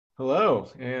Hello,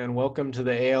 and welcome to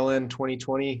the ALN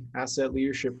 2020 Asset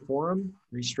Leadership Forum,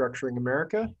 Restructuring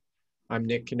America. I'm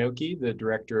Nick Knoke, the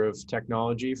Director of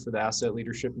Technology for the Asset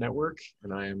Leadership Network,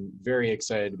 and I am very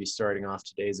excited to be starting off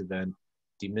today's event,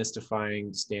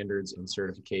 Demystifying Standards and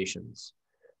Certifications.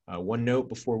 One note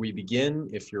before we begin,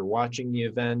 if you're watching the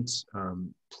event,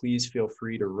 please feel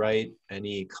free to write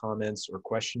any comments or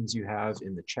questions you have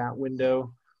in the chat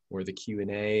window or the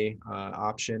Q&A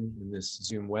option in this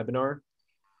Zoom webinar.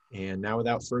 And now,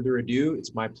 without further ado,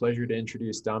 it's my pleasure to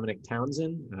introduce Dominic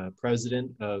Townsend, President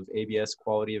of ABS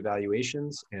Quality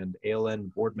Evaluations and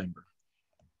ALN Board Member.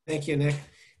 Thank you, Nick.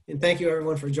 And thank you,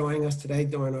 everyone, for joining us today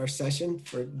during our session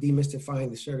for demystifying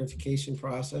the certification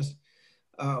process.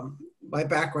 My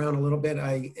background a little bit,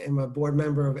 I am a board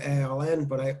member of ALN,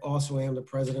 but I also am the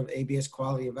President of ABS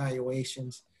Quality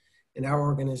Evaluations. And our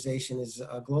organization is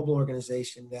a global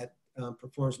organization that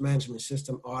performs management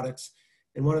system audits.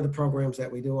 And one of the programs that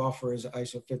we do offer is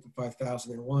ISO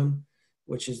 55001,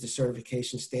 which is the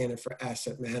certification standard for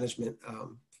asset management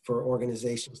for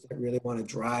organizations that really want to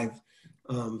drive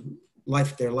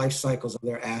their life cycles of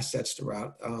their assets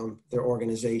throughout their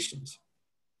organizations.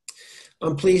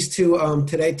 I'm pleased to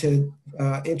today to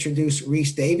introduce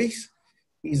Rhys Davies.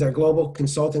 He's our Global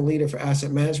Consulting Leader for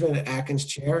Asset Management at Atkins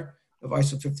Chair of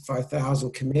ISO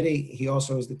 55000 Committee. He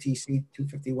also is the TC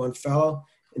 251 Fellow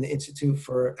in the Institute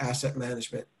for Asset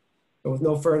Management. So with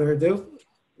no further ado,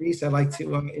 Rhys, I'd like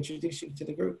to introduce you to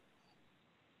the group.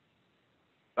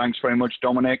 Thanks very much,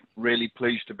 Dominic. Really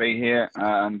pleased to be here.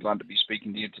 I'm glad to be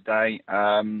speaking to you today.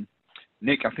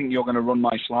 Nick, I think you're going to run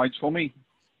my slides for me.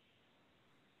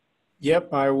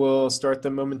 Yep, I will start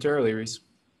them momentarily, Rhys.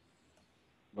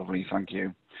 Lovely, thank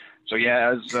you. So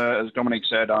yeah, as Dominic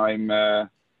said, I'm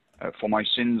for my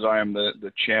sins, I am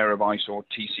the chair of ISO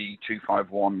TC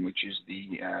 251, which is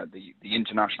the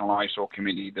international ISO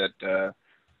committee that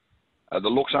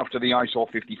looks after the ISO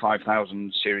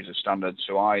 55000 series of standards.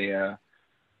 So I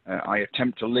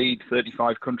attempt to lead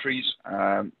 35 countries,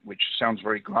 which sounds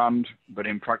very grand, but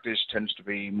in practice tends to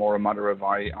be more a matter of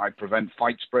I prevent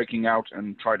fights breaking out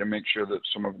and try to make sure that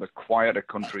some of the quieter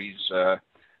countries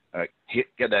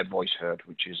get their voice heard,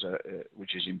 which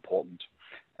is important.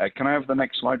 Can I have the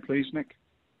next slide, please, Nick?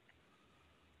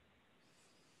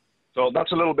 So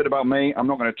that's a little bit about me. I'm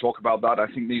not going to talk about that. I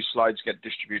think these slides get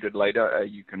distributed later.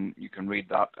 You can read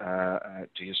that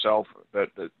to yourself. But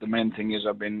the main thing is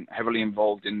I've been heavily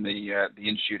involved in the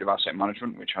Institute of Asset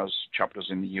Management, which has chapters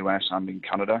in the US and in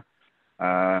Canada.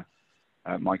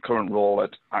 My current role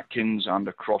at Atkins and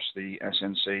across the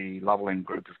SNC leveling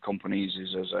group of companies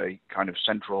is as a kind of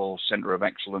center of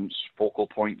excellence focal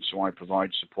point. So I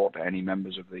provide support to any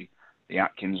members of the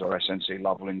Atkins or SNC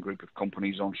leveling group of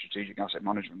companies on strategic asset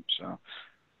management. So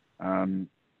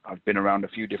I've been around a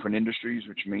few different industries,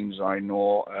 which means I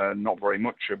know not very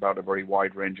much about a very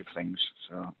wide range of things.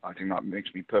 So I think that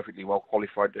makes me perfectly well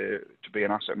qualified to be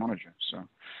an asset manager. So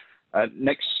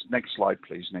next slide,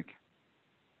 please, Nick.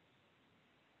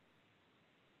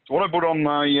 So what I put on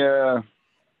my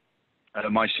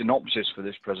my synopsis for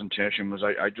this presentation was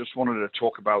I just wanted to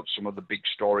talk about some of the big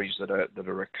stories that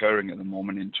are occurring at the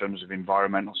moment in terms of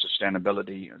environmental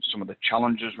sustainability and some of the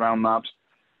challenges around that,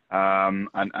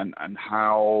 and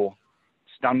how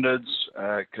standards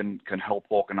can help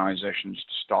organizations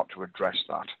to start to address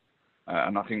that.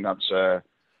 And I think that's a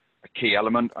key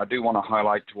element. I do want to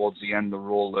highlight towards the end the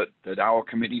role that our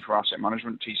Committee for Asset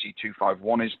Management, TC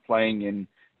 251, is playing in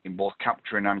both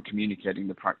capturing and communicating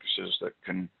the practices that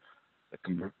can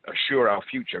assure our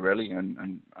future, really,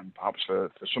 and perhaps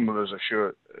for some of us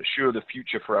assure the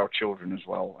future for our children as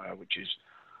well, which is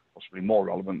possibly more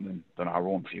relevant than our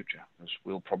own future, as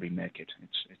we'll probably make it.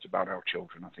 It's about our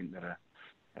children, I think, that are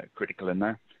critical in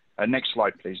there. Next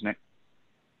slide, please, Nick.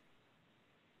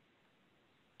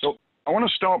 So I want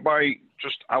to start by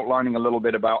just outlining a little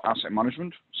bit about asset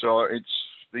management. So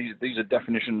these are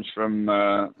definitions from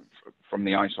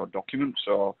the ISO document.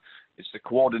 So it's the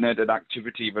coordinated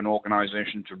activity of an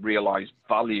organization to realize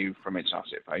value from its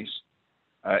asset base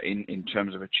in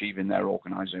terms of achieving their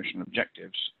organizational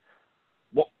objectives.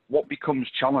 What becomes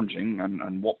challenging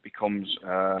and what becomes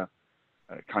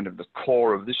kind of the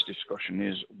core of this discussion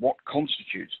is what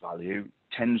constitutes value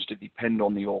tends to depend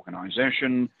on the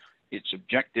organization, its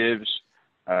objectives,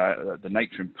 the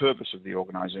nature and purpose of the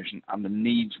organization, and the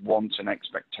needs, wants, and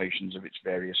expectations of its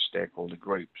various stakeholder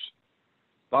groups.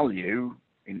 Value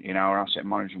in our asset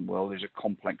management world is a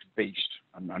complex beast,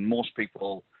 and most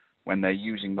people, when they're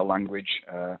using the language,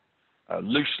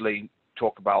 loosely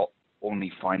talk about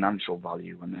only financial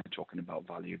value when they're talking about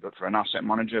value. But for an asset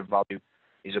manager, value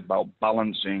is about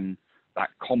balancing that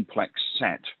complex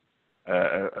set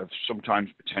of sometimes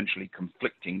potentially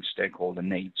conflicting stakeholder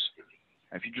needs.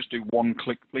 If you just do one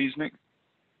click, please, Nick.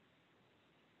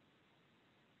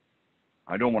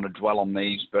 I don't want to dwell on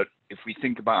these, but if we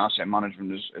think about asset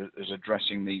management as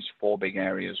addressing these four big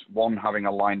areas, one, having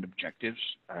aligned objectives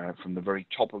from the very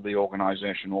top of the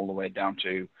organization all the way down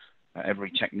to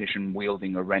every technician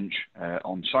wielding a wrench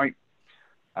on site,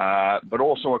 but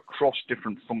also across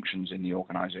different functions in the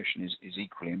organization is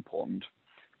equally important.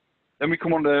 Then we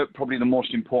come on to probably the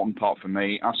most important part for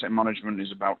me. Asset management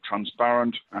is about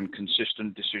transparent and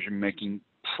consistent decision-making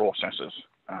processes.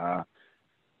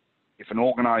 If an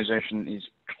organization is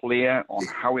clear on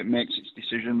how it makes its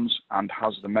decisions and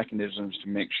has the mechanisms to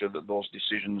make sure that those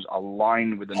decisions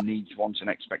align with the needs, wants, and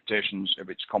expectations of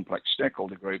its complex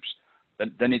stakeholder groups,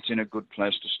 then it's in a good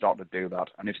place to start to do that.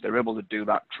 And if they're able to do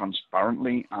that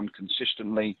transparently and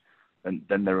consistently,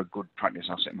 then they're a good practice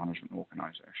asset management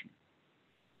organization.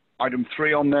 Item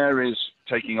 3 on there is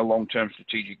taking a long-term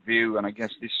strategic view, and I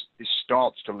guess this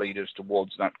starts to lead us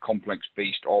towards that complex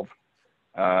beast of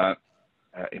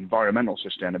environmental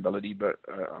sustainability, but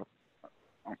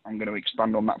I'm going to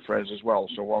expand on that phrase as well.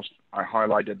 So whilst I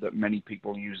highlighted that many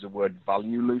people use the word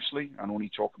value loosely and only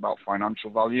talk about financial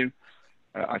value,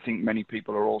 I think many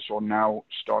people are also now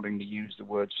starting to use the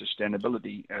word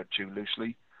sustainability too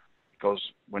loosely, because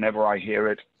whenever I hear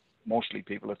it, mostly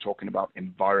people are talking about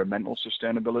environmental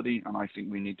sustainability, and I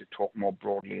think we need to talk more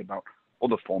broadly about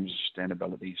other forms of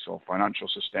sustainability. So financial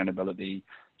sustainability,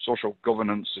 social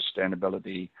governance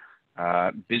sustainability,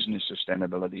 business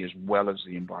sustainability, as well as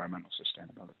the environmental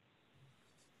sustainability.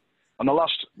 And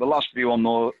the last view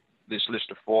on this list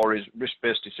of 4 is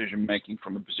risk-based decision-making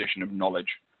from a position of knowledge.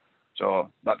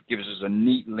 So that gives us a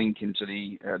neat link into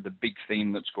the big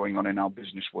theme that's going on in our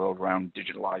business world around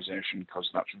digitalization, because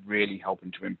that's really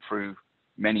helping to improve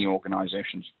many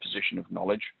organizations' position of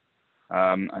knowledge.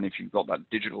 And if you've got that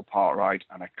digital part right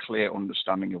and a clear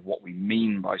understanding of what we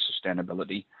mean by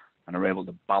sustainability and are able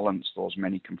to balance those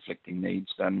many conflicting needs,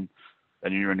 then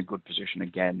you're in a good position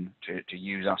again to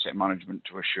use asset management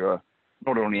to assure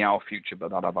not only our future,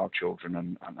 but that of our children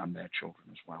and their children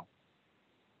as well.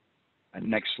 And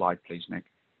next slide, please, Nick.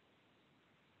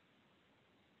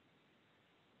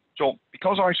 So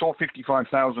because ISO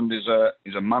 55000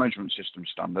 is a management system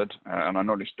standard, and I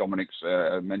noticed Dominic's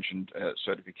mentioned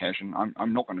certification,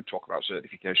 I'm not going to talk about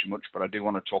certification much, but I do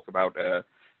want to talk about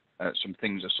some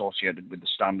things associated with the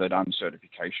standard and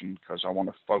certification, because I want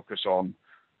to focus on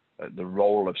the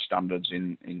role of standards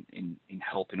in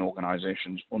helping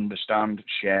organizations understand,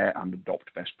 share, and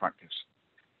adopt best practice.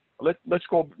 Let's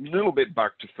go a little bit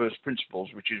back to first principles,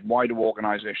 which is, why do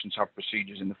organizations have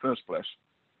procedures in the first place?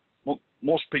 Well,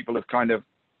 most people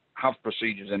have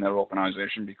procedures in their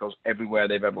organization because everywhere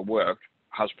they've ever worked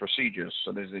has procedures.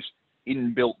 So there's this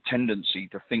inbuilt tendency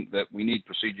to think that we need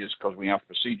procedures because we have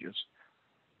procedures.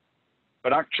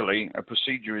 But actually, a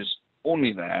procedure is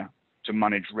only there to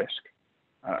manage risk,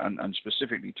 and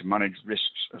specifically to manage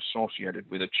risks associated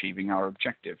with achieving our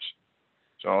objectives.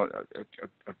 So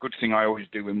a good thing I always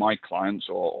do with my clients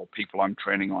or people I'm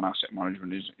training on asset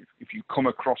management is, if you come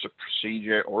across a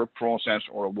procedure or a process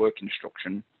or a work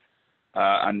instruction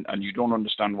and you don't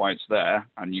understand why it's there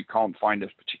and you can't find a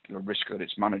particular risk that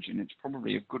it's managing, it's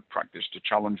probably a good practice to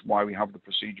challenge why we have the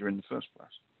procedure in the first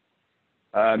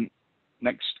place.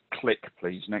 Next click,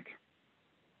 please, Nick.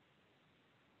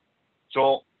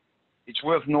 So it's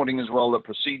worth noting as well that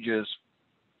procedures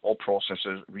or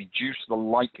processes reduce the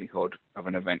likelihood of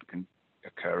an event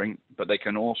occurring, but they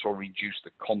can also reduce the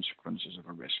consequences of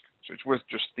a risk. So it's worth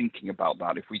just thinking about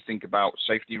that. If we think about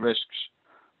safety risks,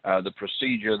 the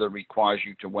procedure that requires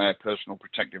you to wear personal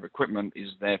protective equipment is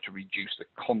there to reduce the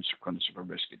consequence of a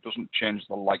risk. It doesn't change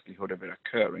the likelihood of it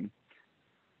occurring,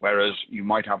 whereas you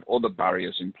might have other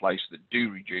barriers in place that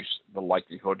do reduce the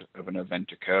likelihood of an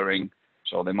event occurring.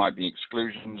 So there might be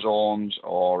exclusion zones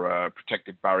or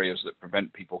protective barriers that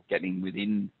prevent people getting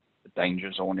within the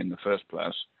danger zone in the first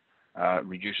place,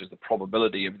 reduces the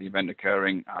probability of the event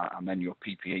occurring, and then your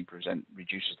PPE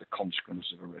reduces the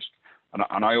consequences of a risk.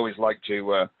 And I always like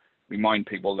to remind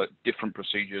people that different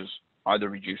procedures either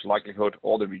reduce likelihood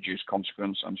or they reduce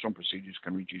consequence, and some procedures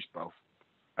can reduce both.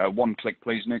 One click,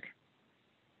 please, Nick,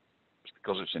 just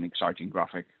because it's an exciting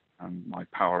graphic and my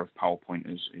power of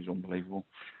PowerPoint is unbelievable.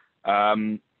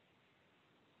 So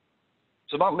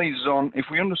that leads us on. If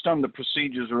we understand that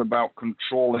procedures are about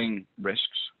controlling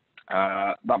risks,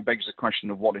 that begs the question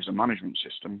of what is a management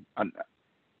system. And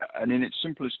in its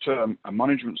simplest term, a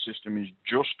management system is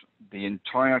just the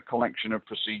entire collection of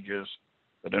procedures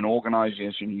that an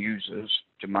organization uses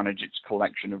to manage its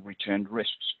collection of retained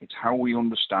risks. It's how we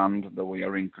understand that we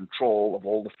are in control of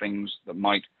all the things that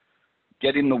might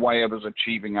get in the way of us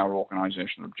achieving our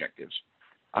organizational objectives.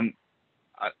 And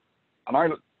I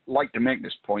like to make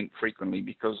this point frequently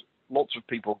because lots of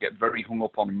people get very hung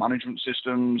up on management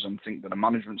systems and think that a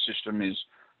management system is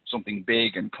something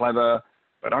big and clever,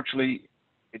 but actually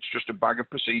it's just a bag of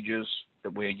procedures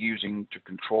that we're using to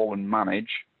control and manage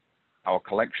our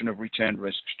collection of retained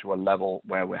risks to a level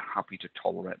where we're happy to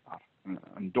tolerate that.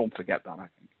 And don't forget that, I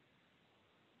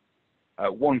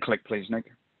think. One click, please, Nick.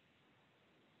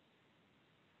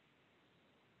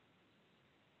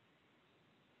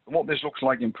 And what this looks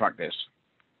like in practice.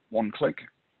 One click.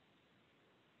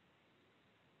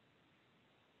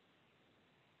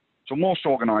 So most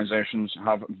organizations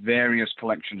have various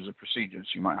collections of procedures.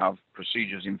 You might have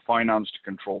procedures in finance to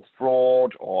control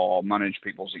fraud or manage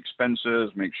people's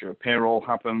expenses, make sure payroll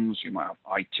happens. You might have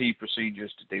IT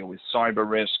procedures to deal with cyber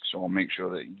risks or make sure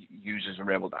that users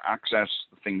are able to access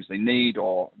the things they need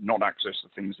or not access the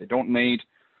things they don't need.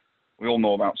 We all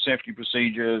know about safety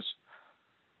procedures,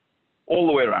 all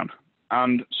the way around.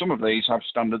 And some of these have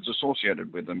standards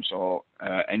associated with them. So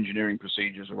engineering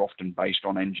procedures are often based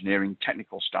on engineering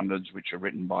technical standards, which are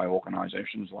written by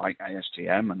organizations like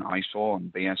ASTM and ISO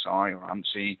and BSI or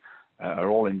ANSI, are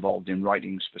all involved in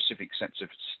writing specific sets of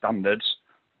standards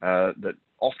that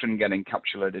often get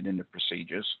encapsulated in the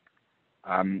procedures.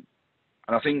 And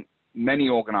I think many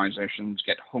organizations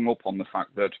get hung up on the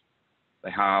fact that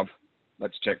they have,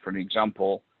 let's take for an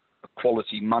example, a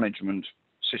quality management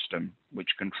system which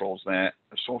controls their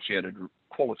associated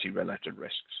quality-related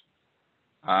risks.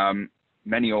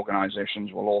 Many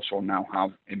organizations will also now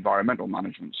have environmental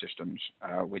management systems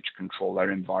which control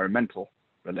their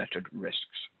environmental-related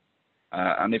risks.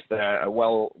 And if they're a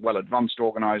well-advanced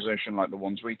organization like the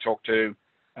ones we talk to,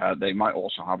 they might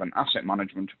also have an asset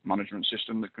management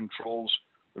system that controls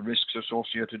the risks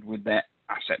associated with their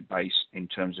asset base in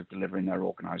terms of delivering their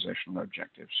organizational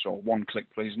objectives. So one click,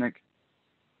 please, Nick.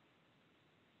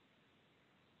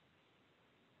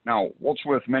 Now, what's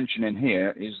worth mentioning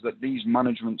here is that these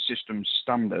management system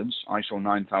standards, ISO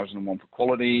 9001 for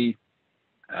quality,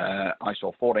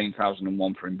 ISO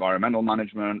 14001 for environmental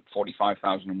management,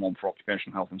 45001 for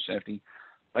occupational health and safety,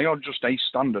 they are just a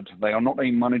standard. They are not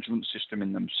a management system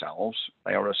in themselves.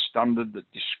 They are a standard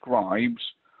that describes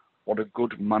what a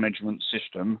good management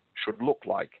system should look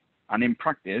like. And in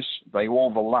practice, they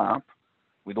overlap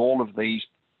with all of these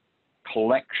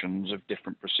collections of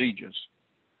different procedures.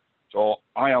 So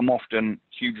I am often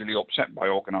hugely upset by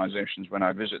organizations when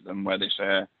I visit them where they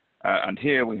say, and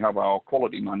here we have our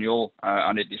quality manual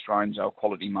and it describes our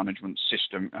quality management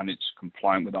system and it's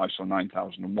compliant with ISO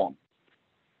 9001.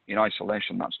 In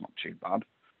isolation, that's not too bad.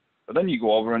 But then you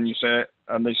go over and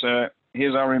they say,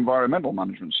 here's our environmental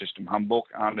management system handbook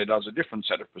and it has a different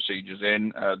set of procedures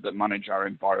in that manage our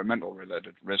environmental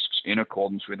related risks in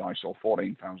accordance with ISO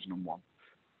 14001.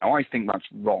 Now I think that's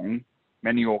wrong.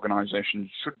 Many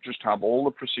organizations should just have all the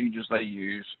procedures they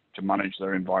use to manage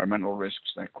their environmental risks,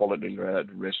 their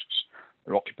quality-related risks,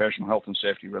 their occupational health and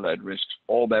safety-related risks,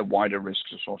 all their wider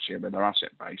risks associated with their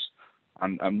asset base.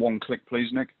 And one click,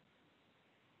 please, Nick.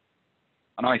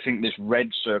 And I think this red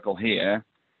circle here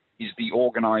is the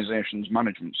organization's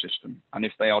management system. And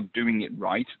if they are doing it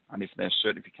right, and if their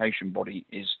certification body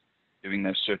is doing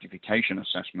their certification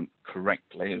assessment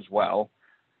correctly as well,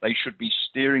 they should be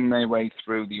steering their way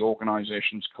through the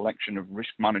organization's collection of risk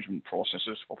management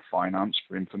processes for finance,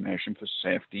 for information, for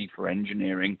safety, for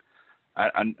engineering,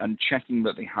 and checking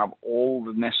that they have all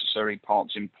the necessary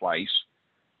parts in place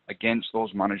against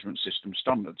those management system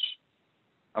standards.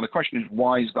 And the question is,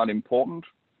 why is that important?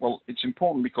 Well, it's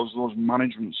important because those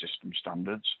management system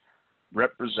standards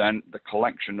represent the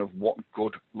collection of what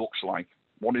good looks like.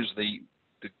 What is the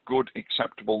good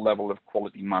acceptable level of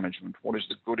quality management? What is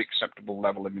the good acceptable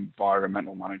level of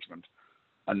environmental management?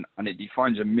 And it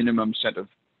defines a minimum set of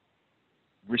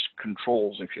risk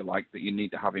controls, if you like, that you need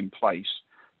to have in place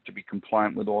to be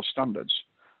compliant with those standards.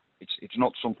 It's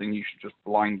not something you should just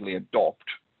blindly adopt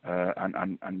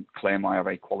and claim I have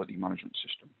a quality management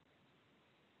system.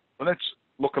 So let's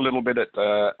look a little bit at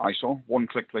ISO. One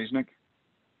click, please, Nick.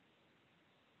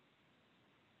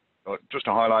 Just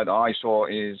to highlight, ISO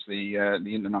is the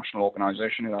international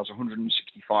organization. It has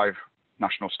 165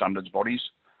 national standards bodies,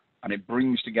 and it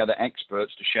brings together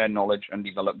experts to share knowledge and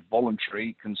develop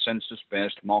voluntary,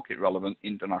 consensus-based, market-relevant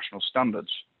international standards.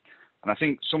 And I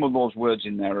think some of those words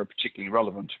in there are particularly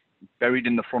relevant. Buried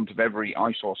in the front of every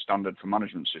ISO standard for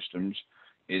management systems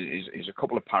is a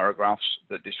couple of paragraphs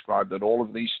that describe that all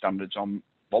of these standards are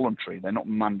voluntary. They're not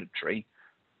mandatory.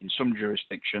 In some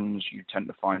jurisdictions, you tend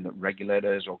to find that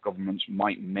regulators or governments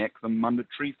might make them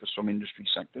mandatory for some industry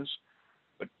sectors.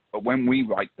 But when we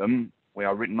write them, We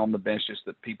are written on the basis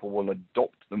that people will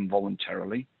adopt them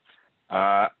voluntarily.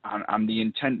 And the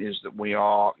intent is that we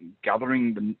are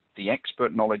gathering the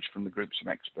expert knowledge from the groups of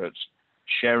experts,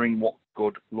 sharing what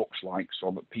good looks like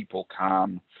so that people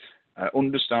can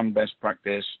understand best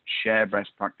practice, share best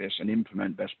practice, and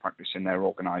implement best practice in their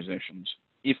organizations.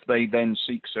 If they then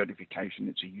seek certification,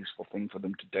 it's a useful thing for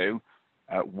them to do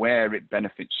where it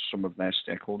benefits some of their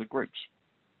stakeholder groups.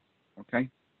 Okay?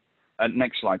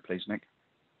 Next slide, please, Nick.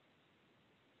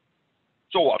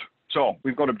 So what? So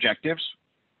we've got objectives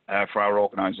for our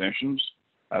organizations.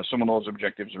 Some of those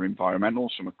objectives are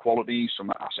environmental, some are quality, some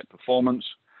are asset performance,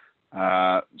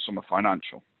 some are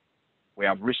financial. We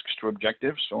have risks to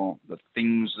objectives, so the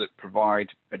things that provide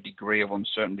a degree of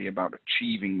uncertainty about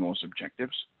achieving those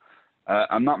objectives.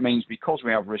 And that means because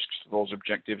we have risks to those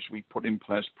objectives, we put in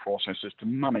place processes to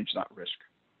manage that risk.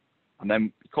 And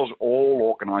then because all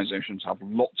organizations have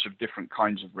lots of different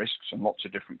kinds of risks and lots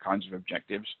of different kinds of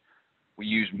objectives, we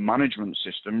use management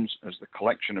systems as the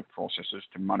collection of processes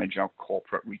to manage our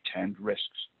corporate retained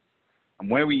risks. And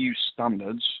where we use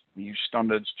standards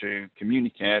to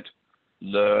communicate,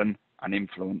 learn, and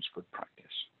influence good practice.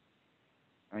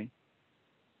 Okay?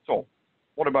 So,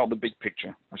 what about the big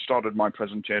picture? I started my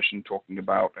presentation talking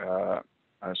about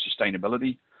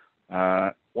sustainability.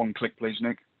 One click, please,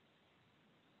 Nick.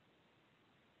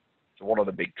 So what are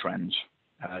the big trends?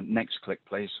 Next click,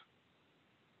 please.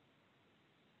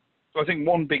 So I think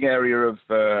one big area of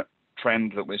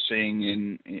trend that we're seeing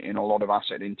in a lot of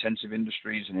asset-intensive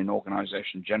industries and in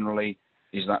organizations generally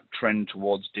is that trend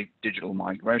towards digital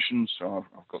migration. So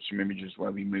I've got some images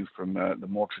where we move from the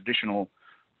more traditional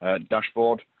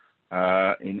dashboard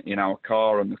in our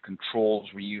car and the controls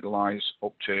we utilize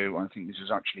up to, I think this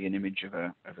is actually an image of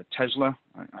a Tesla.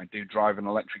 I do drive an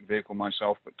electric vehicle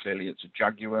myself, but clearly it's a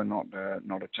Jaguar, not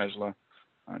a Tesla.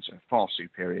 It's a far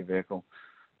superior vehicle.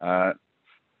 Now,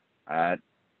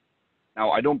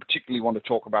 I don't particularly want to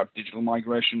talk about digital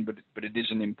migration, but it is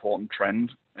an important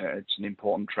trend. It's an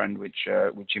important trend which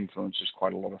influences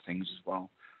quite a lot of things as well.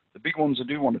 The big ones I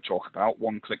do want to talk about,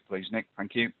 one click please, Nick,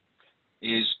 thank you,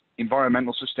 is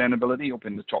environmental sustainability up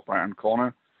in the top right-hand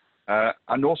corner,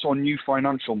 and also new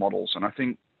financial models. And I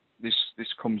think this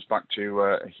comes back to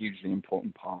a hugely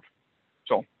important part.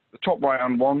 So the top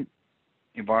right-hand one,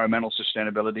 environmental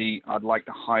sustainability, I'd like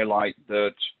to highlight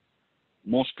that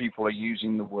most people are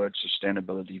using the word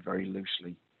sustainability very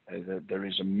loosely. There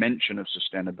is a mention of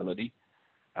sustainability,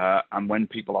 and when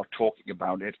people are talking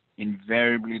about it,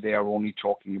 invariably they are only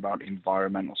talking about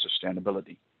environmental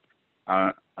sustainability.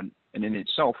 And in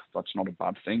itself, that's not a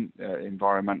bad thing.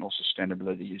 Environmental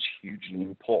sustainability is hugely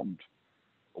important.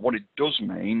 But what it does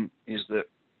mean is that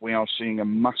we are seeing a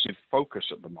massive focus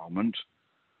at the moment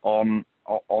on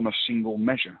a single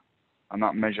measure, and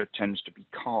that measure tends to be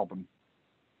carbon.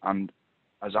 And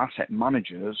as asset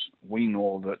managers, we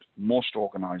know that most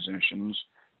organizations,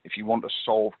 if you want to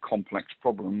solve complex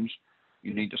problems,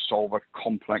 you need to solve a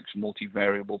complex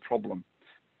multivariable problem.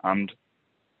 And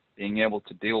being able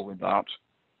to deal with that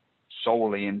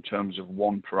solely in terms of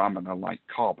one parameter like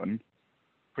carbon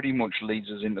pretty much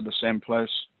leads us into the same place,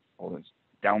 or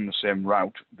down the same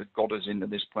route that got us into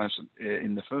this place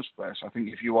in the first place. I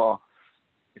think if you are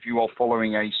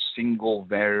following a single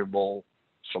variable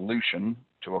solution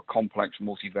to a complex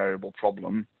multivariable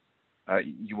problem,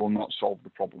 you will not solve the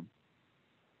problem.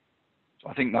 So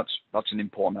I think that's an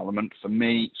important element. For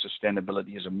me,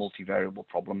 sustainability is a multivariable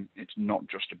problem. It's not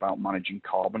just about managing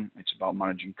carbon. It's about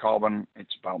managing carbon.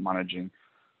 It's about managing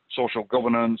social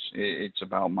governance. It's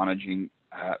about managing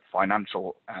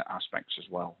financial aspects as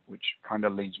well, which kind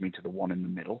of leads me to the one in the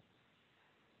middle.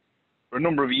 For a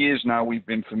number of years now, we've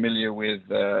been familiar with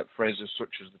phrases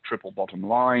such as the triple bottom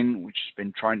line, which has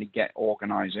been trying to get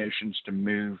organizations to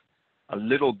move a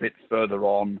little bit further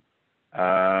on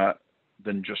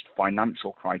than just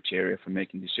financial criteria for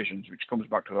making decisions, which comes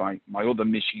back to my other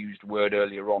misused word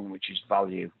earlier on, which is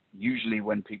value. Usually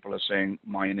when people are saying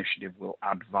my initiative will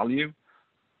add value,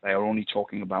 they are only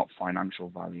talking about financial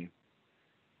value.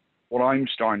 What I'm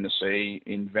starting to see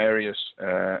in various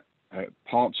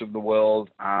parts of the world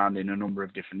and in a number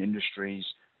of different industries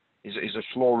is a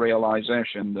slow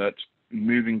realization that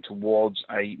moving towards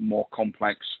a more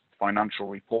complex financial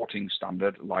reporting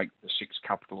standard like the 6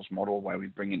 capitals model, where we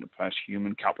bring into place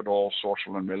human capital,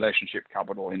 social and relationship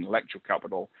capital, intellectual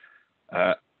capital,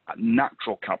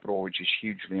 natural capital, which is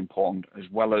hugely important, as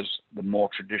well as the more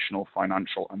traditional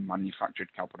financial and manufactured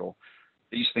capital.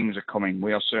 These things are coming.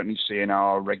 We are certainly seeing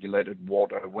our regulated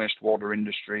wastewater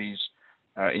industries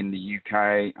in the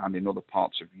UK and in other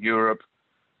parts of Europe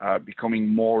becoming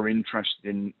more interested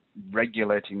in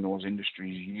regulating those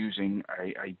industries using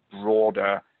a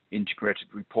broader integrated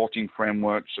reporting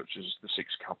frameworks such as the six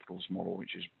capitals model,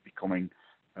 which is becoming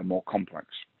more complex.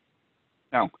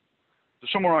 Now, to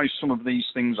summarize some of these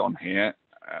things on here,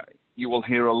 you will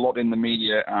hear a lot in the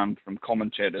media and from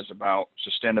commentators about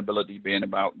sustainability being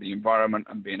about the environment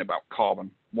and being about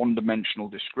carbon, one-dimensional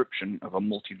description of a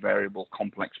multivariable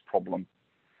complex problem.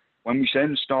 When we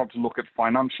then start to look at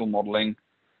financial modeling,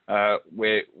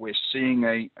 we're seeing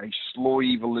a slow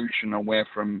evolution away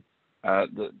from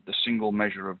the single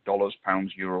measure of dollars,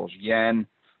 pounds, euros, yen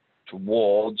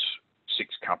towards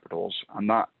six capitals, and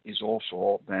that is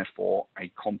also therefore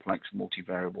a complex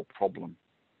multivariable problem.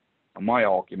 And my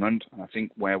argument, and I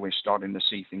think where we're starting to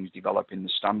see things develop in the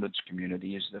standards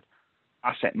community, is that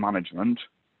asset management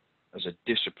as a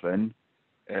discipline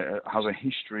has a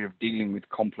history of dealing with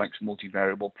complex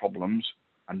multivariable problems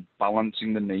and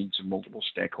balancing the needs of multiple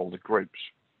stakeholder groups.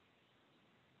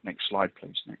 Next slide,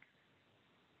 please, Nick.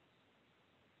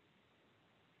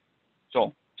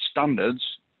 So, standards,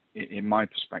 in my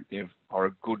perspective, are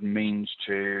a good means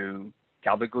to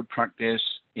gather good practice,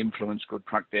 influence good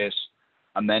practice,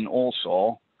 and then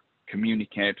also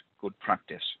communicate good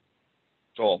practice.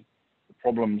 So, the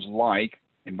problems like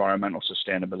environmental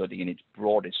sustainability in its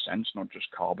broadest sense, not just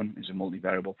carbon, is a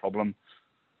multivariable problem.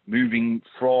 Moving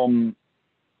from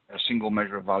a single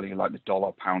measure of value like the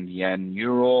dollar, pound, yen,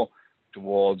 euro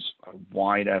towards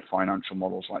wider financial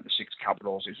models like the six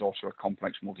capitals is also a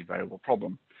complex multivariable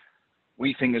problem.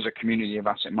 We think as a community of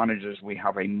asset managers, we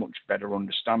have a much better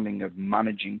understanding of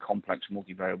managing complex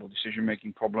multivariable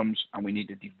decision-making problems, and we need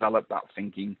to develop that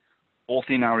thinking both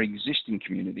in our existing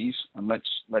communities, and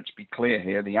let's be clear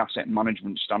here, the asset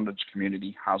management standards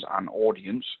community has an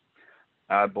audience,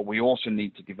 but we also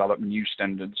need to develop new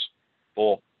standards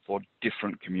for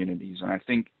different communities. And I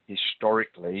think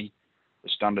historically, the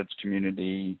standards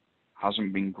community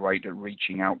hasn't been great at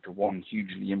reaching out to one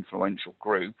hugely influential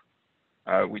group,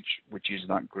 which is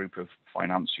that group of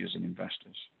financiers and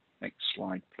investors. Next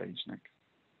slide, please, Nick.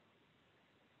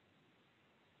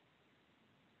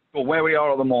 Well, where we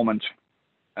are at the moment,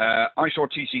 ISO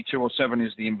TC 207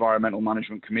 is the Environmental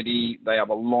Management Committee. They have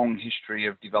a long history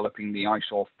of developing the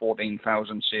ISO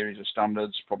 14000 series of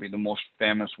standards. Probably the most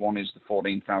famous one is the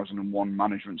 14001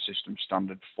 Management System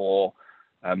Standard for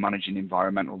managing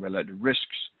environmental related risks.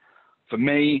 For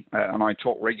me, and I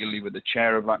talk regularly with the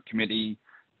chair of that committee,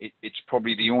 it's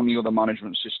probably the only other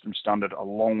management system standard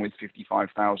along with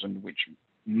 55000 which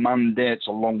mandates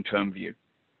a long-term view.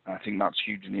 I think that's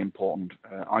hugely important.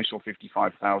 ISO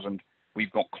 55000,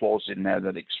 we've got clauses in there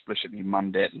that explicitly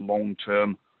mandate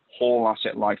long-term whole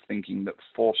asset life thinking that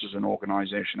forces an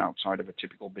organization outside of a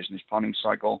typical business planning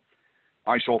cycle.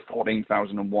 ISO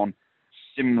 14001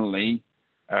 similarly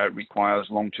requires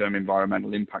long-term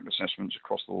environmental impact assessments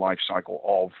across the life cycle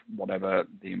of whatever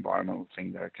the environmental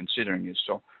thing they're considering is.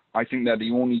 So I think they're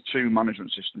the only two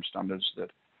management system standards that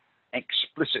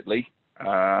explicitly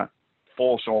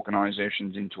force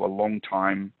organizations into a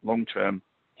long-term,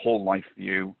 whole life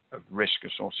view of risk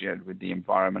associated with the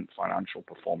environment, financial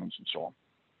performance, and so on.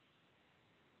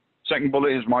 Second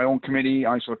bullet is my own committee,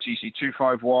 ISO TC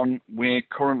 251. We're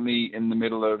currently in the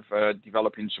middle of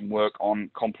developing some work on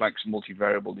complex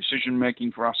multivariable decision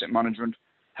making for asset management,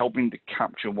 helping to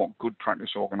capture what good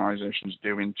practice organizations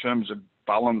do in terms of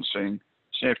balancing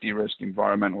safety risk,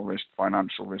 environmental risk,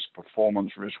 financial risk,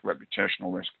 performance risk,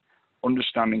 reputational risk,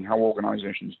 understanding how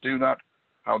organizations do that,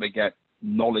 how they get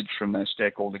knowledge from their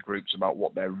stakeholder groups about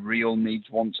what their real needs,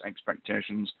 wants,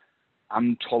 expectations,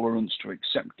 and tolerance to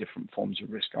accept different forms of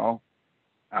risk are.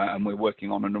 And we're working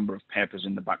on a number of papers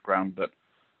in the background that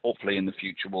hopefully in the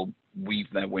future will weave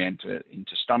their way into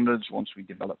standards once we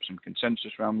develop some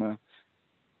consensus around there.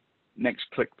 Next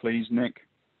click, please, Nick.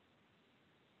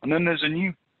 And then there's a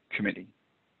new committee,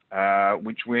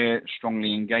 which we're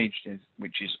strongly engaged in,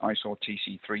 which is ISO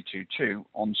TC 322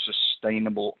 on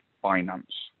sustainable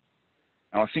finance.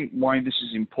 Now, I think why this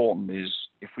is important is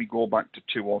if we go back to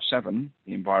 207,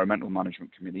 the Environmental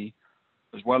Management Committee,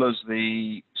 as well as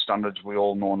the standards we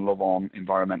all know and love on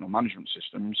environmental management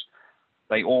systems,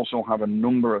 they also have a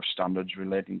number of standards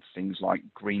relating to things like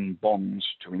green bonds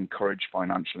to encourage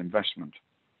financial investment.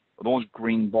 But those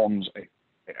green bonds,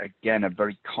 again, are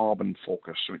very carbon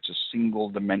focused, so it's a single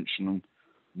dimensional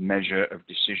measure of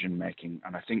decision making,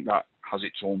 and I think that has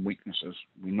its own weaknesses.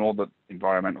 We know that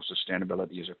environmental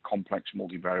sustainability is a complex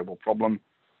multivariable problem,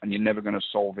 and you're never going to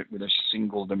solve it with a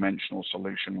single dimensional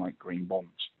solution like green bonds.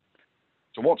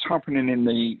 So what's happening in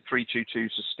the 322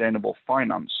 sustainable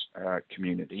finance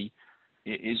community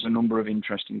is a number of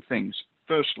interesting things.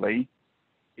 Firstly,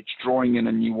 it's drawing in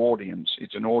a new audience.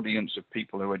 It's an audience of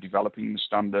people who are developing the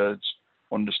standards,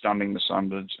 understanding the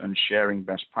standards, and sharing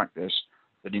best practice,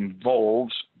 that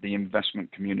involves the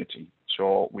investment community.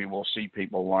 So we will see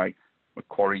people like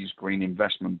Macquarie's Green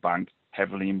Investment Bank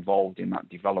heavily involved in that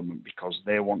development because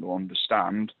they want to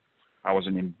understand how, as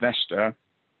an investor,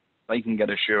 they can get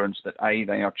assurance that A,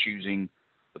 they are choosing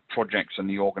the projects and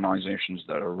the organizations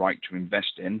that are right to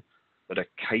invest in, that are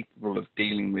capable of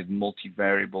dealing with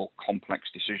multivariable, complex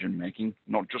decision making,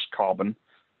 not just carbon,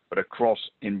 but across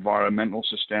environmental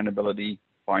sustainability,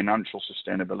 financial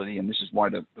sustainability, and this is why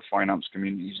the finance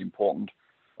community is important.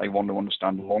 They want to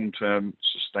understand long-term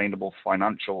sustainable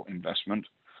financial investment,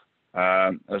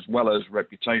 as well as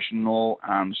reputational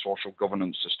and social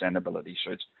governance sustainability.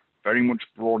 So it's very much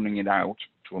broadening it out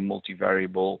to a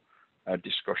multivariable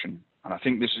discussion. And I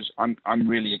think this is, I'm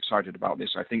really excited about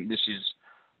this. I think this is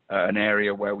an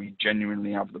area where we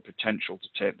genuinely have the potential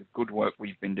to take the good work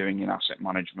we've been doing in asset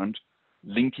management,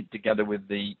 link it together with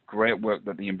the great work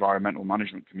that the environmental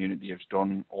management community has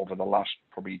done over the last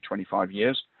probably 25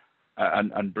 years,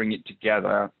 and bring it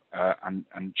together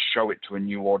and show it to a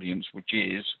new audience, which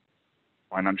is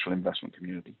financial investment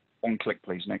community. One click,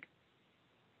 please, Nick.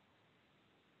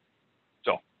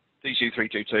 So,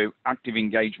 DC322, active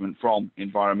engagement from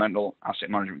environmental, asset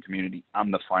management community,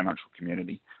 and the financial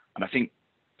community. And I think,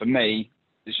 for me,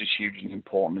 this is hugely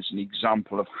important. It's an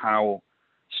example of how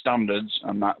standards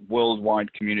and that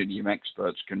worldwide community of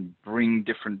experts can bring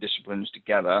different disciplines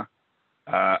together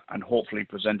and hopefully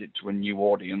present it to a new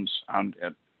audience. And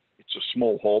it's a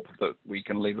small hope that we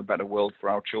can leave a better world for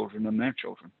our children and their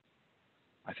children.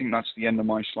 I think that's the end of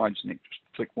my slides, Nick. Just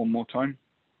click one more time.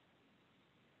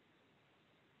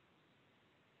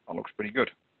 That looks pretty good.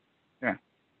 Yeah,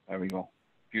 there we go.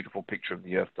 Beautiful picture of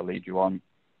the Earth to lead you on.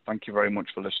 Thank you very much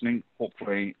for listening.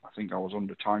 Hopefully, I think I was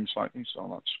under time slightly, so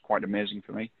that's quite amazing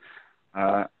for me.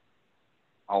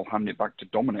 I'll hand it back to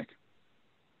Dominic.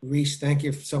 Rhys, thank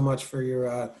you so much for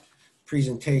your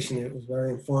presentation. It was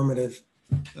very informative.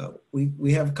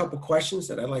 We have a couple questions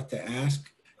that I'd like to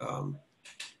ask.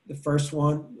 The first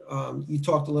one, you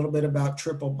talked a little bit about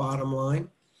triple bottom line.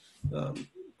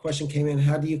 Question came in,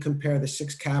 how do you compare the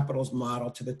 6 capitals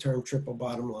model to the term triple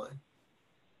bottom line?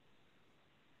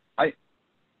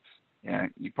 Yeah,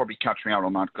 you probably catch me out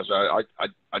on that because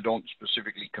I don't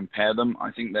specifically compare them.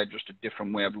 I think they're just a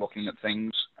different way of looking at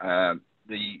things.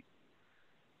 The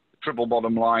triple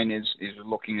bottom line is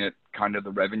looking at kind of the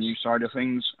revenue side of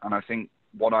things. And I think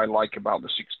what I like about the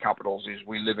 6 capitals is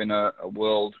we live in a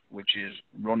world which is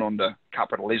run under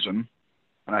capitalism.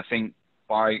 And I think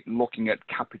by looking at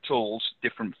capitals,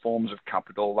 different forms of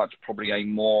capital, that's probably a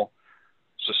more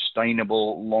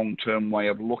sustainable long-term way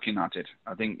of looking at it.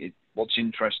 I think what's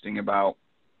interesting about,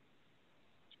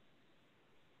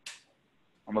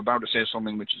 I'm about to say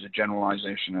something which is a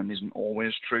generalization and isn't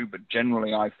always true, but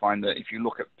generally I find that if you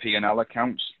look at P&L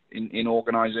accounts in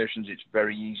organizations, it's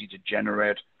very easy to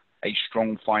generate a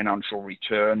strong financial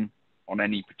return on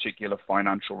any particular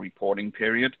financial reporting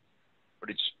period. But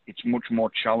it's much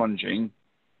more challenging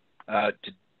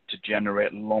to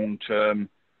generate long-term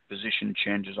position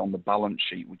changes on the balance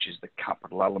sheet, which is the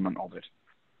capital element of it.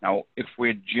 Now, if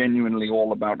we're genuinely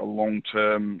all about a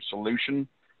long-term solution,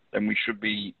 then we should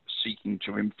be seeking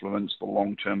to influence the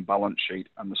long-term balance sheet.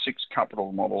 And the 6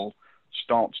 capital model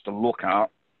starts to look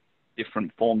at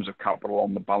different forms of capital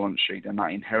on the balance sheet, and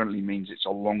that inherently means it's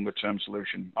a longer-term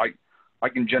solution. I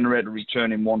can generate a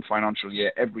return in one financial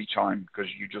year every time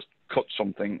because you just cut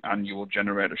something and you will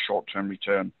generate a short-term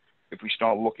return. If we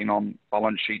start looking on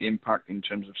balance sheet impact in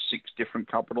terms of 6 different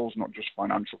capitals, not just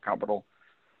financial capital,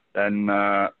 then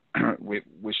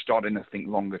we're starting to think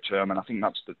longer term, and I think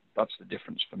that's the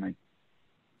difference for me.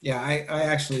 Yeah, I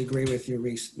actually agree with you,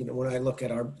 Rhys. You know, when I look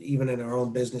at even in our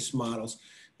own business models,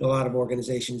 a lot of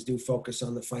organizations do focus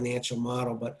on the financial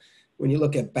model, but when you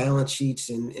look at balance sheets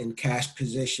and cash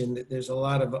position, there's a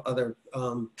lot of other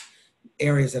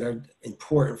areas that are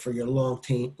important for your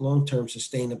long-term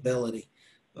sustainability.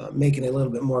 Making it a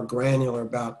little bit more granular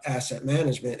about asset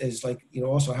management is like, you know,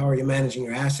 also how are you managing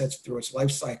your assets through its life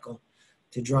cycle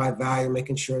to drive value,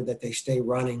 making sure that they stay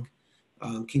running,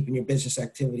 keeping your business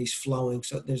activities flowing.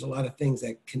 So there's a lot of things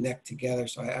that connect together.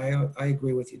 So I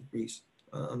agree with you, Rhys,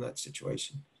 on that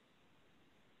situation.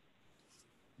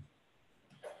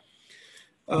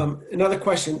 Another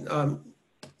question,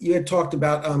 you had talked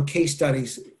about case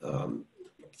studies.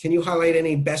 Can you highlight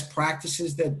any best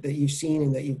practices that you've seen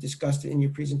and that you've discussed in your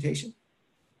presentation?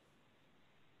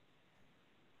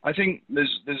 I think there's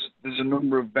a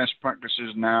number of best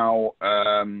practices now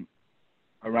around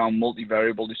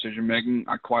multivariable decision making.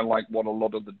 I quite like what a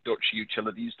lot of the Dutch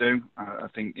utilities do. I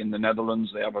think in the Netherlands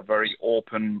they have a very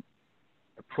open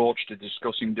approach to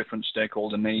discussing different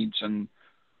stakeholder needs, and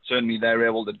certainly they're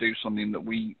able to do something that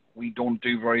we we don't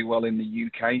do very well in the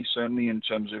UK, certainly in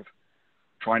terms of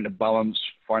trying to balance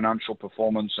financial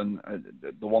performance and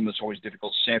the one that's always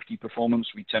difficult, safety performance.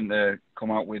 We tend to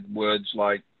come out with words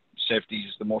like safety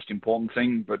is the most important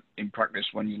thing, but in practice,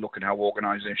 when you look at how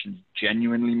organizations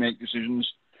genuinely make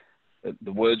decisions,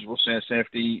 the words will say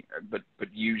safety, but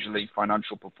usually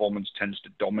financial performance tends to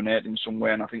dominate in some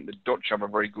way. And I think the Dutch have a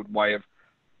very good way of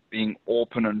being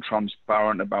open and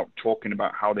transparent about talking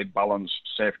about how they balance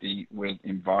safety with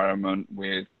environment,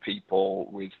 with people,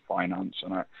 with finance.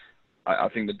 And I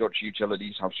think the Dutch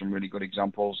utilities have some really good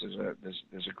examples.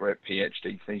 There's a great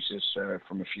PhD thesis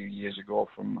from a few years ago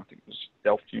from, I think it was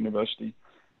Delft University,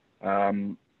 where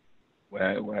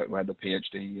the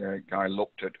PhD guy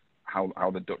looked at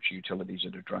how the Dutch utilities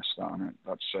had addressed that, and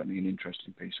that's certainly an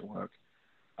interesting piece of work.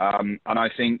 And I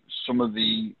think some of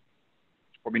the,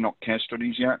 probably not case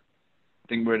studies yet, I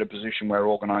think we're in a position where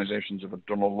organizations have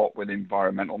done a lot with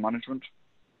environmental management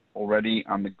already,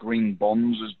 and the green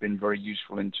bonds has been very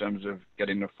useful in terms of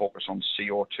getting a focus on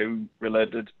CO2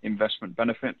 related investment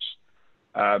benefits.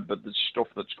 But the stuff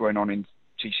that's going on in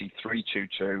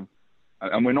TC322,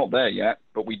 and we're not there yet,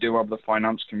 but we do have the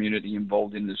finance community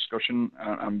involved in the discussion,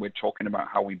 and we're talking about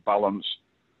how we balance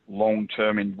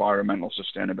long-term environmental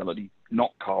sustainability,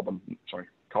 not carbon, sorry,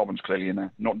 carbon's clearly in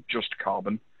there, not just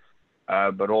carbon,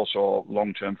 but also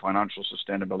long-term financial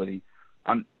sustainability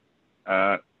and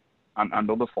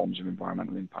other forms of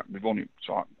environmental impact.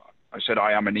 So I said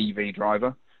I am an EV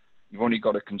driver. You've only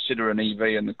got to consider an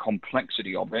EV and the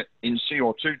complexity of it. In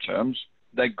CO2 terms,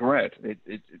 they're great.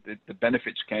 The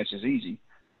benefits case is easy.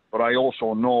 But I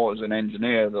also know as an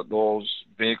engineer that those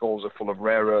vehicles are full of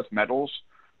rare earth metals,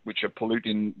 which are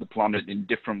polluting the planet in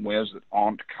different ways that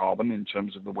aren't carbon in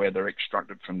terms of the way they're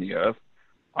extracted from the earth.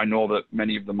 I know that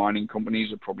many of the mining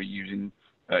companies are probably using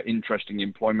interesting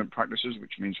employment practices,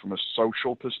 which means from a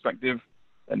social perspective,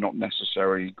 they're not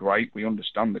necessarily great. We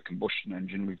understand the combustion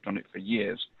engine. We've done it for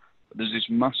years. But there's this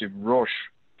massive rush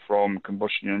from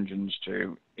combustion engines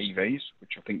to EVs,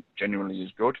 which I think genuinely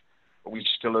is good. But we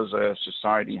still as a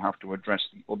society have to address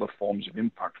the other forms of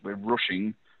impact. We're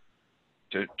rushing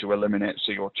to eliminate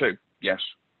CO2. Yes,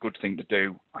 good thing to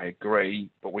do, I agree,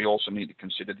 but we also need to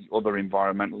consider the other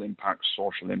environmental impacts,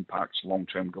 social impacts,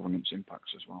 long-term governance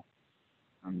impacts as well.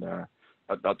 And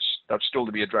that's still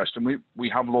to be addressed. And we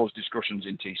have those discussions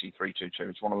in TC322.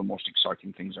 It's one of the most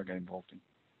exciting things I get involved in.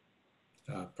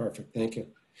 Perfect, thank you.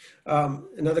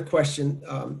 Another question,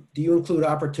 do you include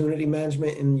opportunity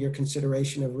management in your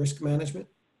consideration of risk management?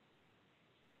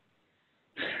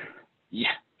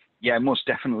 Yeah, most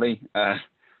definitely.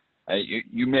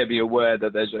 You may be aware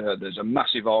that there's a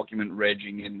massive argument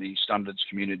raging in the standards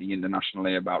community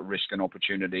internationally about risk and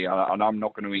opportunity, and I'm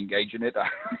not going to engage in it.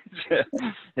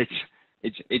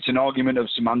 It's an argument of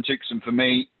semantics, and for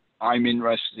me, I'm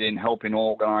interested in helping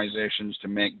organizations to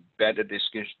make better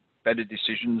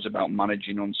decisions about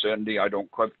managing uncertainty. I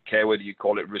don't quite care whether you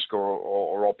call it risk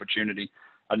or opportunity.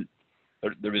 And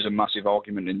there is a massive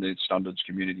argument in the standards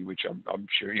community, which I'm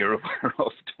sure you're aware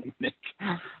of, Dominic.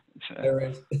 There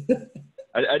is.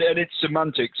 and it's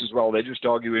semantics as well. They're just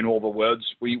arguing over words.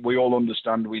 We all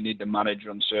understand we need to manage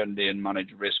uncertainty and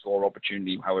manage risk or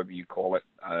opportunity, however you call it.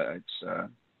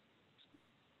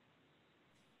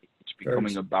 It's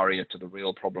becoming a barrier to the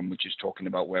real problem, which is talking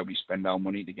about where we spend our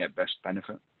money to get best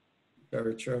benefit.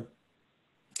 Very true.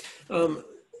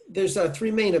 There's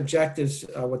three main objectives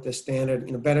with this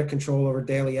standard: better control over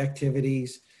daily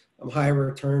activities, higher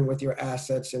return with your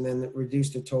assets, and then reduce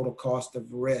the total cost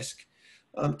of risk.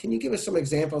 Can you give us some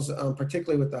examples,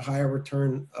 particularly with the higher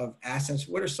return of assets?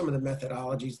 What are some of the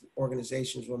methodologies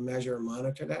organizations will measure and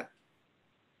monitor that?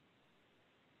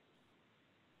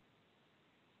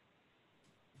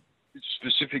 It's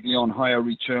specifically on higher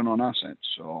return on assets.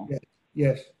 So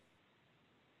yes.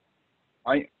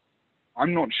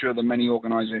 I'm not sure that many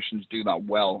organizations do that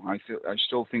well. I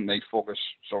still think they focus.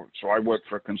 So I work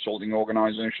for a consulting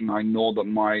organization. I know that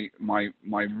my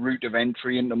route of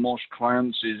entry into most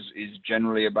clients is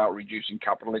generally about reducing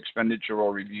capital expenditure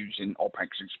or reducing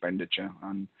OPEX expenditure,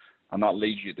 and that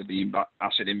leads you to the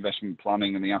asset investment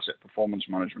planning and the asset performance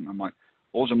management.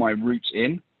 Those are my routes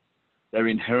in. They're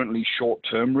inherently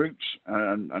short-term routes,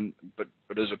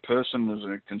 but as a person, as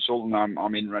a consultant,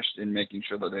 I'm interested in making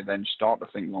sure that they then start to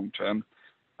think long-term.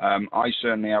 I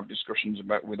certainly have discussions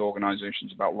with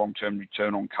organizations about long-term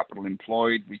return on capital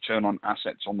employed, return on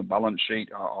assets on the balance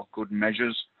sheet are good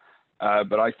measures,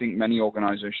 but I think many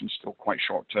organizations still quite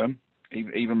short-term,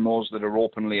 even those that are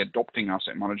openly adopting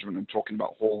asset management and talking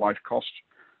about whole life costs.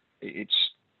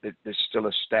 There's still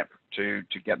a step to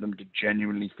get them to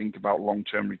genuinely think about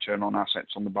long-term return on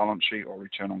assets on the balance sheet or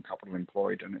return on capital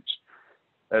employed. And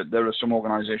there are some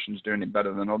organizations doing it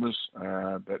better than others,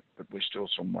 but we're still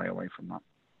some way away from that.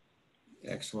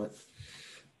 Excellent.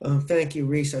 Thank you,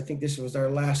 Rhys. I think this was our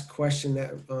last question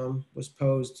that was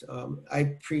posed. I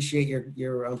appreciate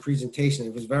your presentation.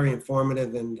 It was very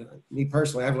informative, and me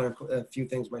personally, I've learned a few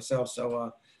things myself,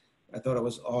 so I thought it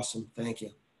was awesome. Thank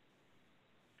you.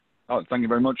 Oh, thank you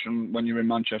very much, and when you're in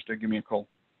Manchester, give me a call.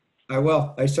 I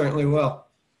will. I certainly will.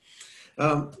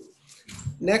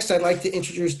 Next, I'd like to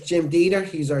introduce Jim Dieter.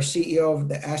 He's our CEO of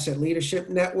the Asset Leadership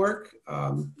Network.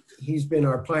 He's been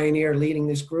our pioneer leading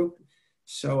this group.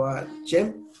 So,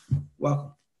 Jim,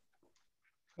 welcome.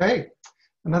 Hey,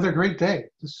 another great day.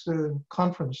 This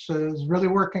conference is really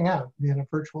working out, being a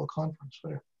virtual conference.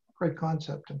 What a great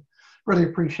concept, and really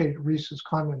appreciate Rhys's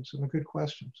comments and the good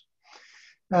questions.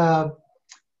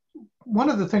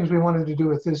 One of the things we wanted to do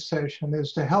with this session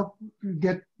is to help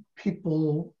get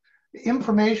people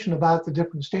information about the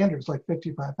different standards like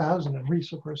 55,000, and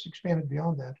Rhys, of course, expanded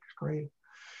beyond that. It's great.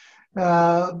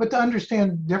 But to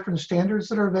understand different standards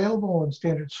that are available and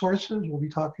standard sources, we'll be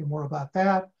talking more about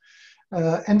that,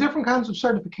 and different kinds of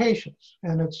certifications.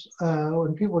 And it's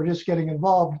when people are just getting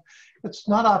involved, it's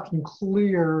not often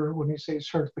clear when we say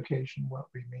certification what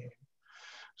we mean.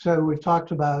 So we've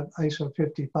talked about ISO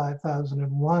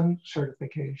 55001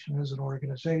 certification as an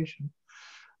organization,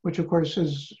 which of course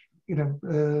is,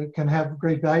 can have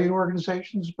great value to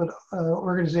organizations, but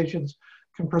organizations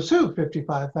can pursue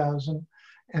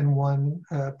 55,001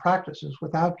 practices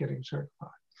without getting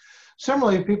certified.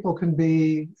 Similarly, people can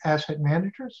be asset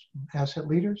managers, asset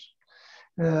leaders,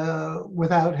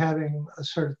 without having a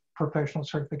professional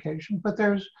certification, but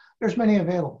there's many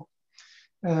available.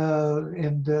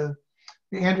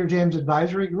 The Andrew James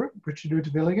Advisory Group, Richard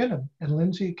Utevilligan and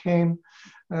Lindsay came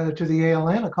to the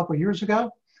ALN a couple of years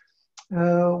ago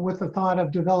with the thought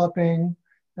of developing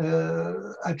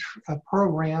a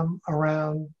program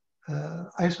around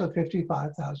ISO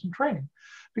 55,000 training,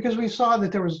 because we saw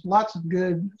that there was lots of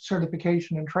good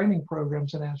certification and training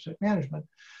programs in asset management,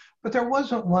 but there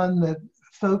wasn't one that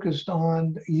focused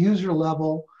on user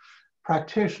level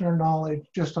practitioner knowledge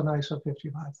just on ISO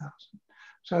 55,000.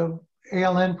 So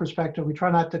ALN perspective, we try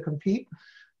not to compete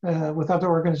with other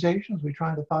organizations. We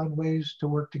try to find ways to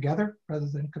work together rather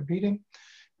than competing.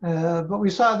 But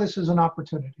we saw this as an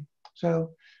opportunity.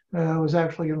 So I was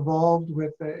actually involved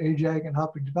with AJAG and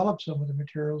helping develop some of the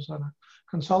materials on a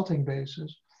consulting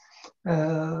basis.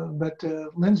 But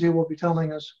Lindsay will be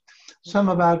telling us some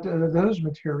about those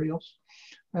materials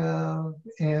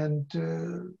and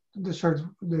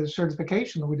the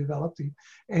certification that we developed, the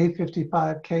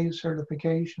A55K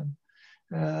certification.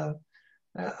 I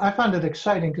find it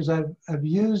exciting because I've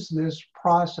used this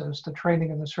process, the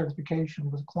training and the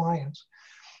certification with clients.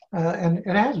 And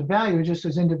it has value just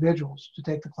as individuals to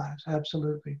take the class,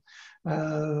 absolutely.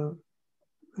 But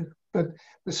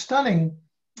the stunning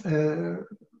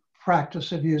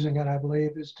practice of using it, I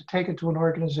believe, is to take it to an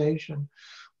organization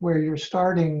where you're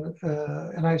starting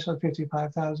an ISO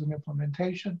 55,000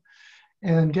 implementation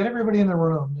and get everybody in the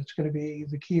room that's going to be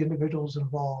the key individuals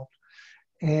involved,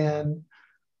 and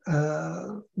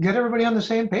get everybody on the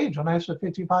same page on ISO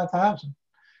 55,000.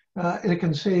 It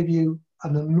can save you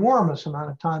an enormous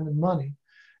amount of time and money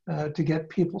to get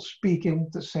people speaking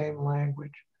the same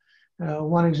language.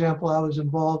 One example I was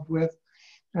involved with,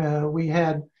 we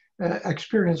had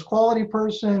experienced quality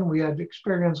person, we had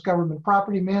experienced government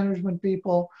property management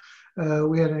people,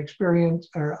 we had an experienced,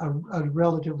 a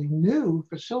relatively new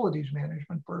facilities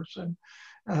management person,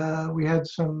 we had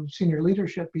some senior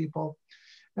leadership people,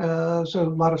 so a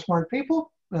lot of smart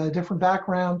people, different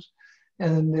backgrounds,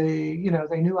 and they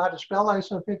knew how to spell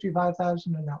ISO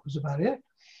 55,000, and that was about it.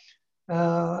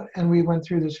 And we went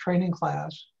through this training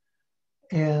class,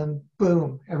 and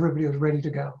boom, everybody was ready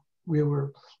to go. We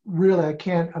were really, I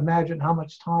can't imagine how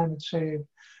much time it saved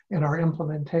in our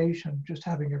implementation, just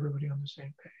having everybody on the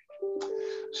same page.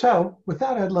 So with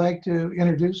that, I'd like to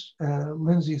introduce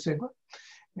Lindsay Ziegler,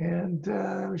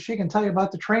 and she can tell you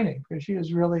about the training, because she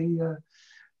is really,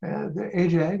 the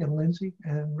AJAG and Lindsay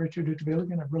and Richard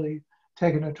Utevilligan have really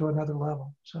taken it to another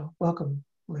level. So welcome,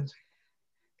 Lindsay.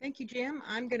 Thank you, Jim.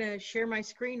 I'm going to share my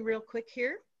screen real quick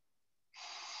here.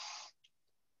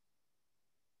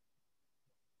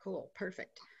 Cool,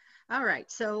 perfect. All right,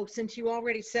 so since you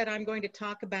already said I'm going to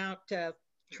talk about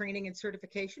training and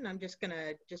certification, I'm just going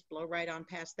to blow right on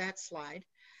past that slide.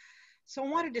 So I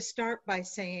wanted to start by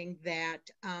saying that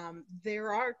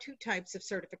there are two types of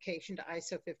certification to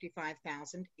ISO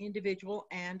 55,000, individual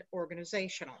and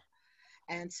organizational.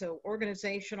 And so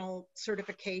organizational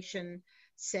certification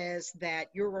says that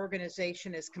your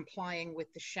organization is complying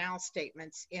with the shall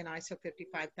statements in ISO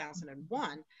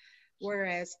 55001.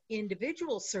 Whereas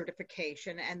individual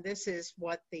certification, and this is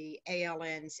what the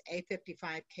ALN's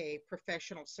A55K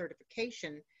professional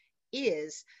certification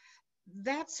is,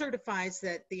 that certifies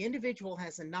that the individual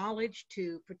has the knowledge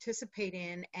to participate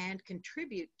in and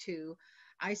contribute to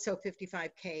ISO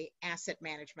 55K asset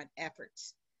management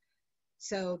efforts.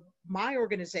 So my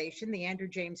organization, the Andrew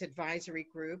James Advisory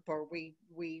Group, or we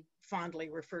fondly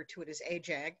refer to it as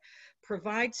AJAG,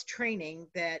 provides training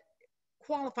that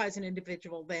qualifies an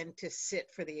individual then to sit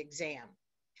for the exam.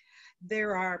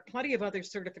 There are plenty of other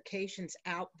certifications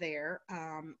out there.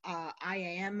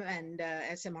 IAM and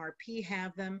SMRP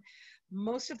have them.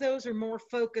 Most of those are more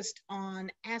focused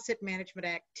on asset management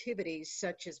activities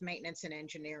such as maintenance and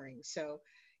engineering. So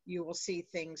you will see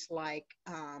things like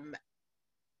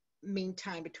mean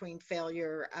time between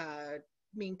failure,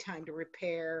 mean time to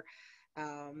repair,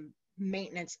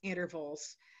 maintenance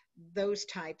intervals, those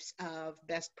types of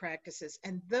best practices.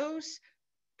 And those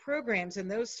programs and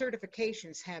those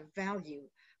certifications have value,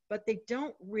 but they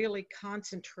don't really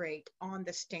concentrate on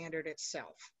the standard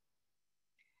itself.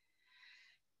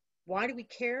 Why do we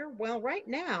care? Well, right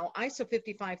now, ISO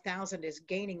 55000 is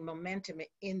gaining momentum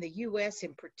in the US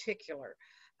in particular,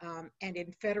 and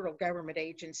in federal government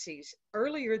agencies.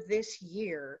 Earlier this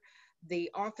year,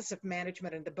 the Office of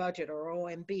Management and the Budget, or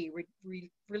OMB,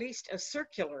 released a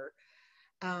circular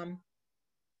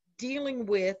dealing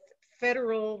with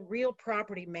federal real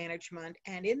property management,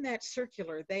 and in that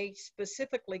circular, they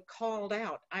specifically called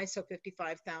out ISO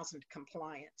 55000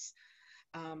 compliance.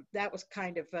 That was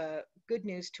kind of good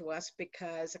news to us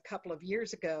because a couple of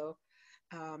years ago,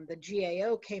 the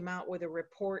GAO came out with a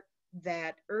report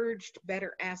that urged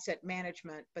better asset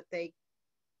management, but they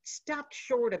stopped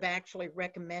short of actually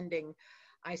recommending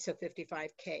ISO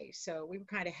 55K. So we were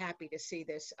kind of happy to see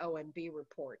this OMB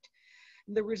report.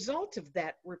 The result of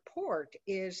that report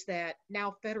is that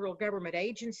now federal government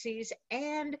agencies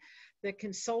and the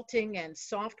consulting and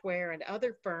software and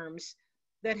other firms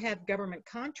that have government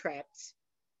contracts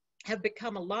have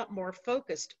become a lot more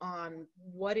focused on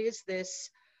what is this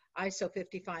ISO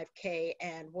 55K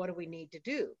and what do we need to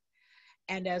do.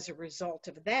 And as a result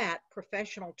of that,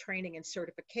 professional training and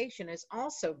certification is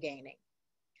also gaining.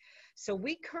 So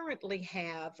we currently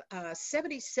have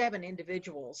 77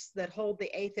 individuals that hold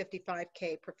the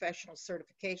A55K professional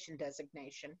certification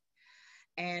designation,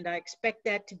 and I expect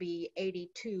that to be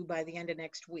 82 by the end of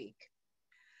next week.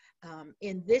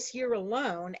 In this year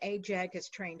alone, AJAG has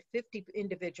trained 50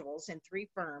 individuals in 3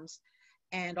 firms,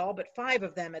 and all but 5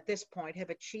 of them at this point have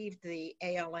achieved the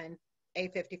ALN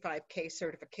A55K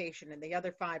certification, and the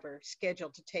other 5 are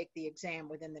scheduled to take the exam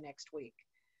within the next week.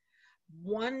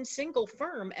 One single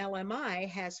firm, LMI,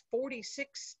 has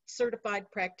 46 certified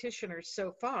practitioners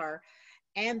so far,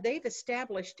 and they've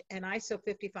established an ISO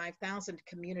 55000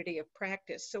 community of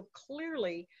practice. So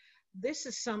clearly, this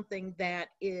is something that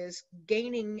is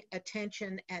gaining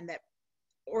attention and that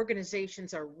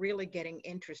organizations are really getting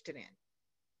interested in.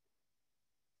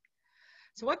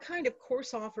 So what kind of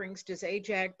course offerings does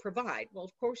AJAG provide? Well,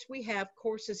 of course, we have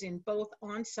courses in both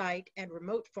on-site and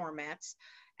remote formats.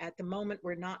 At the moment,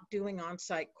 we're not doing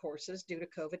on-site courses due to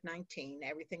COVID-19.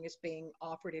 Everything is being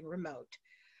offered in remote.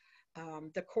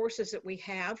 The courses that we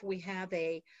have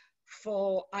a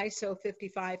full ISO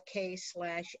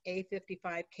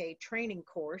 55K/A55K training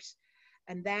course,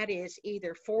 and that is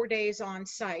either 4 days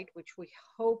on-site, which we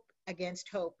hope, against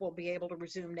hope, we'll be able to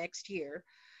resume next year,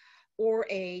 or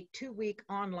a 2-week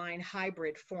online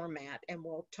hybrid format, and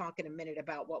we'll talk in a minute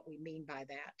about what we mean by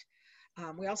that.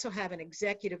 We also have an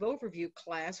executive overview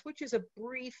class, which is a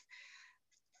brief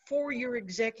for your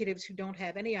executives who don't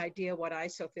have any idea what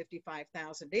ISO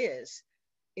 55000 is.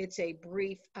 It's a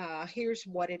brief, here's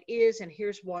what it is and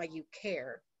here's why you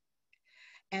care.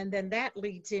 And then that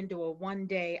leads into a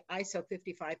 1-day ISO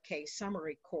 55K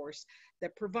summary course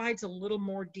that provides a little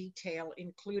more detail,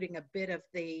 including a bit of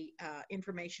the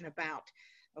information about,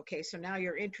 okay, so now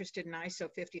you're interested in ISO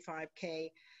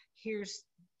 55K, here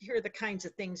are the kinds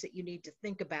of things that you need to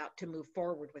think about to move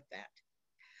forward with that.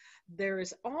 There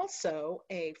is also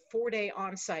a 4-day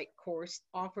on-site course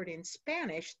offered in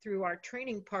Spanish through our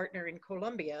training partner in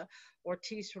Colombia,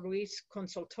 Rhys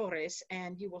Consultores,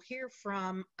 and you will hear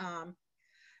from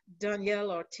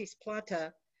Daniel Ortiz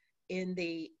Plata in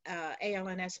the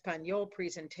ALN Español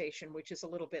presentation, which is a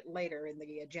little bit later in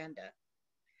the agenda.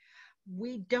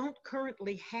 We don't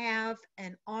currently have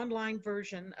an online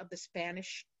version of the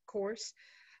Spanish course,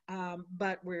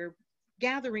 but we're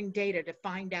gathering data to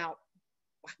find out,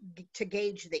 to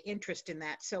gauge the interest in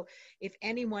that. So if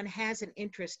anyone has an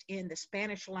interest in the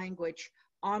Spanish language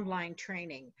online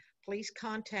training, please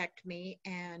contact me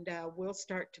and we'll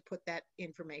start to put that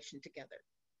information together.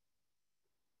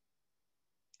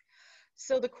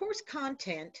 So the course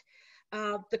content,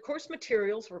 the course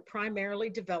materials were primarily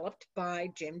developed by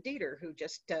Jim Dieter, who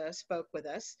just spoke with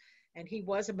us, and he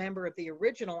was a member of the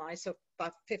original ISO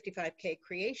 55K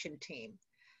creation team.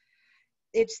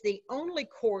 It's the only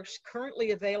course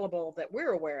currently available that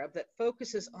we're aware of that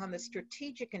focuses on the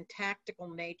strategic and tactical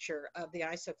nature of the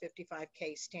ISO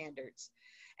 55K standards.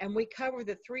 And we cover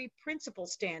the three principal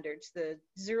standards, the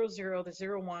 00,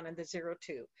 the 01, and the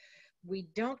 02. We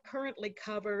don't currently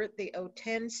cover the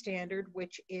 010 standard,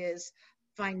 which is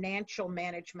financial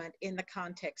management in the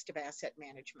context of asset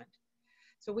management.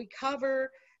 So we cover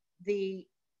the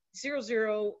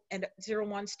 00 and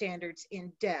 01 standards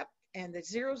in depth, and the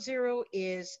 00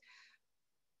 is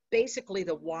basically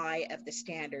the why of the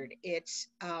standard. It's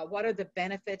what are the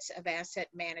benefits of asset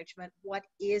management, what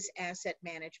is asset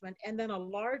management, and then a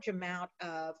large amount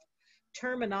of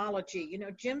terminology. You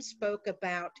know, Jim spoke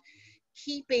about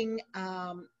keeping,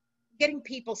 getting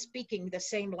people speaking the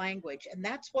same language, and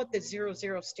that's what the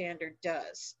 00 standard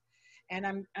does. And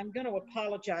I'm going to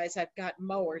apologize. I've got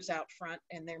mowers out front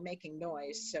and they're making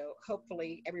noise, so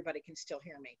hopefully everybody can still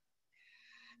hear me.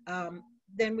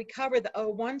 Then we cover the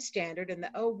 01 standard, and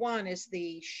the 01 is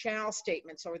the shall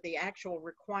statements, or the actual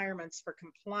requirements for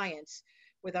compliance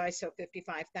with ISO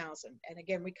 55000. And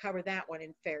again, we cover that one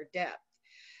in fair depth.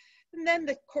 And then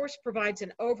the course provides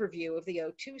an overview of the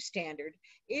 02 standard.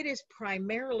 It is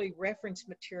primarily reference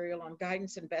material on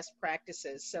guidance and best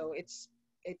practices. So it's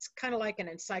kind of like an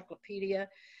encyclopedia.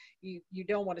 You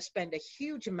don't want to spend a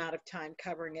huge amount of time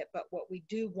covering it, but what we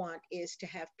do want is to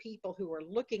have people who are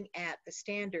looking at the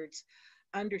standards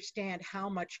understand how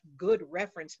much good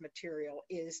reference material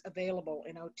is available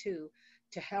in 02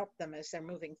 to help them as they're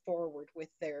moving forward with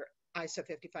their ISO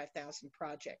 55000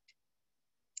 project.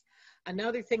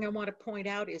 Another thing I want to point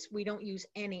out is we don't use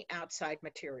any outside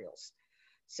materials.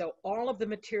 So all of the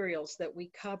materials that we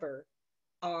cover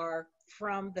are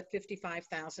from the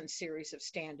 55,000 series of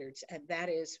standards, and that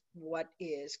is what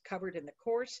is covered in the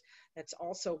course. That's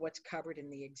also what's covered in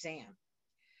the exam.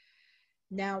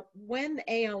 Now, when the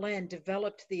ALN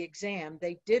developed the exam,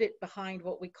 they did it behind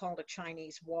what we called a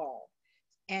Chinese wall,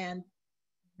 and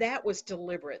that was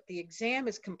deliberate. The exam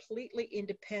is completely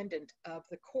independent of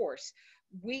the course.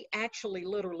 We actually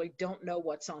literally don't know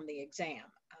what's on the exam.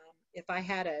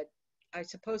 I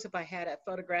suppose if I had a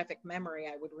photographic memory,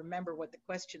 I would remember what the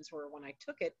questions were when I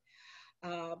took it,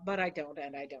 but I don't,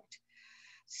 and I don't.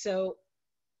 So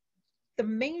the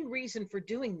main reason for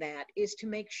doing that is to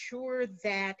make sure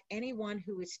that anyone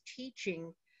who is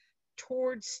teaching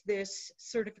towards this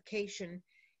certification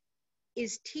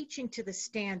is teaching to the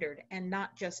standard and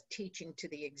not just teaching to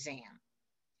the exam.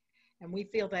 And we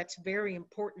feel that's very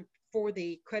important for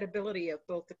the credibility of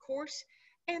both the course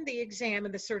and the exam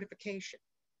and the certification.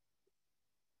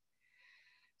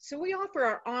 So we offer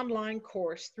our online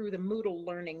course through the Moodle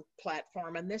learning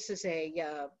platform, and this is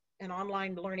an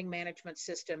online learning management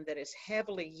system that is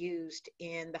heavily used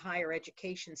in the higher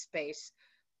education space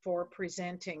for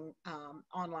presenting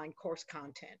online course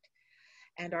content.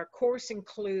 And our course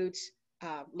includes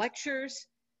lectures,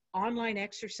 online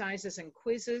exercises and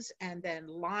quizzes, and then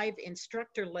live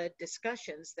instructor-led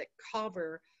discussions that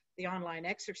cover the online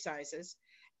exercises,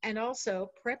 and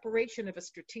also preparation of a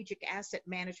strategic asset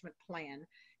management plan.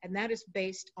 And that is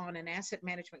based on an asset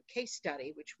management case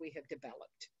study, which we have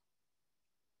developed.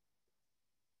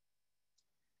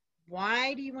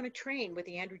 Why do you want to train with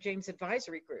the Andrew James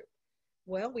Advisory Group?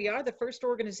 Well, we are the first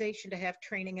organization to have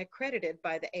training accredited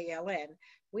by the ALN.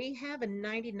 We have a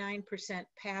 99%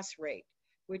 pass rate,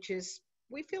 which is,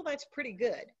 we feel that's pretty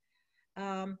good.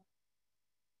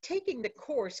 Taking the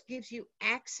course gives you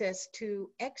access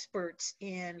to experts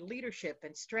in leadership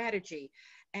and strategy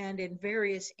and in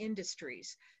various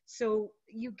industries. So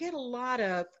you get a lot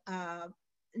of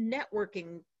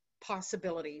networking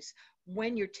possibilities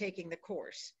when you're taking the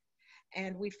course.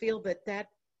 And we feel that that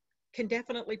can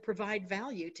definitely provide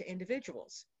value to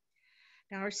individuals.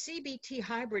 Now, our CBT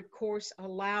hybrid course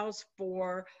allows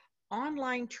for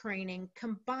online training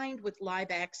combined with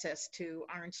live access to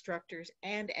our instructors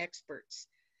and experts.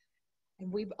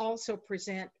 And we also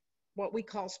present what we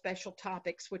call special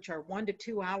topics, which are 1 to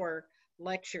 2 hour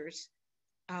lectures,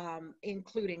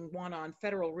 including one on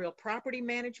federal real property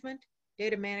management,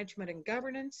 data management and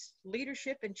governance,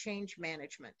 leadership and change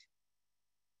management.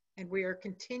 And we are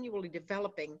continually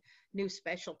developing new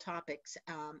special topics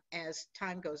as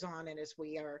time goes on and as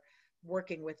we are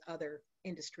working with other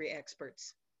industry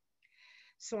experts.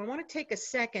 So I want to take a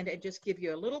second and just give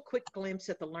you a little quick glimpse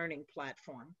at the learning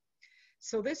platform.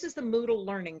 So this is the Moodle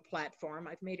learning platform.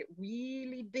 I've made it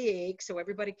really big so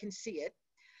everybody can see it.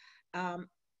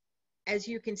 as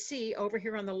you can see over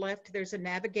here on the left, there's a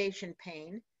navigation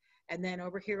pane. And then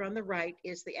over here on the right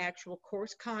is the actual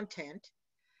course content.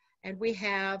 And we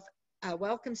have a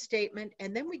welcome statement,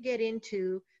 and then we get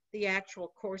into the actual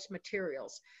course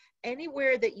materials.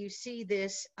 Anywhere that you see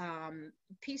this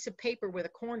piece of paper with a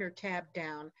corner tab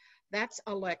down, that's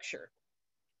a lecture.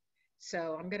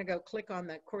 So I'm going to go click on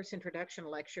the course introduction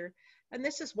lecture, and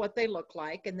this is what they look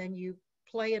like. And then you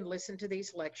play and listen to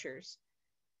these lectures.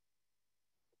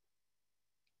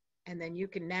 And then you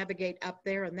can navigate up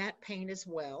there in that pane as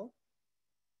well.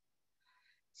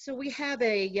 So we have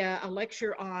a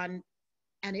lecture on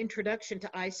an introduction to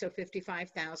ISO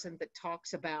 55000 that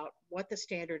talks about what the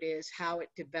standard is, how it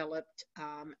developed,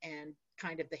 and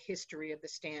kind of the history of the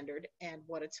standard and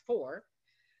what it's for.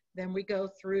 Then we go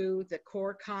through the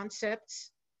core concepts,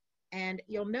 and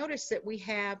you'll notice that we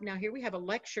have, now here we have a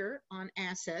lecture on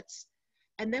assets,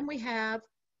 and then we have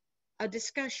a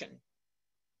discussion.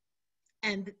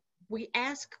 And we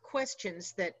ask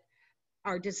questions that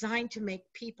are designed to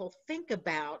make people think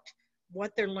about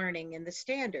what they're learning in the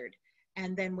standard.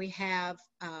 And then we have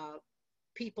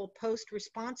people post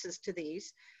responses to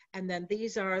these. And then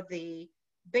these are the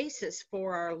basis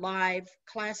for our live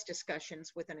class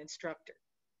discussions with an instructor.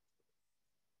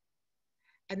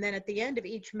 And then at the end of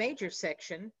each major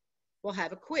section, we'll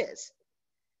have a quiz.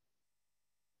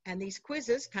 And these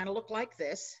quizzes kind of look like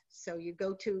this. So you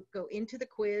go into the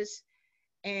quiz,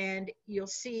 and you'll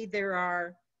see there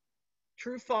are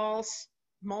true, false,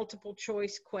 multiple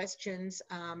choice questions.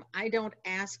 I don't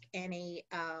ask any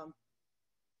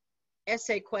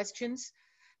essay questions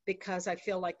because I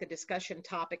feel like the discussion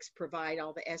topics provide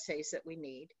all the essays that we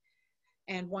need.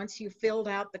 And once you filled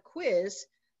out the quiz,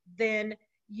 then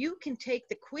you can take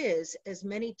the quiz as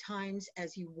many times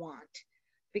as you want,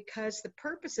 because the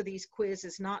purpose of these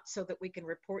quizzes is not so that we can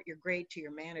report your grade to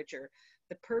your manager.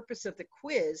 The purpose of the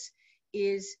quiz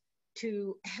is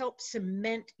to help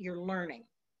cement your learning.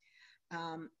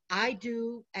 I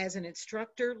do, as an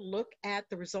instructor, look at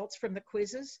the results from the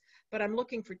quizzes, but I'm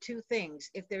looking for two things.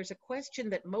 If there's a question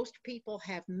that most people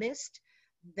have missed,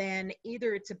 then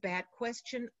either it's a bad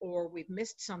question or we've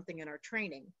missed something in our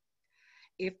training.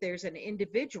 If there's an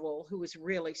individual who is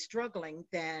really struggling,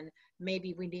 then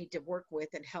maybe we need to work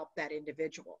with and help that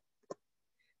individual.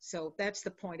 So that's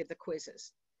the point of the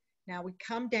quizzes. Now we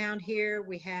come down here,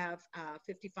 we have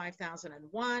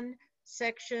 55,001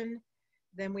 section.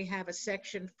 Then we have a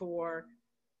section for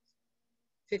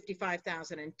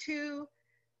 55,002,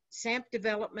 SAMP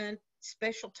development,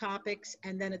 special topics,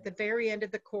 and then at the very end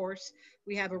of the course,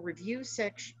 we have a review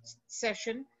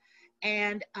session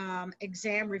and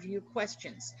exam review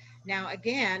questions. Now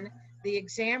again, the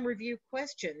exam review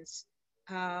questions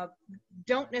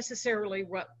don't necessarily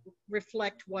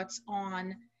reflect what's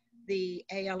on the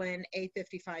ALN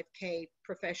A55K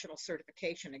professional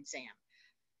certification exam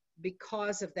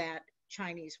because of that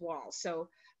Chinese wall. So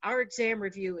our exam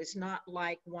review is not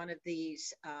like one of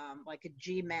these, like a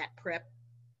GMAT prep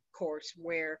course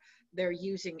where they're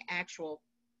using actual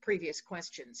previous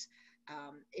questions.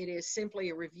 It is simply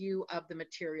a review of the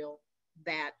material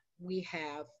that we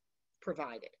have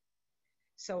provided.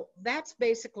 So that's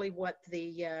basically what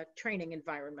the training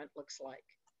environment looks like.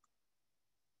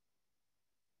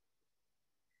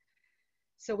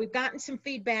 So we've gotten some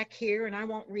feedback here, and I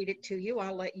won't read it to you.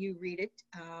 I'll let you read it,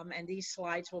 and these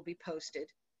slides will be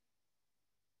posted.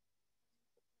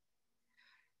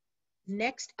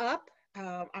 Next up,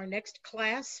 our next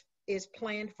class is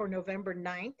planned for November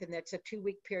 9th, and that's a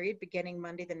 2-week period beginning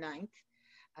Monday the 9th.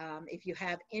 If you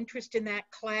have interest in that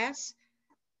class,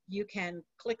 you can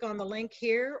click on the link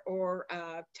here or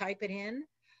type it in,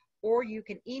 or you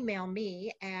can email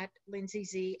me at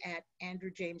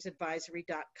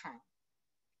lindsayz@andrewjamesadvisory.com.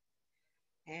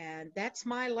 And that's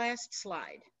my last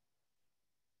slide.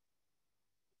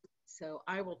 So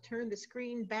I will turn the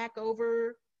screen back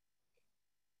over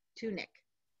to Nick.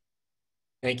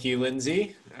 Thank you,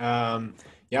 Lindsay. Yeah,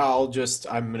 I'm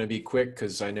going to be quick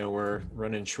because I know we're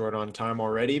running short on time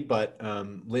already, but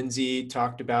Lindsay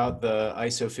talked about the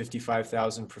ISO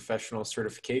 55000 professional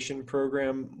certification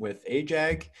program with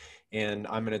AJAG, and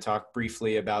I'm going to talk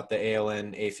briefly about the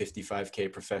ALN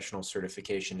A55K professional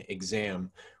certification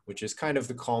exam, which is kind of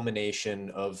the culmination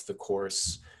of the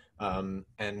course.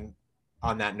 And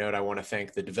on that note, I want to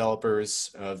thank the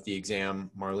developers of the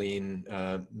exam, Marlene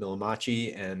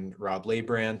Milamachi and Rob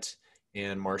Leibrandt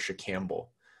and Marcia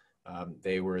Campbell.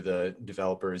 They were the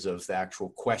developers of the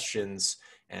actual questions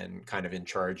and kind of in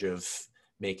charge of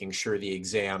making sure the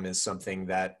exam is something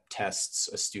that tests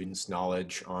a student's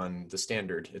knowledge on the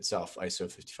standard itself, ISO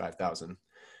 55000.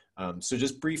 So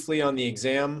just briefly on the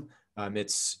exam,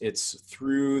 It's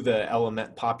through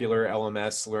the popular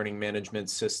LMS learning management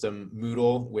system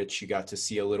Moodle, which you got to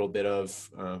see a little bit of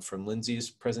from Lindsay's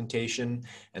presentation.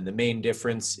 And the main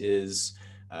difference is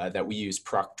that we use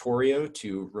Proctorio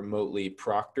to remotely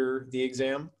proctor the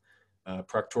exam.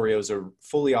 Proctorio is a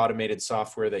fully automated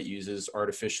software that uses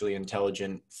artificially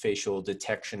intelligent facial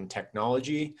detection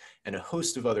technology and a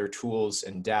host of other tools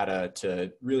and data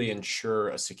to really ensure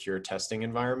a secure testing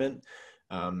environment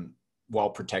while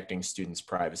protecting students'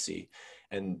 privacy.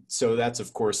 And so that's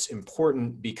of course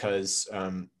important because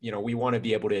we want to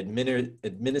be able to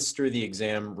administer the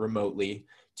exam remotely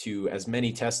to as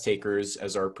many test takers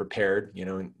as are prepared,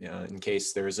 in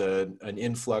case there's an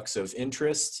influx of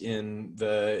interest in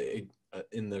the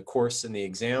course and the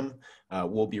exam.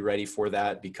 We'll be ready for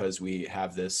that because we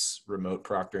have this remote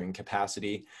proctoring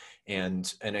capacity.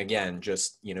 And again,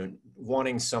 just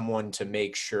wanting someone to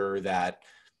make sure that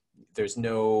there's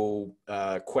no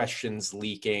questions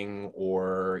leaking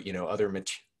or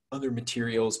other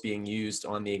materials being used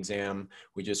on the exam.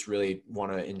 We just really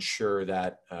want to ensure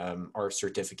that our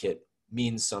certificate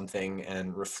means something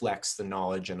and reflects the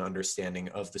knowledge and understanding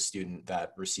of the student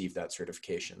that received that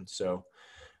certification. So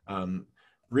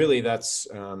really that's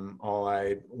all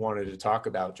I wanted to talk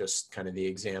about, just kind of the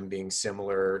exam being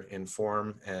similar in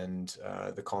form and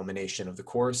the culmination of the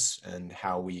course and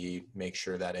how we make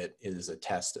sure that it is a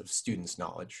test of students'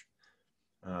 knowledge.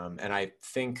 And I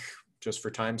think just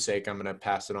for time's sake, I'm going to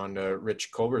pass it on to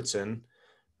Rich Culbertson,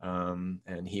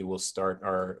 and he will start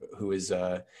who is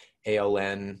a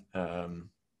ALN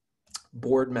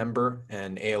board member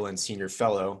and ALN senior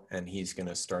fellow, and he's going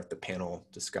to start the panel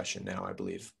discussion now, I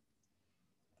believe.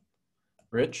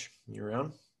 Rich, you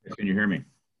around? Can you hear me?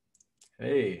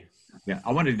 Hey. Yeah,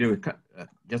 I wanted to do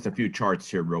just a few charts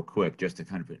here real quick, just to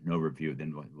kind of an overview,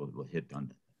 then we'll hit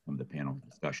on some of the panel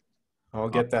discussion. I'll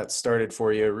get that started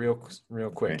for you real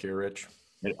quick here, Rich.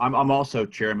 I'm also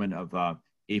chairman of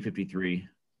E53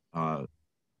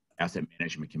 Asset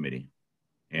Management Committee.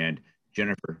 And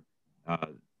Jennifer,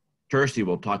 Tursi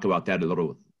will talk about that a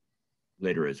little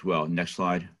later as well. Next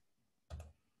slide.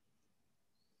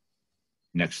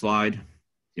 Next slide.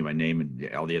 See my name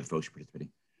and all the other folks participating.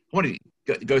 I want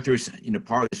to go through,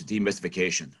 part of this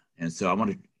demystification. And so I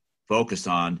want to focus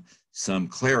on some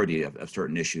clarity of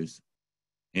certain issues.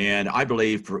 And I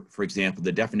believe, for example,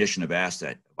 the definition of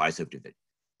asset of ISO, that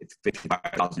it's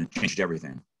 55,000, changed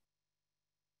everything.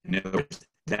 In other words,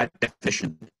 that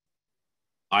definition,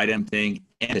 item, thing,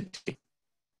 entity,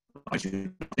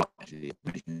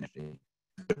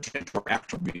 potential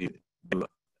attribute of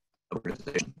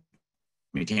organization,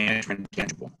 tangible,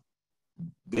 intangible.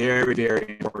 Very,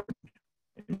 very important.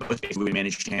 In most cases, we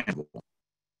manage tangible.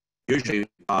 Usually,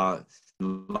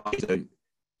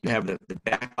 you have the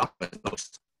back office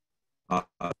folks,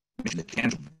 the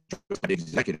tangible, the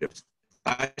executives,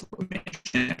 manage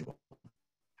tangible.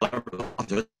 However,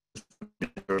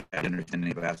 that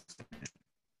understanding of assets.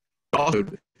 Also,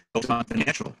 focus on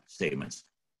financial statements.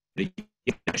 The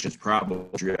is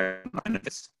probably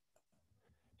benefits.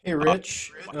 Hey,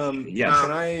 Rich.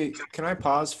 Yes. Can I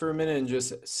pause for a minute and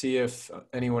just see if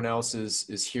anyone else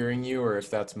is hearing you, or if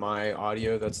that's my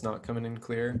audio that's not coming in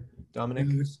clear? Dominic?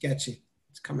 It's sketchy.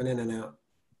 It's coming in and out.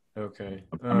 Okay.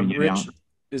 Rich,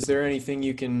 is there anything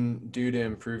you can do to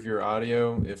improve your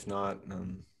audio? If not,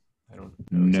 I don't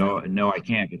know. No, I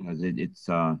can't, because it's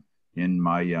in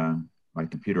my my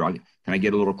computer. Can I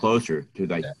get a little closer to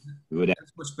that?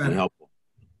 That's much better. Helpful.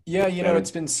 Yeah,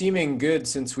 it's been seeming good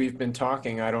since we've been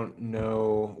talking. I don't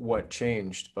know what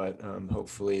changed, but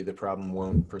hopefully the problem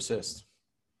won't persist.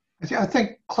 I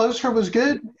think closer was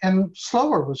good and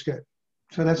slower was good.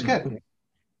 So that's good.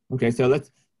 Okay, so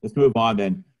let's move on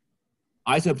then.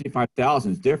 ISO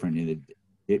 55000 is different.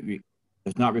 It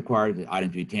does not require the item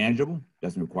to be tangible,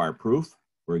 doesn't require proof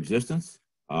for existence.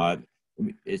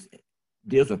 It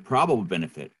deals with probable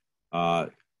benefit,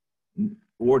 or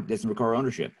doesn't require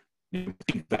ownership. One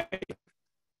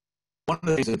of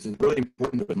the things that's really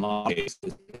important in law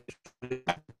cases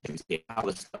is how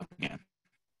this stuff can.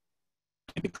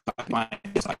 And because my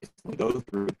insights will go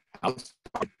through how this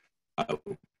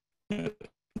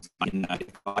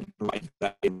provides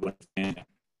value.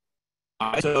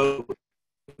 ISO,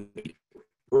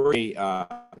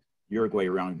 Uruguay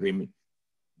round agreement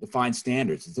defines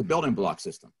standards. It's a building block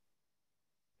system.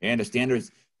 And the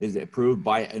standards is approved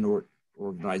by an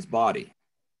organized body.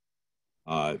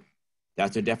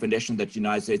 That's a definition that the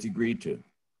United States agreed to.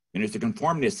 And it's the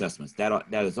conformity assessments that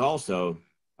is also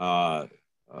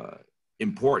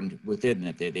important within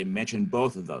it. They mention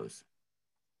both of those.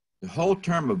 The whole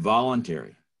term of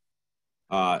voluntary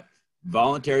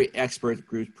expert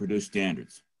groups produce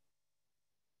standards.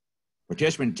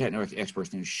 Participant technical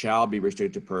expertise shall be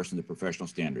restricted to persons of professional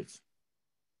standards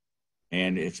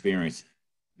and experience.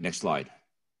 Next slide.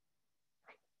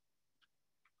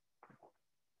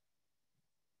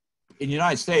 In the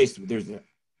United States,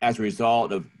 as a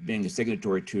result of being a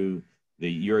signatory to the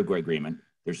Uruguay Agreement,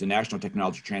 there's the National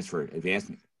Technology Transfer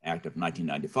Advancement Act of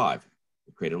 1995.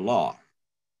 It created a law.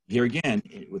 Here again,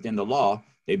 within the law,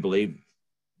 they believe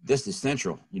this is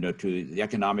central, to the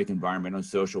economic, environmental, and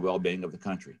social well-being of the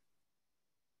country.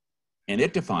 And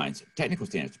it defines technical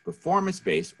standards,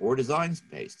 performance-based or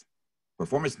design-based.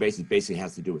 Performance-based basically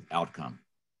has to do with outcome.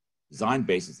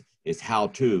 Design-based is how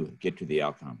to get to the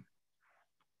outcome.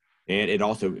 And it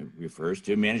also refers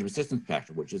to management systems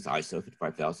factor, which is ISO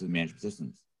 55000 management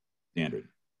systems standard.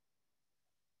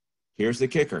 Here's the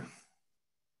kicker.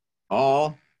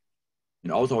 All,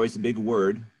 and all's always a big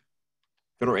word,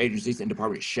 federal agencies and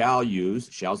departments shall use,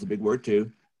 shall is a big word too,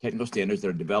 technical standards that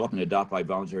are developed and adopted by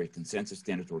voluntary consensus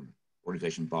standards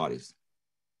organization bodies,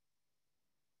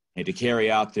 and to carry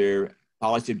out their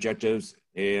policy objectives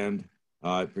and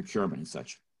procurement and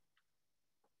such.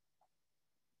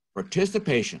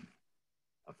 Participation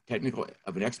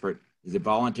of an expert is a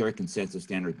voluntary consensus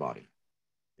standard body.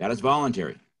 That is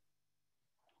voluntary.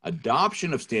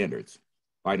 Adoption of standards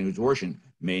by an consortium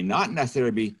may not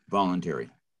necessarily be voluntary.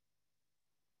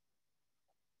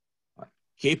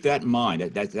 Keep that in mind.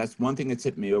 That's one thing that's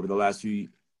hit me over the last few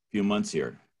months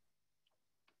here.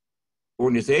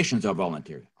 Organizations are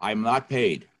voluntary. I'm not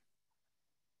paid.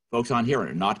 Folks on here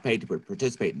are not paid to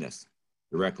participate in this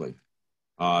directly.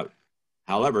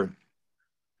 However,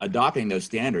 adopting those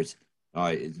standards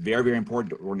is very, very important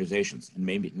to organizations, and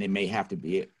maybe they may have to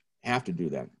do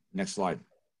that. Next slide.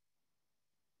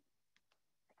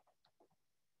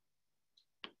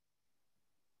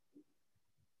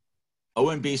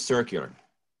 OMB circular,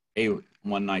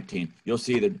 A119. You'll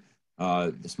see the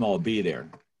small b there.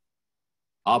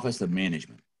 Office of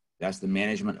Management. That's the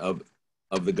management of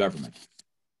the government,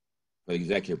 the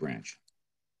executive branch.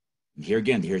 And here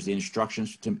again, here's the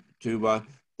instructions to the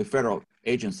federal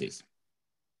agencies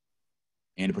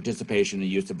and the participation and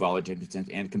use of voluntary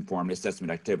consent and conformity assessment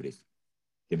activities.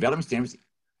 Development standards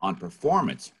on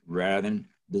performance rather than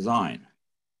design.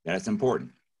 That's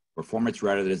important. Performance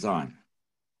rather than design.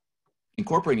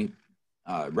 Incorporating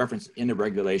reference into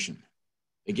regulation.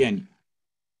 Again,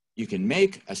 you can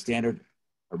make a standard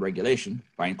or regulation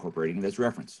by incorporating this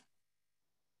reference.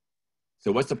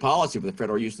 So what's the policy for the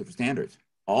federal use of standards?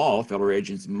 All federal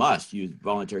agencies must use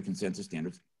voluntary consensus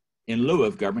standards in lieu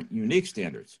of government unique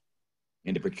standards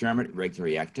in the procurement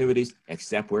regulatory activities,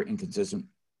 except where inconsistent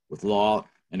with law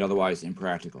and otherwise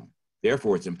impractical.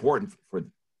 Therefore, it's important for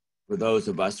those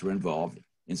of us who are involved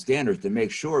in standards to make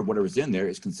sure whatever's in there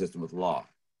is consistent with law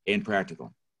and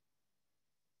practical.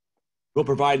 We'll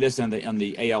provide this on the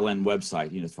ALN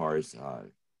website, as far as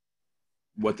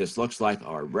what this looks like,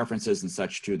 our references and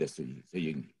such to this, so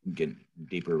you can get a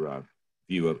deeper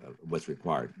view of what's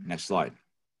required. Next slide.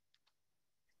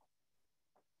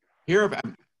 Here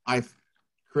I've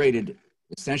created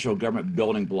essential government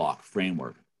building block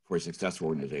framework for a successful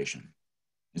organization.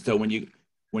 And so when you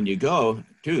go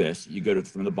to this, you go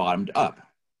from the bottom to up.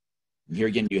 And here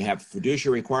again, you have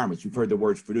fiduciary requirements. You've heard the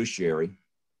word fiduciary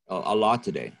a lot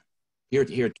today. Here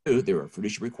too, there are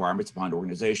fiduciary requirements upon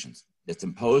organizations that's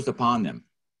imposed upon them.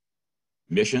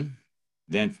 Mission,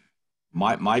 then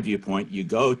my viewpoint, you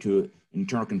go to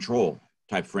internal control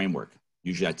type framework.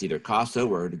 Usually that's either CASO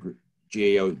or the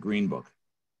GAO Green Book.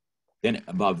 Then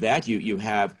above that, you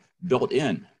have built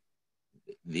in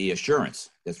the assurance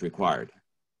that's required.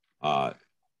 That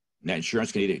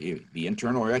assurance can either be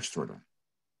internal or external,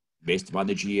 based upon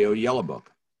the GAO Yellow Book.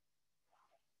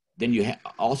 Then you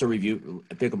also review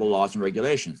applicable laws and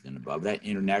regulations. Then above that,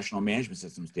 international management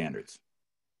system standards.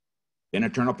 Then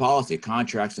internal policy,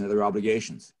 contracts, and other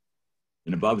obligations.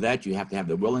 And above that, you have to have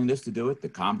the willingness to do it, the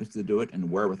competence to do it, and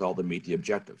wherewithal to meet the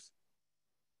objectives.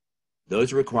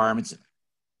 Those requirements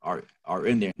are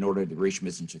in there in order to reach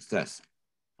mission success.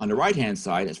 On the right-hand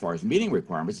side, as far as meeting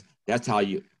requirements, that's how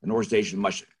an organization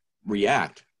must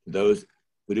react to those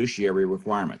fiduciary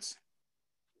requirements.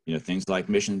 Things like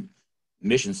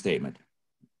mission statement,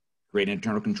 create an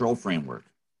internal control framework,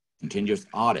 continuous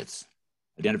audits,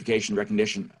 identification and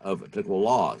recognition of applicable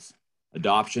laws,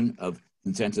 adoption of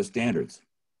consensus standards,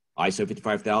 ISO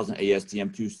 55000,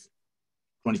 ASTM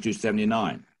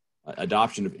 2279,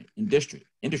 adoption of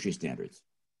industry standards.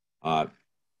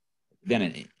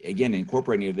 Then again,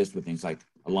 incorporating this with things like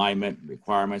alignment,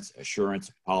 requirements,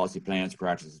 assurance, policy plans,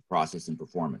 practices, process, and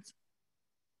performance.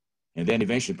 And then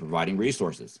eventually providing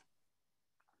resources.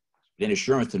 Then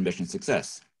assurance to mission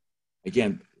success.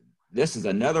 Again, this is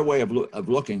another way of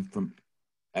looking from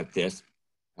at this.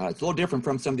 It's a little different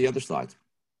from some of the other slides.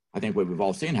 I think what we've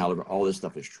all seen, however, all this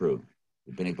stuff is true.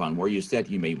 Depending upon where you sit,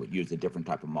 you may use a different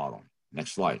type of model.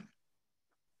 Next slide.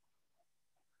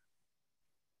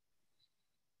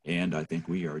 And I think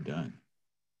we are done.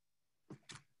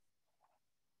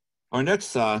 Our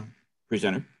next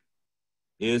presenter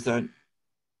is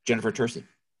Jennifer Tursi.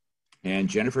 And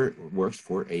Jennifer works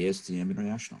for ASTM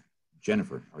International.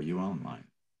 Jennifer, are you online?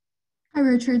 Hi,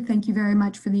 Richard. Thank you very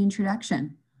much for the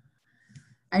introduction.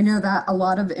 I know that a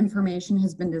lot of information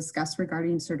has been discussed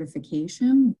regarding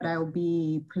certification, but I will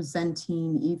be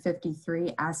presenting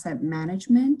E53 Asset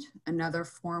Management, another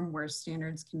form where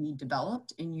standards can be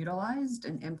developed and utilized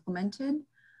and implemented.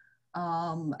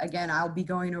 Again, I'll be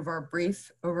going over a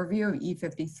brief overview of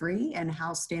E53 and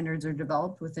how standards are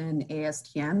developed within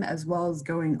ASTM, as well as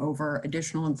going over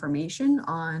additional information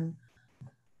on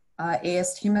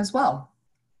ASTM as well.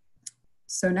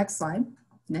 So next slide,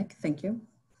 Nick, thank you.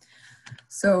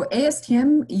 So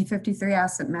ASTM E53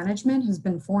 Asset Management has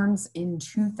been formed in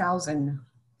 2000,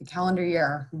 the calendar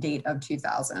year date of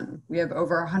 2000. We have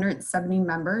over 170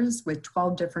 members with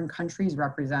 12 different countries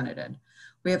represented.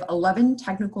 We have 11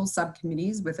 technical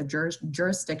subcommittees with a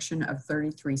jurisdiction of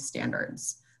 33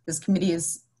 standards. This committee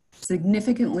is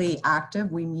significantly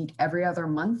active. We meet every other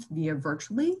month via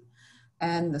virtually,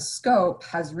 and the scope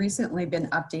has recently been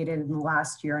updated in the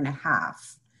last year and a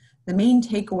half. The main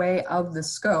takeaway of the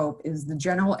scope is the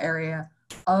general area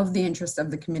of the interest of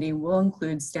the committee will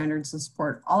include standards to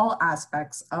support all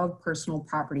aspects of personal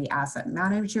property asset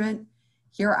management,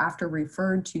 hereafter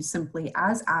referred to simply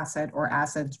as asset or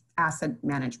asset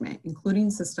management,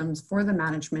 including systems for the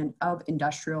management of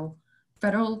industrial,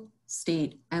 federal,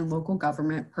 state, and local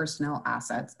government personnel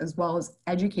assets, as well as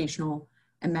educational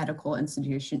and medical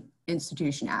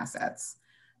institution assets.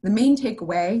 The main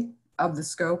takeaway of the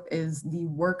scope is the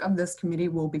work of this committee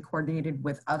will be coordinated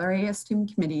with other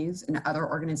ASTM committees and other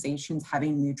organizations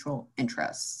having mutual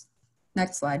interests.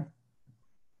 Next slide.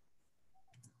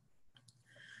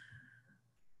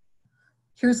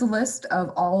 Here's a list of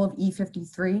all of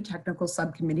E53 technical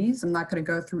subcommittees. I'm not going to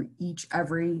go through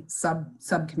every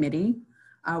subcommittee.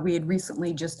 We had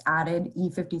recently just added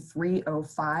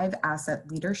E5305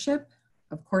 asset leadership.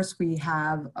 Of course, we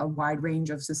have a wide range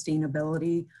of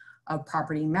sustainability of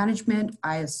property management,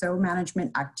 ISO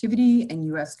management activity, and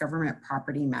US government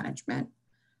property management.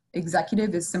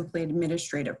 Executive is simply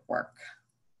administrative work.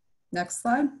 Next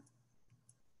slide.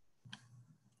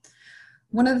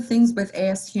 One of the things with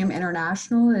ASTM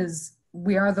International is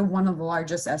we are one of the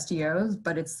largest SDOs,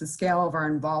 but it's the scale of our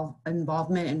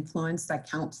involvement influence that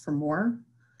counts for more.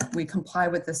 We comply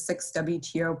with the 6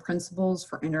 WTO principles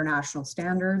for international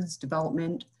standards,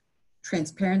 development,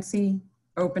 transparency,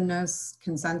 openness,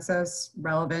 consensus,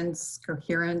 relevance,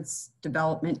 coherence,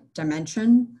 development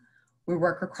dimension. We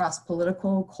work across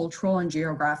political, cultural, and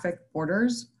geographic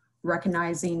borders,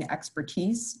 recognizing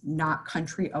expertise, not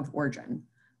country of origin.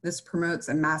 This promotes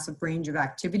a massive range of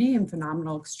activity and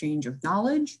phenomenal exchange of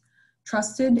knowledge,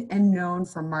 trusted and known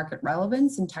for market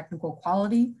relevance and technical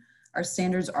quality. Our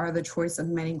standards are the choice of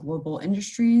many global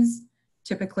industries,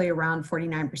 typically around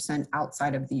 49%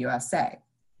 outside of the USA.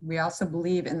 We also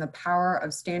believe in the power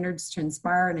of standards to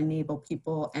inspire and enable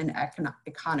people and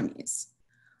economies.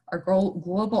 Our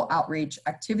global outreach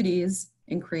activities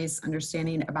increase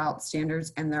understanding about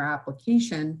standards and their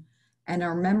application, and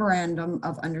our Memorandum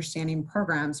of Understanding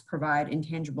programs provide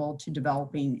intangible to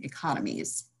developing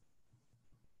economies.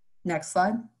 Next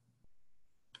slide.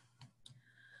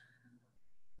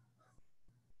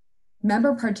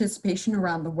 Member participation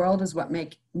around the world is what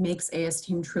makes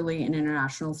ASTM truly an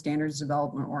international standards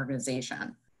development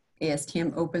organization.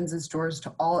 ASTM opens its doors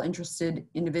to all interested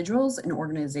individuals and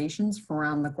organizations from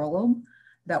around the globe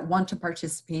that want to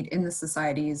participate in the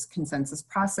Society's consensus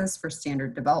process for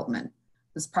standard development.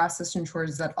 This process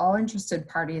ensures that all interested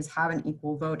parties have an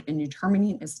equal vote in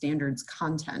determining a standard's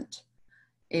content.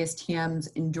 ASTM's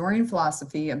enduring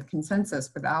philosophy of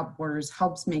consensus without borders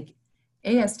helps make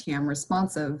ASTM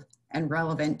responsive and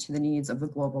relevant to the needs of the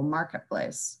global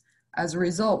marketplace. As a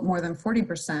result, more than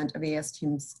 40% of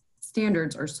ASTM's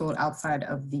standards are sold outside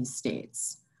of these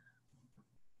states.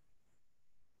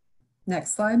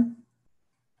 Next slide.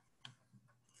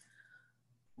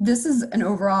 This is an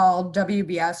overall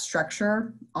WBS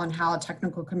structure on how a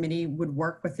technical committee would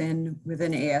work within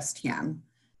ASTM.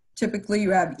 Typically, you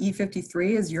have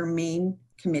E53 as your main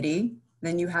committee,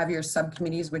 then you have your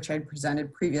subcommittees, which I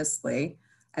presented previously.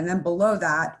 And then below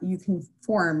that, you can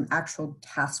form actual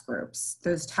task groups.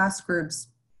 Those task groups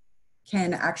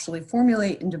can actually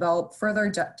formulate and develop further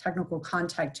technical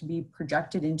content to be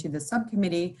projected into the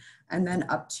subcommittee and then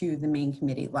up to the main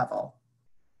committee level.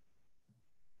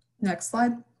 Next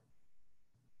slide.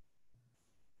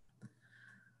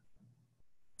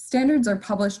 Standards are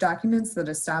published documents that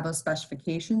establish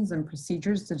specifications and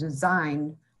procedures to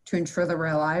design to ensure the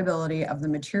reliability of the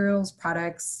materials,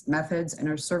 products, methods, and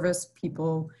or service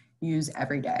people use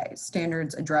every day.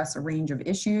 Standards address a range of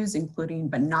issues, including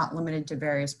but not limited to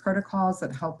various protocols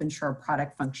that help ensure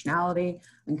product functionality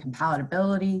and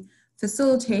compatibility,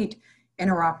 facilitate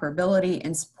interoperability,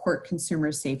 and support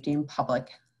consumer safety and public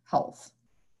health.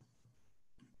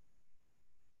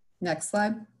 Next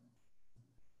slide.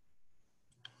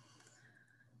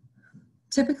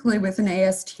 Typically with an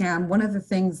ASTM, one of the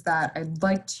things that I'd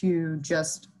like to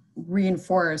just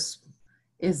reinforce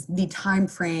is the time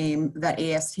frame that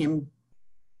ASTM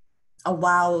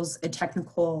allows a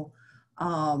technical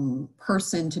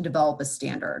person to develop a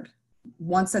standard.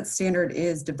 Once that standard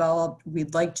is developed,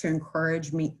 we'd like to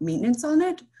encourage maintenance on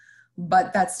it,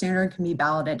 but that standard can be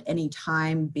valid at any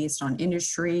time based on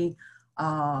industry,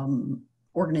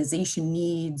 organization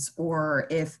needs, or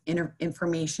if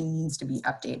information needs to be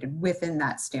updated within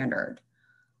that standard.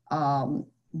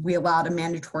 We allowed a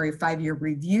mandatory 5-year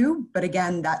review, but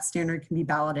again, that standard can be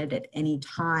validated at any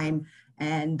time,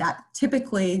 and that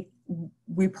typically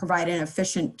we provide an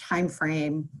efficient time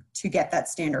frame to get that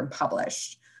standard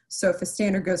published. So if a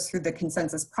standard goes through the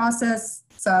consensus process,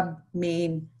 sub,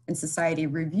 main, and society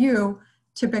review,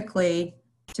 typically,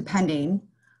 depending,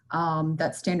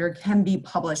 that standard can be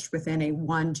published within a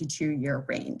 1 to 2 year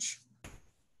range.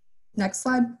 Next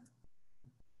slide.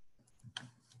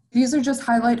 These are just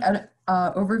highlight an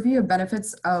overview of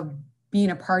benefits of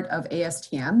being a part of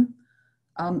ASTM.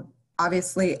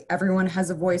 Obviously, everyone has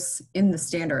a voice in the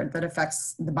standard that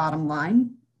affects the bottom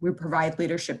line. We provide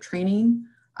leadership training,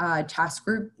 task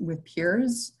group with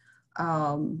peers,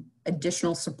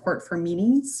 additional support for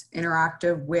meetings,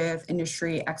 interactive with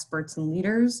industry experts and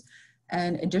leaders,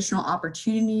 and additional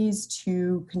opportunities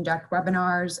to conduct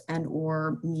webinars and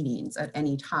or meetings at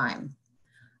any time.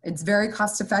 It's very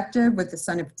cost effective with the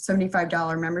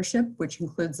 $75 membership, which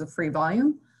includes the free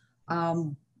volume,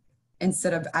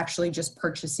 instead of actually just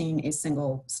purchasing a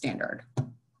single standard.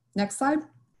 Next slide.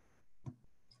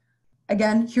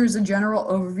 Again, here's a general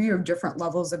overview of different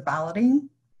levels of balloting.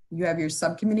 You have your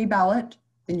subcommittee ballot,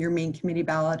 then your main committee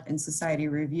ballot and society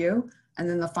review, and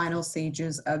then the final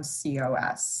stages of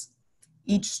COS.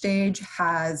 Each stage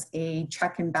has a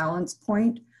check and balance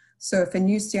point. So if a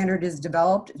new standard is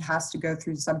developed, it has to go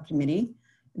through subcommittee.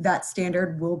 That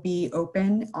standard will be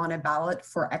open on a ballot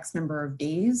for X number of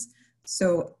days.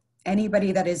 So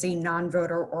anybody that is a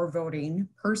non-voter or voting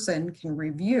person can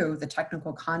review the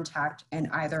technical contact and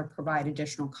either provide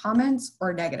additional comments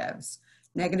or negatives.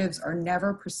 Negatives are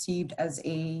never perceived as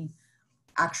a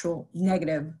actual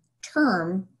negative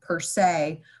term per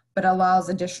se, but allows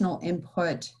additional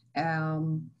input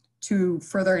to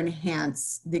further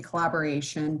enhance the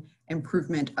collaboration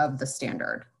improvement of the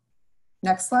standard.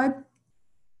 Next slide.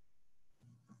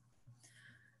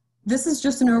 This is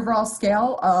just an overall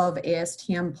scale of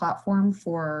ASTM platform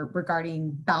for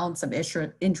regarding balance of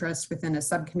interest within a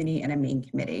subcommittee and a main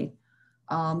committee.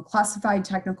 Classified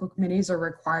technical committees are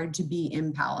required to be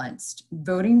imbalanced.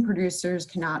 Voting producers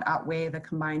cannot outweigh the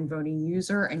combined voting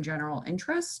user and general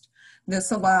interest.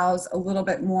 This allows a little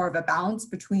bit more of a balance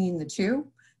between the two.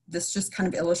 This just kind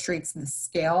of illustrates the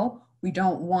scale. We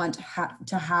don't want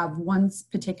to have one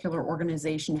particular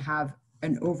organization have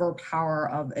an overpower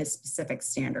of a specific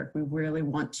standard. We really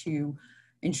want to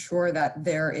ensure that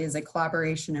there is a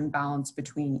collaboration and balance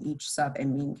between each sub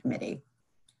and main committee.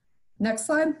 Next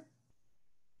slide.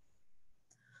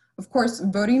 Of course,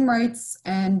 voting rights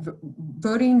and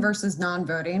voting versus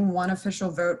non-voting, one official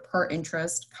vote per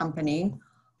interest company,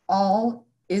 all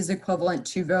is equivalent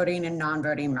to voting and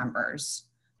non-voting members.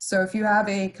 So if you have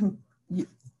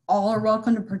all are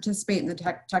welcome to participate in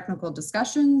the technical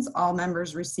discussions. All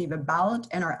members receive a ballot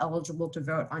and are eligible to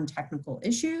vote on technical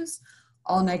issues.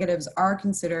 All negatives are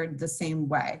considered the same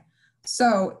way.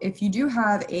 So if you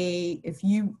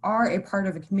are a part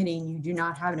of a committee and you do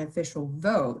not have an official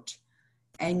vote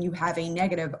and you have a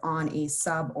negative on a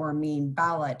sub or main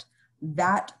ballot,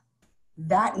 that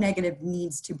negative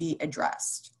needs to be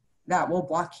addressed. That will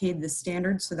blockade the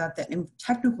standard so that the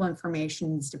technical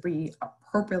information needs to be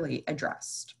appropriately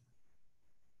addressed.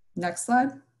 Next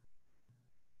slide.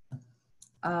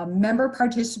 Member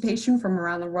participation from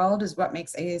around the world is what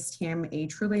makes ASTM a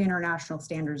truly international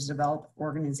standards developed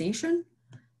organization.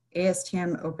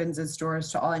 ASTM opens its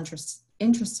doors to all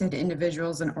interested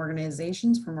individuals and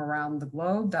organizations from around the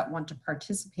globe that want to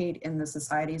participate in the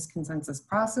Society's consensus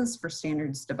process for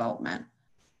standards development.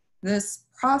 This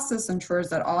process ensures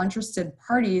that all interested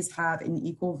parties have an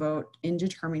equal vote in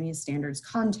determining standards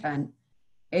content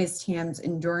ASTM's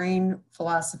enduring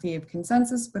philosophy of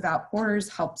consensus without borders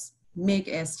helps make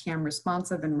ASTM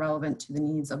responsive and relevant to the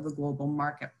needs of the global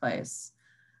marketplace.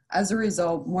 As a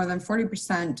result, more than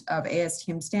 40% of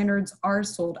ASTM standards are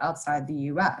sold outside the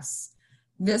US.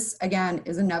 This, again,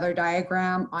 is another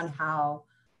diagram on how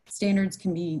standards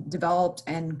can be developed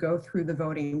and go through the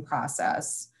voting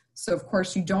process. So of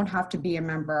course, you don't have to be a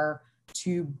member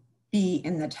to be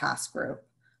in the task group,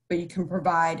 but you can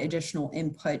provide additional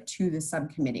input to the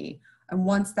subcommittee. And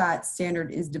once that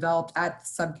standard is developed at the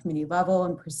subcommittee level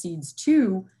and proceeds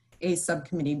to a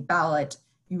subcommittee ballot,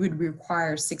 you would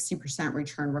require 60%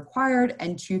 return required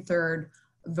and 2/3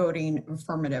 voting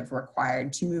affirmative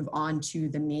required to move on to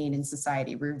the main and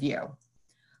society review.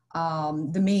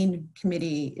 The main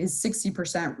committee is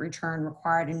 60% return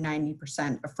required and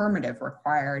 90% affirmative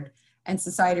required, and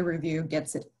society review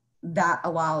gets it. That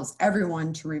allows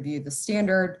everyone to review the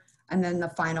standard, and then the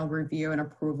final review and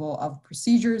approval of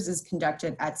procedures is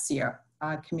conducted at CO,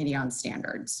 Committee on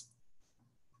Standards.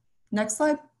 Next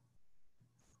slide.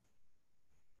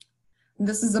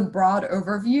 This is a broad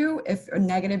overview. If a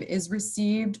negative is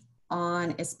received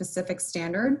on a specific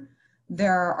standard,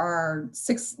 there are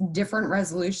 6 different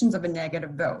resolutions of a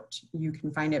negative vote. You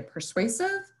can find it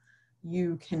persuasive,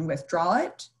 you can withdraw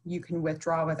it, you can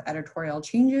withdraw with editorial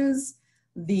changes,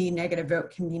 the negative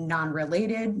vote can be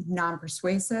non-related,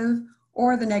 non-persuasive,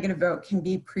 or the negative vote can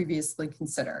be previously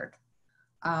considered.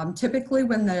 Typically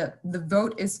when the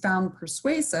vote is found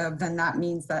persuasive, then that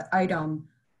means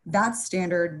that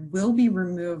standard will be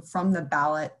removed from the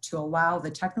ballot to allow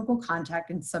the technical contact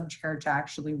and sub-chair to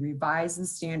actually revise the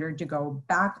standard to go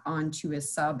back onto a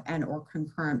sub and or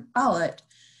concurrent ballot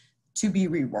to be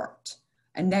reworked.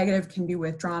 A negative can be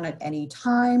withdrawn at any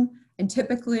time, and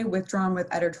typically withdrawn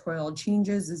with editorial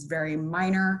changes is very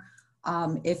minor.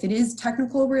 If it is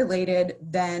technical related,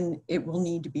 then it will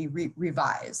need to be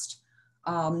revised.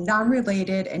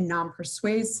 Non-related and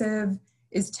non-persuasive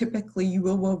is typically you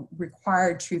will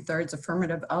require 2/3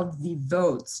 affirmative of the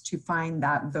votes to find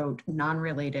that vote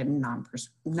non-related and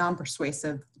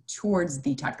non-persuasive towards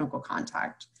the technical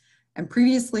contact. And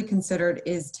previously considered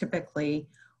is typically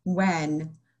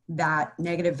when that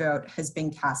negative vote has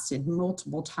been casted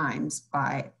multiple times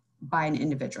by an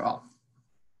individual.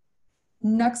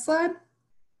 Next slide.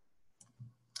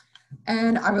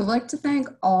 And I would like to thank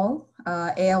all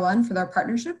ALN for their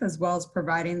partnership, as well as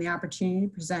providing the opportunity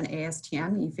to present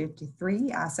ASTM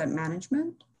E53 Asset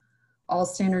Management. All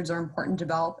standards are important to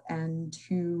develop and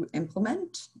to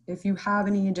implement. If you have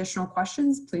any additional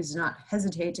questions, please do not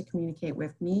hesitate to communicate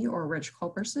with me or Rich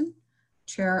Culbertson,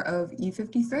 Chair of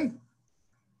E53.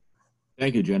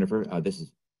 Thank you, Jennifer. This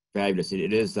is fabulous.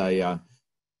 It is a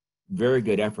very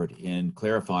good effort in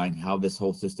clarifying how this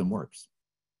whole system works.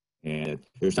 And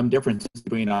there's some differences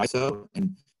between ISO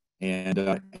and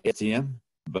ASTM,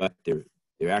 but they're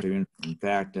actually, in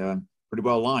fact, pretty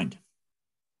well aligned.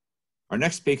 Our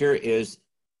next speaker is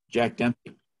Jack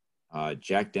Dempsey.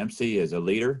 Jack Dempsey is a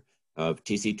leader of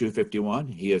TC 251.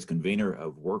 He is convener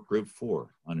of Work Group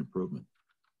 4 on improvement.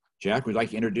 Jack, we'd like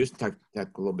to introduce and talk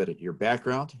a little bit of your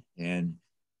background, and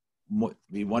it'd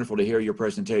be wonderful to hear your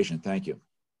presentation. Thank you.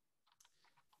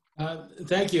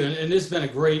 Thank you, and this has been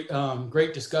a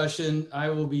great discussion. I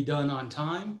will be done on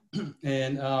time,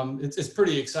 and it's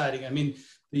pretty exciting. I mean,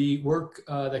 the work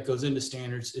that goes into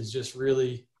standards is just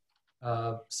really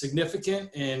significant,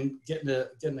 and getting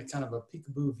a kind of a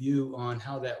peekaboo view on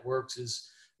how that works is,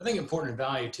 I think, important and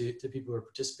value to people who are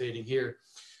participating here.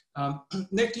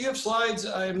 Nick, do you have slides?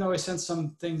 I know I sent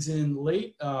some things in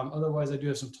late. Otherwise, I do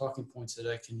have some talking points that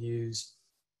I can use.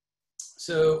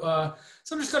 So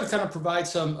I'm just going to kind of provide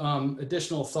some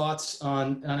additional thoughts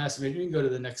on asset management. You can go to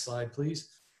the next slide, please.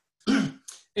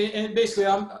 and basically,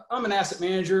 I'm an asset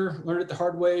manager. Learned it the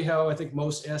hard way, how I think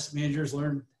most asset managers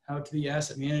learn how to be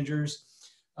asset managers.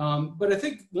 But I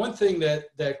think one thing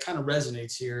that kind of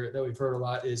resonates here that we've heard a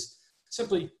lot is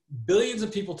simply billions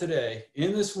of people today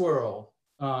in this world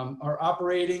are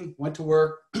operating, went to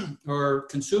work, or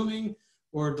consuming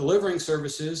or delivering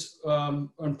services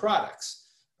on products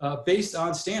based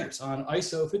on standards, on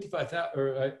ISO 55000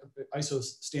 or ISO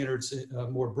standards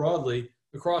more broadly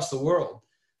across the world.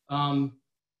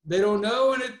 They don't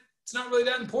know, and it's not really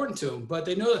that important to them, but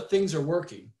they know that things are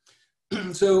working.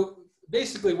 So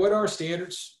basically, what are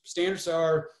standards? Standards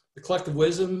are the collective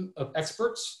wisdom of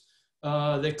experts.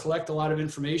 They collect a lot of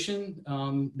information,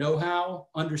 know-how,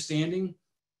 understanding.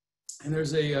 And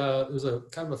there's a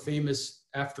kind of a famous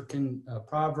African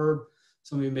proverb.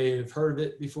 Some of you may have heard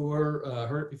it before.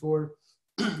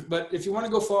 But if you want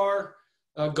to go far,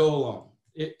 go alone.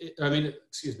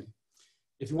 Excuse me.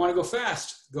 If you want to go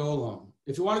fast, go alone.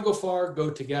 If you want to go far, go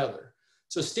together.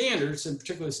 So standards, and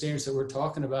particularly standards that we're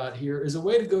talking about here, is a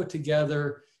way to go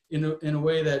together in a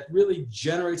way that really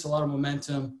generates a lot of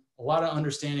momentum, a lot of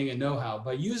understanding and know-how.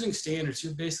 By using standards,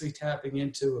 you're basically tapping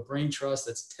into a brain trust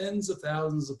that's tens of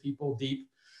thousands of people deep,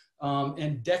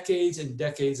 and decades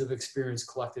of experience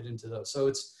collected into those.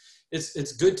 So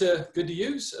it's good to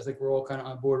use. I think we're all kind of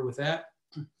on board with that.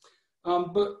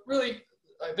 But really,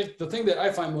 I think the thing that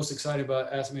I find most exciting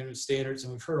about asset management standards,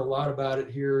 and we've heard a lot about it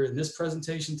here in this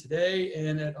presentation today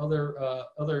and at other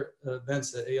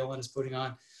events that ALN is putting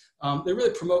on, they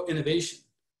really promote innovation.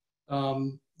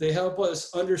 They help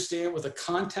us understand with a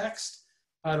context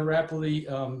how to rapidly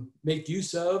make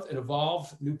use of and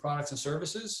evolve new products and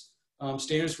services.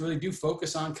 Standards really do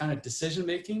focus on kind of decision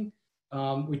making.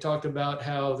 We talked about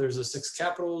how there's the 6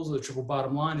 capitals, the triple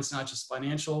bottom line. It's not just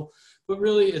financial, but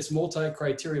really it's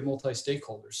multi-criteria,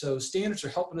 multi-stakeholders. So standards are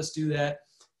helping us do that.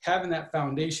 Having that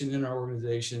foundation in our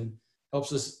organization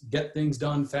helps us get things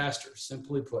done faster,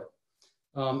 simply put.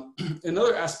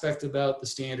 Another aspect about the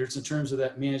standards in terms of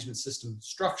that management system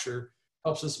structure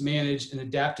helps us manage and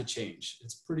adapt to change.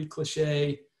 It's pretty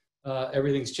cliche.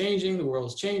 Everything's changing, the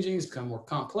world's changing, it's become more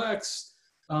complex.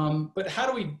 But how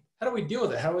do we deal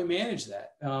with it? How do we manage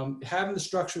that? Having the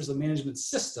structures of the management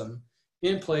system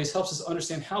in place helps us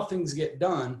understand how things get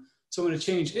done. So when a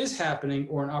change is happening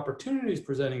or an opportunity is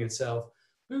presenting itself,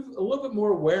 we have a little bit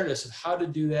more awareness of how to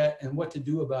do that and what to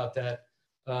do about that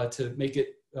to make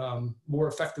it more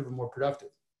effective and more productive.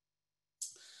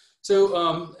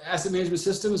 So asset management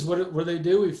systems, what do they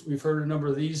do? We've heard a number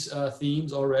of these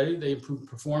themes already. They improve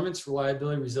performance,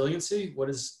 reliability, resiliency. What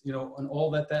is, and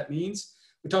all that means.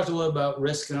 We talked a little about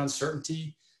risk and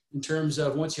uncertainty in terms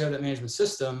of once you have that management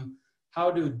system, how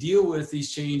to deal with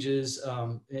these changes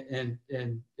and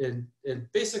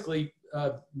basically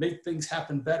make things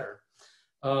happen better.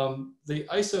 The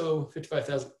ISO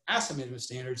 55000 asset management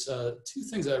standards, 2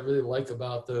 things I really like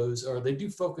about those are they do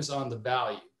focus on the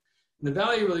value. And the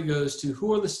value really goes to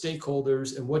who are the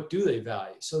stakeholders and what do they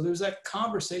value. So there's that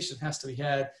conversation has to be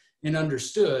had and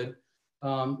understood.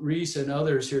 Rhys and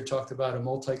others here talked about a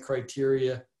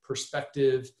multi-criteria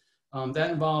perspective.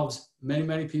 That involves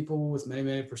many people with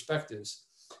many perspectives.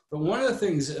 But one of the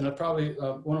things, and probably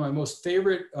one of my most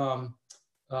favorite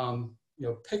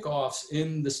pick-offs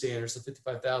in the standards, the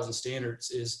 55,000 standards,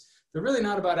 is they're really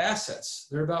not about assets.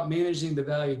 They're about managing the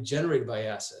value generated by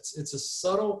assets. It's a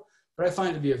subtle, but I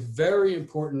find it to be a very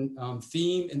important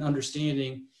theme and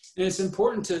understanding. And it's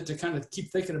important to kind of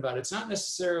keep thinking about it. It's not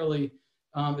necessarily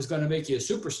is going to make you a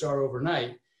superstar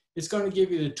overnight. It's going to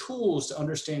give you the tools to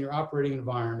understand your operating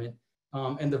environment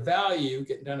and the value,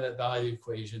 getting down to that value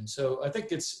equation. So I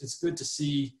think it's good to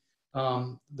see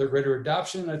the greater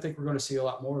adoption. I think we're going to see a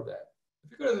lot more of that.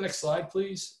 If you go to the next slide,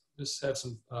 please, just have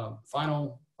some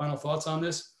final thoughts on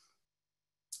this.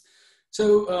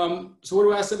 So, so what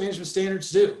do asset management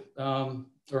standards do?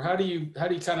 Or how do you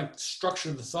kind of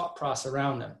structure the thought process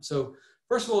around them? So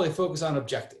first of all, they focus on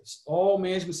objectives. All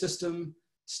management system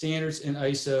standards in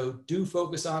ISO do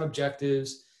focus on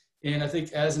objectives. And I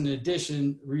think as an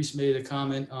addition, Rhys made a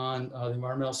comment on the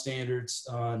environmental standards,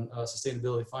 on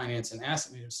sustainability, finance, and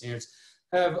asset management standards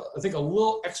have, I think, a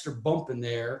little extra bump in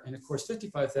there. And of course,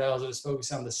 55,000 is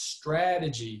focused on the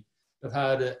strategy of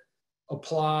how to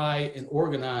apply and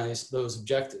organize those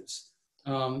objectives.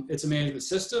 It's a management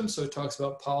system, so it talks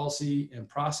about policy and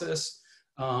process.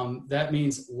 That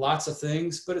means lots of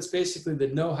things, but it's basically the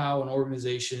know-how an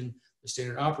organization, the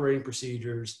standard operating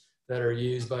procedures that are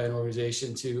used by an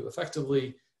organization to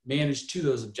effectively manage to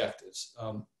those objectives.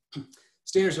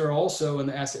 Standards are also in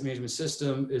the asset management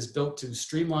system is built to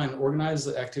streamline and organize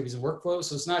the activities and workflows.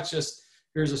 So it's not just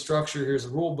here's a structure, here's a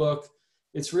rule book.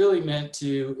 It's really meant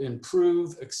to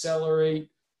improve, accelerate,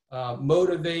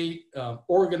 motivate,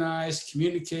 organize,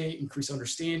 communicate, increase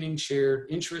understanding, shared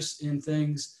interest in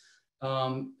things.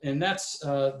 And that's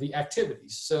the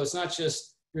activities. So it's not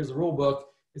just here's the rule book.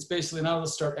 It's basically now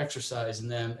let's start exercising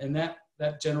them. And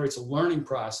that generates a learning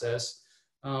process,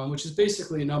 which is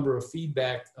basically a number of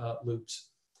feedback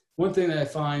loops. One thing that I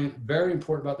find very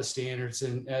important about the standards,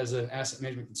 and as an asset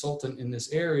management consultant in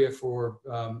this area for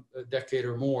a decade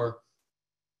or more,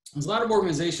 is a lot of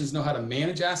organizations know how to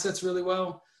manage assets really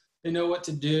well. They know what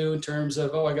to do in terms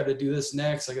of, oh, I got to do this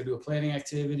next. I got to do a planning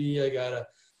activity. I got to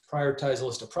prioritize a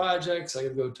list of projects. I got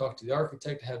to go talk to the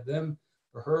architect to have them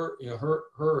or her, her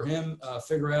or him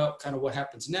figure out kind of what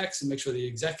happens next and make sure the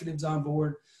executive's on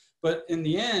board. But in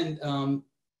the end,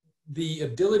 the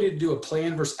ability to do a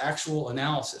plan versus actual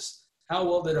analysis. How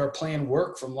well did our plan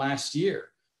work from last year?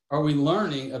 Are we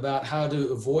learning about how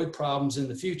to avoid problems in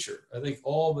the future? I think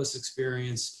all of us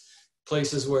experience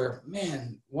places where,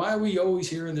 man, why are we always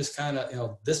hearing this kind of, you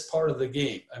know, this part of the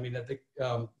game? I mean, I think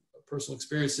personal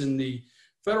experience in the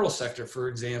federal sector, for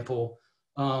example,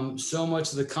 so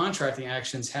much of the contracting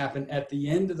actions happen at the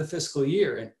end of the fiscal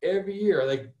year. And every year,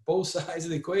 like both sides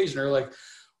of the equation are like,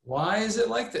 why is it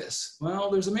like this? Well,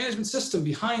 there's a management system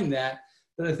behind that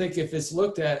I think if it's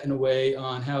looked at in a way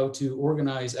on how to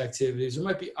organize activities, there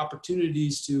might be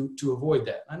opportunities to avoid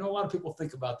that. I know a lot of people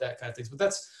think about that kind of things, but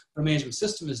that's what a management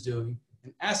system is doing.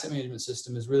 An asset management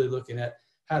system is really looking at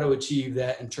how to achieve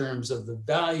that in terms of the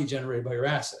value generated by your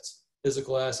assets,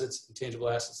 physical assets, intangible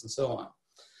assets, and so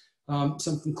on.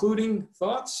 Some concluding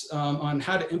thoughts on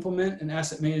how to implement an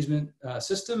asset management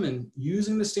system and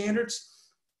using the standards.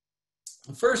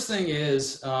 The first thing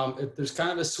is, if there's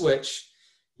kind of a switch,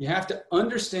 you have to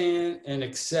understand and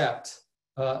accept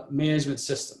management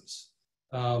systems.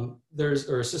 Or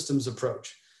a systems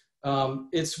approach.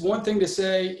 It's one thing to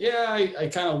say, yeah, I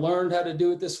kind of learned how to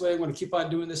do it this way. I'm going to keep on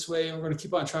doing it this way, and we're going to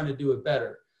keep on trying to do it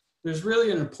better. There's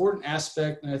really an important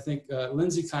aspect, and I think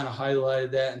Lindsay kind of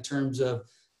highlighted that in terms of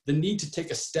the need to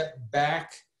take a step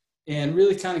back and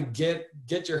really kind of get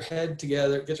your heads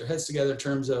together in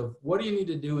terms of what do you need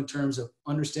to do in terms of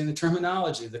understanding the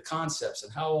terminology, the concepts,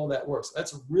 and how all that works.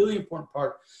 That's a really important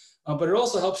part, but it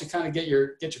also helps you kind of get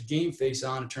your game face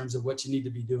on in terms of what you need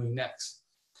to be doing next.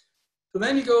 So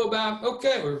then you go about,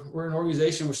 okay, we're an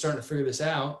organization, we're starting to figure this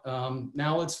out.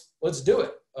 Now let's do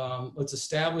it. Let's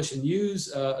establish and use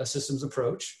a systems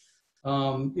approach.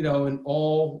 You know, and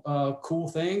all cool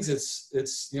things.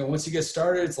 It's you know, once you get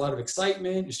started, it's a lot of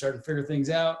excitement. You start to figure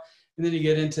things out, and then you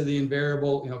get into the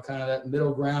invariable, you know, kind of that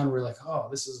middle ground where you're like, oh,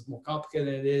 this is more complicated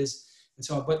than it is, and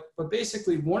so on. But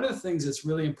basically, one of the things that's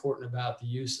really important about the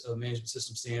use of management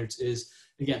system standards is,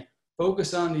 again,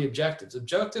 focus on the objectives.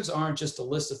 Objectives aren't just a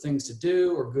list of things to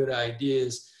do or good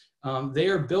ideas. They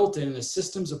are built in a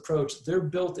systems approach. They're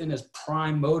built in as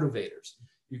prime motivators.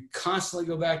 You constantly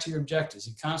go back to your objectives.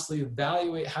 You constantly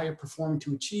evaluate how you're performing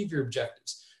to achieve your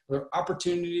objectives. Are there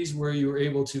opportunities where you were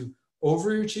able to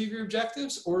overachieve your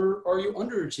objectives, or are you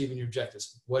underachieving your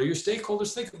objectives? What do your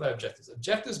stakeholders think about objectives?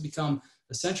 Objectives become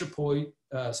a central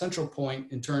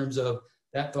point in terms of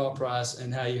that thought process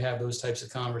and how you have those types of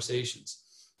conversations.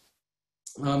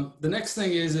 The next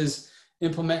thing is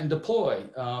implement and deploy.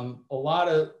 A lot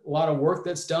of work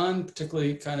that's done,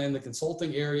 particularly kind of in the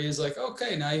consulting area, is like,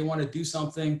 okay, now you want to do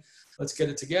something. Let's get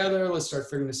it together. Let's start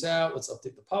figuring this out. Let's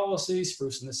update the policy,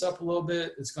 sprucing this up a little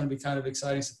bit. It's going to be kind of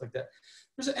exciting, stuff like that.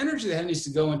 There's an energy that needs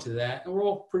to go into that. And we're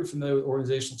all pretty familiar with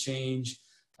organizational change.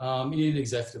 You need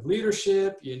executive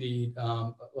leadership. You need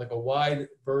like a wide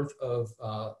berth of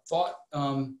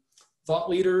thought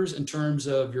leaders in terms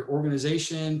of your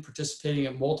organization participating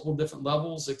at multiple different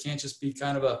levels. It can't just be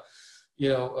kind of a, you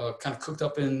know, kind of cooked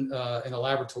up in a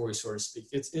laboratory, so to speak.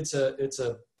 It's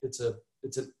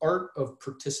an art of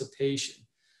participation.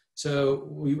 So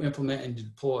we implement and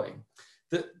deploy.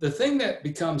 The thing that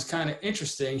becomes kind of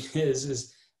interesting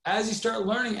is as you start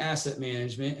learning asset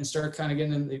management and start kind of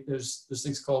getting in, there's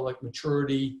things called like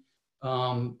maturity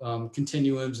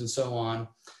continuums and so on.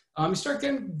 You start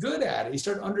getting good at it. You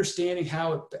start understanding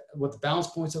what the balance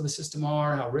points of the system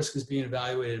are, how risk is being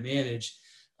evaluated and managed.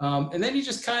 And then you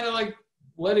just kind of like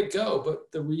let it go.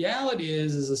 But the reality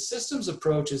is a systems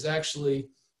approach is actually,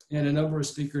 and a number of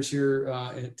speakers here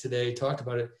today talked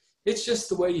about it, it's just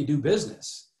the way you do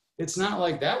business. It's not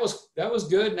like that was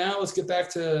good. Now let's get back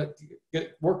to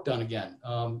get work done again.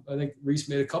 I think Rhys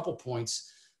made a couple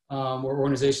points. Where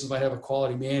organizations might have a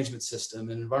quality management system,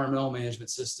 an environmental management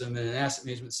system, and an asset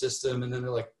management system, and then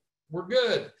they're like, we're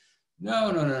good.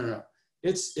 No.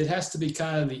 It has to be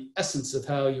kind of the essence of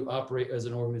how you operate as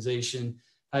an organization,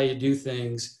 how you do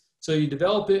things. So you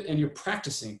develop it and you're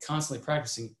practicing, constantly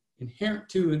practicing. Inherent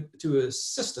to a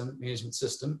system, management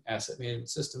system, asset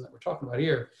management system that we're talking about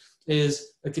here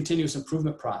is a continuous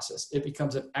improvement process. It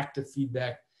becomes an active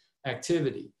feedback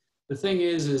activity. The thing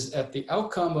is at the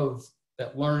outcome of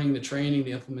that learning, the training,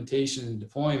 the implementation, and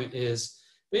deployment is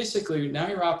basically now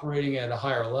you're operating at a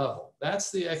higher level. That's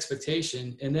the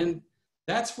expectation. And then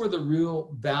that's where the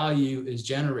real value is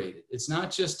generated. It's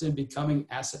not just in becoming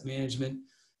asset management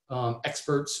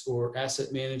experts or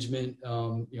asset management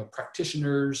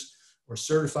practitioners or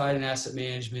certified in asset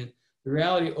management. The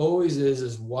reality always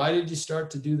is why did you start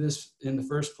to do this in the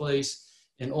first place?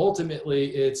 And ultimately,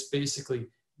 it's basically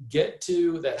get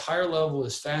to that higher level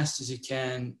as fast as you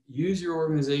can, use your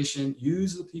organization,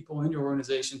 use the people in your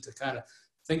organization to kind of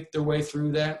think their way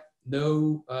through that.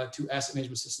 No two asset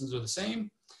management systems are the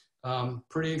same.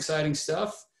 Pretty exciting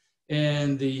stuff.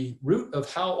 And the root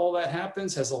of how all that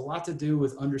happens has a lot to do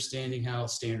with understanding how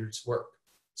standards work.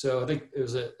 So I think it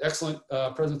was an excellent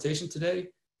presentation today.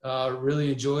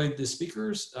 Really enjoyed the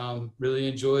speakers, really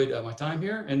enjoyed my time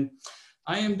here, and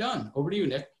I am done. Over to you,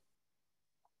 Nick.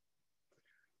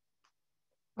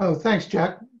 Oh, thanks,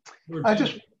 Jack. I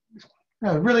just,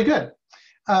 really good.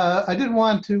 I did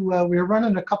want to, we were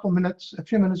running a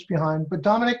few minutes behind, but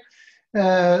Dominic,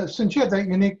 since you have that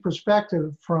unique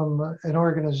perspective from an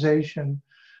organization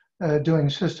doing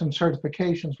system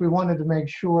certifications, we wanted to make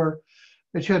sure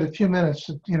that you had a few minutes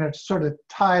to sort of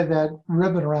tie that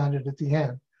ribbon around it at the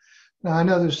end. Now, I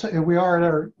know we are at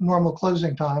our normal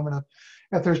closing time, and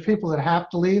if there's people that have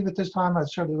to leave at this time, I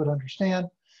certainly would understand,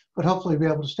 but hopefully be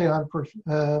able to stay on for,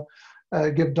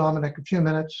 give Dominic a few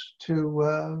minutes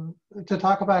to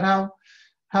talk about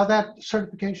how that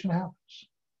certification happens.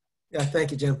 Yeah,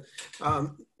 thank you, Jim.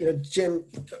 Jim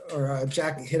or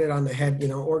Jack hit it on the head.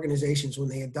 Organizations, when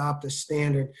they adopt a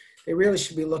standard, they really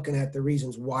should be looking at the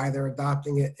reasons why they're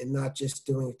adopting it and not just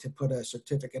doing it to put a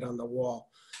certificate on the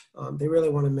wall. They really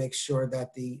want to make sure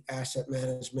that the asset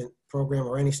management program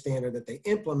or any standard that they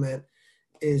implement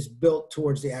is built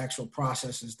towards the actual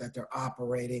processes that they're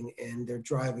operating and they're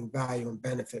driving value and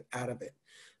benefit out of it.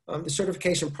 The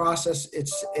certification process,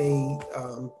 it's a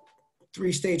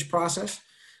three-stage process.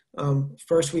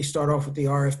 First, we start off with the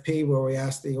RFP, where we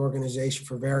ask the organization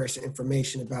for various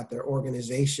information about their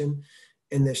organization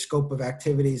and their scope of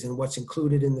activities and what's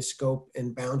included in the scope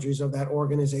and boundaries of that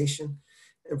organization.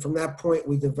 And from that point,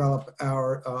 we develop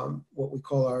our, what we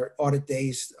call our audit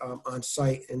days on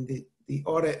site. And the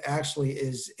audit actually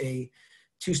is a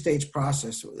two-stage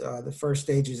process. The first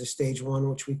stage is a stage one,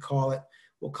 which we call it.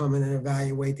 We'll come in and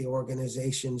evaluate the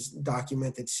organization's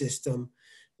documented system,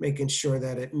 making sure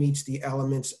that it meets the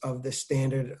elements of the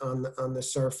standard on the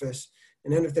surface.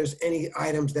 And then if there's any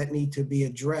items that need to be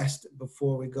addressed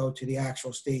before we go to the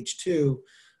actual stage two,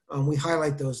 we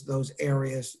highlight those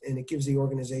areas, and it gives the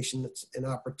organization an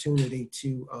opportunity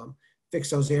to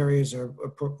fix those areas or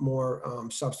put more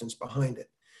substance behind it.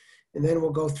 And then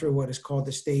we'll go through what is called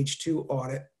the stage two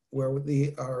audit, where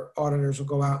our auditors will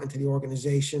go out into the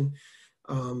organization.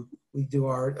 We do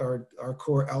our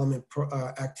core element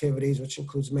activities, which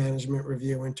includes management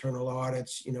review, internal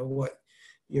audits, what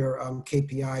your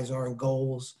KPIs are and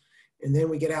goals. And then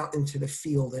we get out into the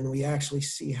field and we actually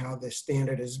see how the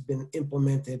standard has been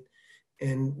implemented.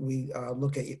 And we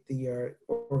look at the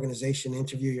organization,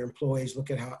 interview your employees, look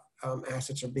at how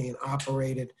assets are being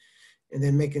operated, and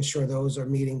then making sure those are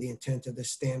meeting the intent of the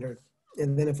standard.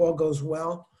 And then if all goes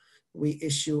well, we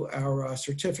issue our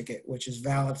certificate, which is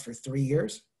valid for 3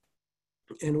 years.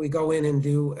 And we go in and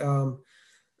do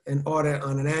an audit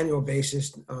on an annual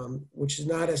basis, which is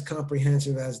not as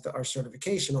comprehensive as our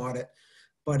certification audit,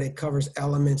 but it covers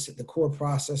elements of the core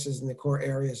processes and the core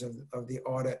areas of the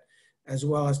audit, as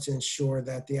well as to ensure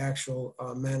that the actual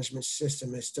management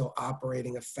system is still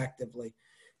operating effectively.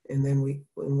 And then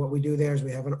what we do there is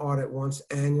we have an audit once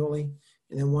annually.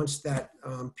 And then once that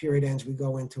period ends, we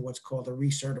go into what's called a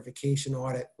recertification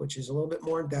audit, which is a little bit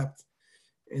more in depth.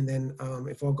 And then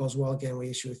if all goes well, again, we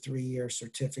issue a 3-year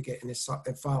certificate, and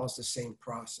it follows the same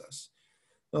process.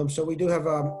 So we do have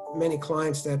many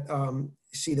clients that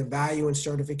see the value in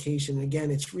certification. And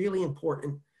again, it's really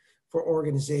important for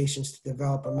organizations to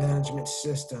develop a management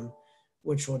system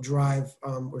which will drive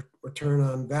return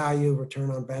on value,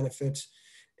 return on benefits,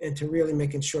 and to really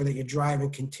making sure that you're driving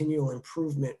continual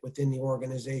improvement within the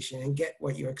organization and get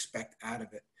what you expect out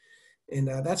of it. And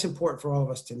that's important for all of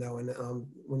us to know. And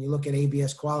when you look at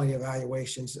ABS quality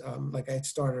evaluations, like I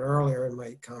started earlier in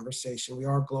my conversation, we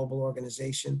are a global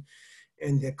organization.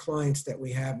 And the clients that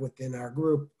we have within our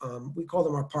group, we call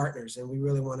them our partners, and we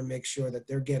really want to make sure that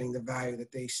they're getting the value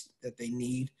that they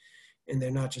need, and they're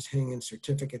not just hanging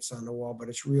certificates on the wall, but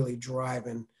it's really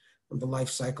driving the life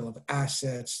cycle of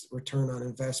assets, return on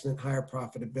investment, higher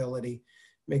profitability,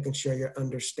 making sure you're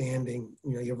understanding,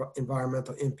 your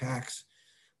environmental impacts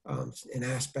and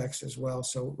aspects as well.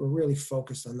 So we're really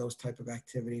focused on those type of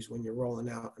activities when you're rolling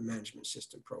out a management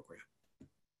system program.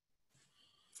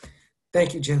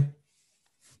 Thank you, Jim.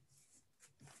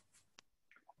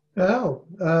 Oh,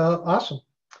 awesome.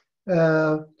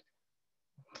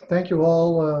 Thank you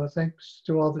all. Thanks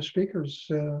to all the speakers.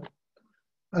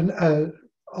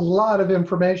 A lot of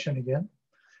information again.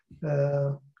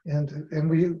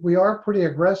 And we are pretty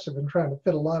aggressive in trying to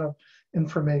fit a lot of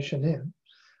information in.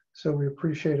 So we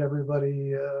appreciate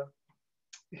everybody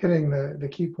hitting the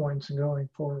key points and going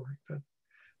forward.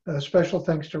 But special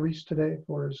thanks to Rhys today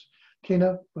for his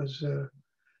keynote. It was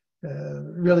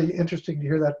really interesting to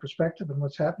hear that perspective and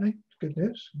what's happening. It's good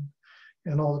news.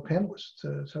 And all the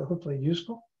panelists, so hopefully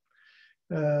useful.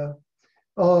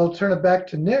 I'll turn it back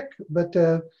to Nick, but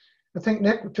I think,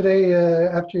 Nick, today,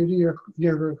 after you do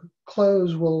your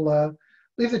close, we'll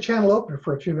leave the channel open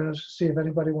for a few minutes to see if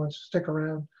anybody wants to stick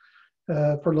around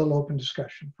for a little open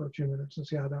discussion for a few minutes and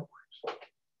see how that works.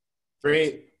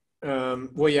 Great.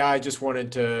 Well, yeah, I just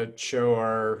wanted to show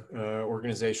our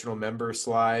organizational member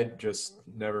slide. Just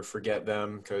never forget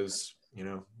them because, you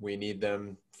know, we need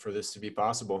them for this to be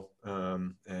possible.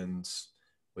 And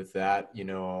with that, you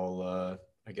know,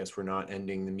 I guess we're not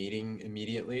ending the meeting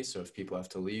immediately. So if people have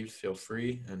to leave, feel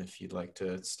free. And if you'd like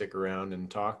to stick around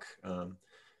and talk,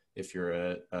 if you're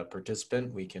a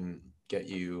participant, we can get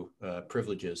you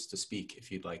privileges to speak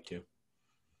if you'd like to.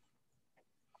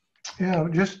 Yeah,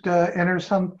 just enter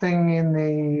something in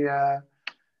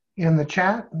the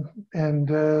chat,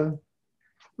 and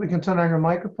we can turn on your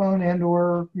microphone and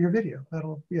or your video.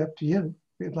 That'll be up to you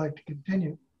if you'd like to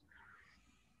continue.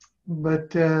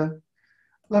 But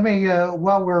let me,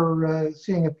 while we're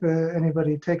seeing if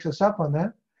anybody takes us up on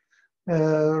that,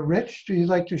 Rich, do you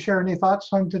like to share any thoughts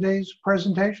on today's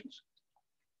presentations?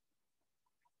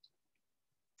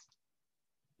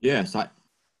 Yes,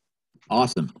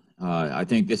 awesome. I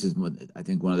think this is one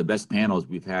of the best panels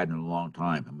we've had in a long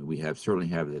time. I mean, we certainly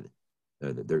have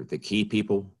the key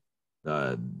people,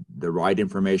 the right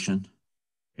information,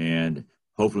 and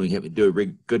hopefully we do a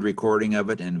good recording of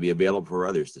it and be available for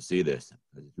others to see this.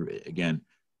 Again,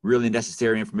 really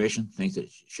necessary information, things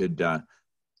that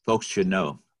folks should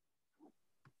know.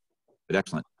 But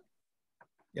excellent.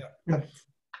 Yeah. Yeah.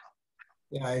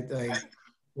 Yeah, I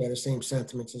the same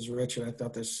sentiments as Richard. I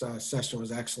thought this session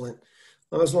was excellent,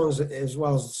 as well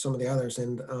as some of the others.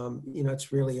 And you know,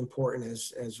 it's really important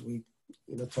as we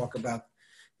talk about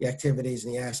the activities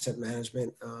and the asset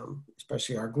management,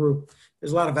 especially our group.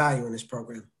 There's a lot of value in this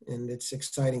program, and it's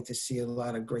exciting to see a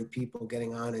lot of great people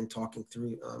getting on and talking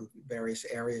through various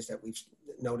areas that we've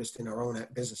noticed in our own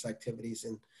business activities.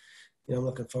 And I'm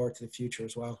looking forward to the future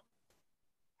as well.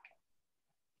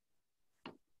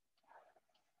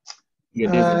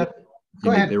 Yeah,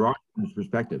 go ahead. there are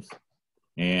perspectives,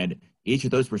 and each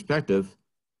of those perspectives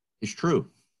is true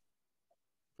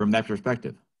from that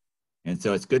perspective. And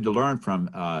so it's good to learn from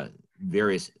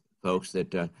various folks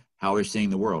that how they're seeing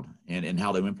the world and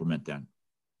how they implement them.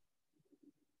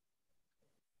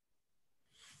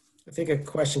 I think a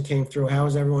question came through: how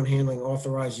is everyone handling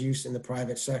authorized use in the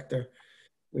private sector?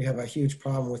 We have a huge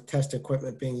problem with test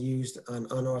equipment being used on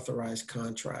unauthorized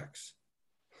contracts.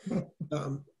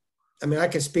 I mean, I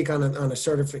can speak on a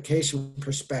certification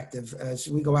perspective. As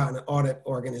we go out and audit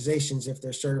organizations, if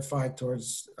they're certified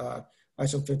towards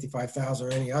ISO 55000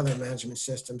 or any other management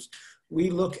systems,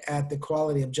 we look at the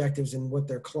quality objectives and what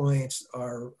their clients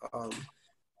are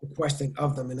requesting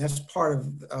of them. And that's part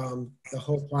of the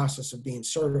whole process of being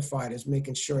certified, is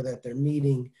making sure that they're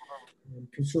meeting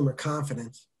consumer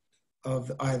confidence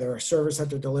of either a service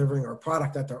that they're delivering or a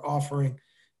product that they're offering,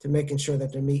 to making sure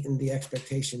that they're meeting the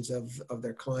expectations of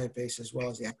their client base as well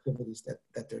as the activities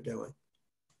that they're doing.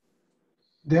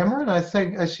 Dameron,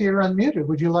 I see you're unmuted.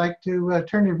 Would you like to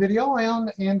turn your video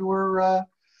on and or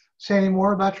say any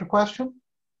more about your question?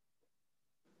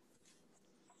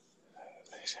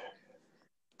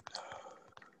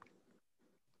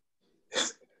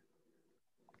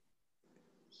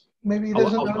 Maybe he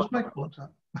doesn't know his microphone's on.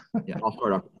 Yeah, I'll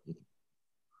start off.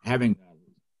 Having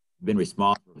been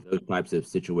responsible for those types of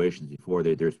situations before,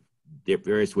 there's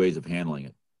various ways of handling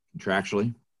it.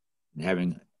 Contractually, and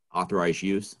having authorized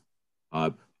use,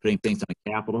 putting things on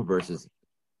capital versus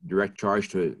direct charge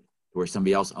to where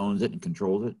somebody else owns it and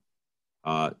controls it.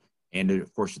 And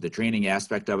of course, the training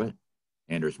aspect of it,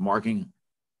 and there's marking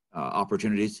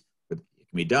opportunities. It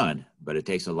can be done, but it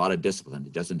takes a lot of discipline.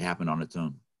 It doesn't happen on its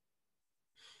own.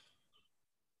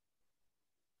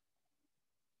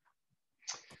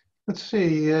 Let's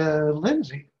see,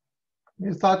 Lindsay,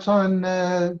 your thoughts on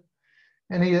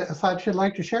any thoughts you'd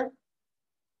like to share?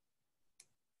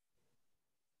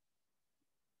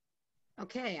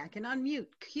 Okay, I can unmute.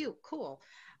 Cute, cool.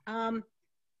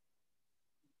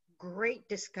 Great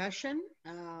discussion.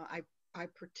 I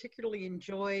particularly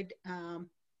enjoyed, oh,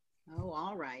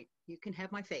 all right, you can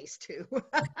have my face too.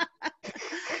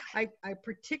 I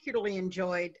particularly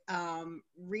enjoyed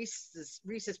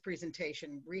Rhys's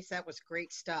presentation. Rhys, that was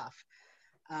great stuff.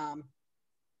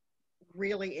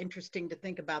 Really interesting to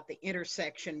think about the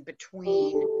intersection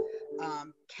between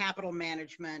capital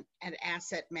management and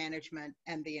asset management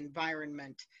and the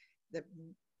environment. The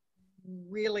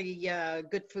really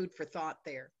good food for thought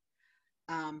there.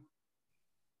 I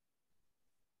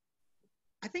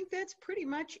think that's pretty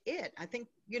much it. I think,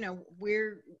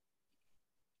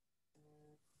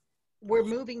 we're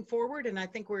moving forward, and I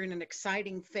think we're in an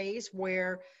exciting phase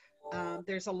where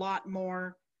there's a lot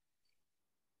more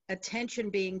attention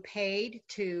being paid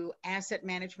to asset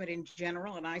management in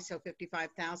general and ISO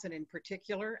 55000 in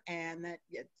particular, and that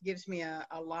it gives me a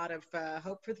lot of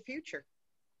hope for the future.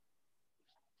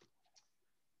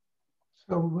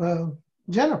 So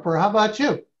Jennifer, how about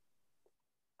you?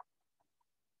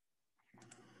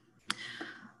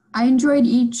 I enjoyed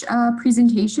each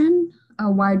presentation,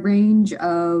 a wide range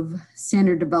of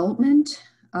standard development.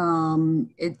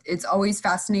 It's always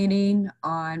fascinating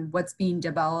on what's being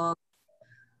developed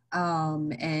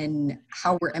and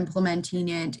how we're implementing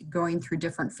it, going through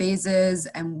different phases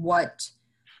and what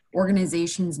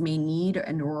organizations may need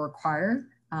and or require.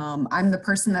 I'm the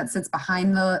person that sits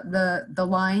behind the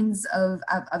lines of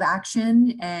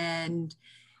action, and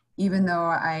even though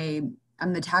I'm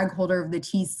the tag holder of the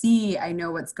TC, I know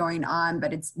what's going on,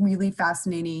 but it's really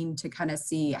fascinating to kind of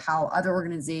see how other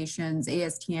organizations,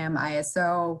 ASTM,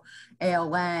 ISO,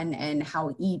 ALN, and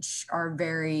how each are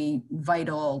very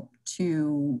vital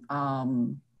to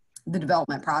the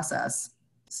development process.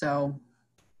 So,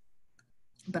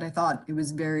 but I thought it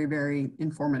was very, very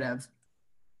informative.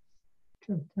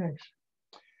 Good, thanks.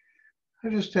 I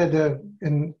just had,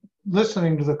 in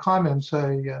listening to the comments,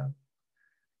 I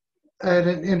had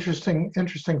an interesting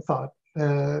thought,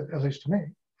 at least to me.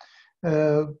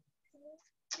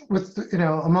 With,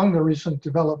 among the recent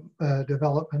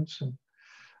developments and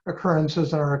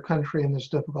occurrences in our country in this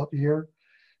difficult year,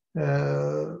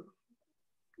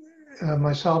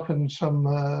 myself and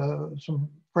some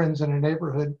friends in a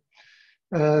neighborhood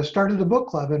started a book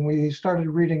club, and we started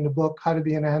reading the book How to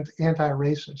Be an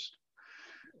Anti-Racist,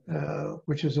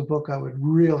 which is a book I would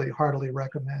really heartily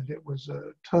recommend. It was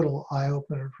a total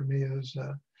eye-opener for me as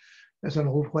an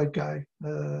old white guy.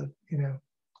 I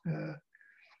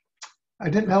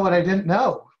didn't know what I didn't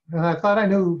know, and I thought I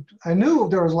knew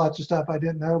there was lots of stuff I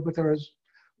didn't know, but there was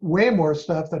way more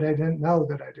stuff that I didn't know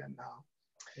that I didn't know.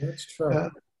 That's true.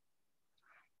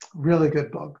 Really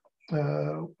good book,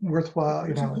 worthwhile.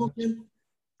 What's it called, Jim?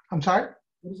 I'm sorry?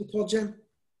 What is it called, Jim?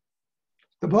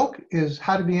 The book is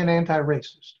How to Be an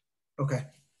Anti-Racist. Okay.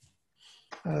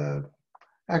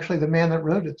 Actually, the man that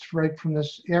wrote it's right from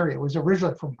this area. It was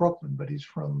originally from Brooklyn, but he's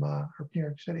from New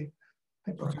York City, I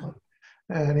think Brooklyn.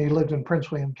 Okay. And he lived in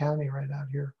Prince William County right out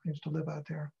here. I used to live out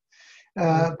there.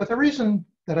 But the reason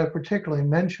that I particularly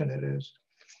mention it is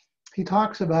he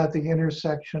talks about the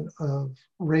intersection of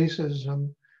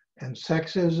racism and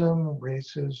sexism,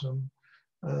 racism,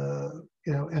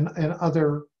 and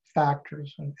other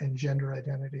factors and gender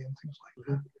identity and things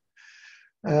like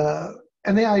that.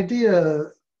 And the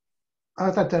idea,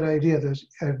 I thought that idea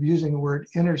of using the word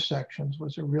intersections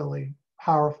was a really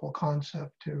powerful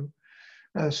concept to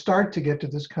start to get to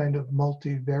this kind of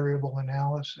multivariable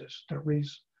analysis that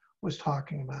Rhys was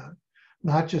talking about.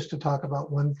 Not just to talk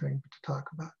about one thing, but to talk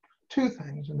about two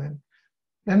things. And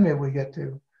then maybe we get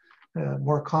to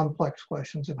more complex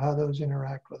questions of how those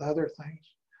interact with other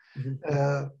things.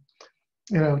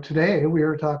 Mm-hmm. Today we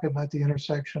were talking about the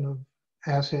intersection of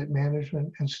asset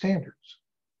management and standards,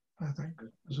 I think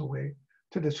is a way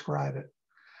to describe it.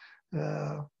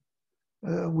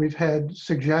 We've had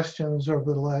suggestions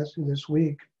over this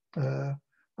week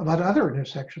about other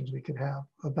intersections we could have,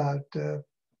 about the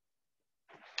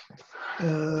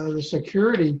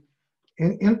security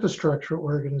infrastructure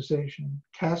organization,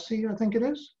 CASI, I think it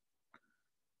is,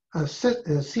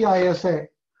 CISA,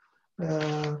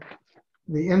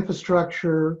 the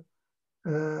infrastructure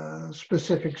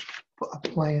specific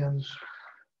plans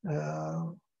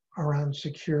around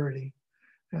security.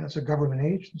 And it's a government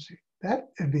agency. That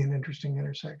would be an interesting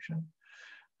intersection.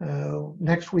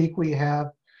 Next week we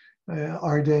have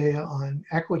our day on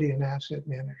equity and asset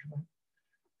management.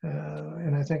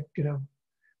 And I think,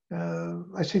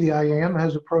 I see the IAM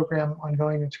has a program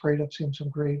ongoing. It's great. I've seen some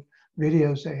great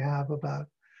videos they have about,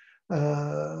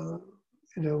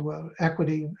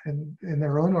 equity in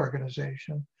their own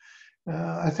organization.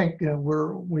 I think,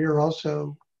 we're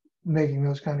also making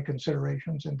those kind of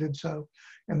considerations and did so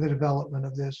in the development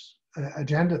of this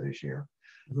agenda this year.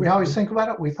 We always think about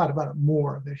it. We thought about it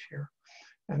more this year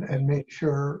and made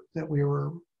sure that we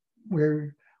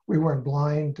weren't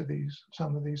blind to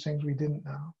some of these things we didn't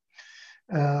know.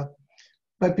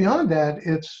 But beyond that,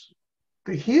 it's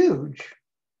the huge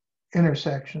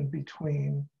intersection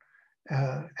between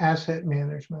asset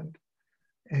management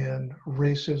and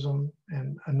racism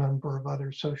and a number of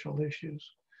other social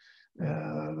issues.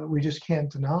 We just can't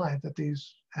deny that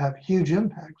these have huge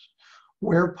impacts.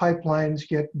 Where pipelines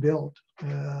get built,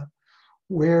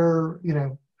 where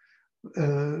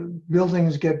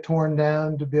buildings get torn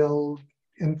down to build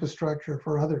infrastructure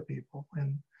for other people,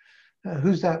 and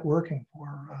who's that working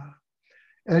for?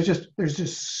 And there's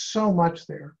just so much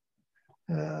there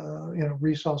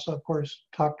Rhys also, of course,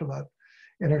 talked about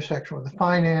intersection with the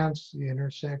finance, the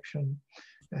intersection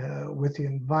with the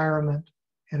environment,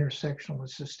 intersection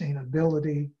with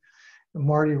sustainability.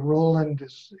 Marty Rowland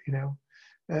has,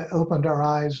 opened our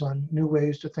eyes on new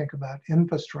ways to think about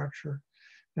infrastructure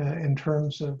in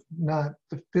terms of not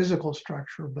the physical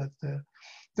structure, but the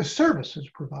services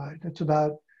provided. It's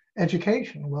about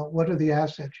education. Well, what are the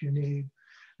assets you need?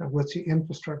 What's the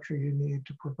infrastructure you need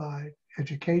to provide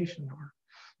education or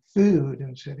food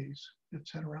in cities, et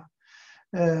cetera?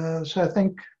 So I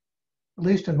think, at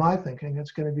least in my thinking,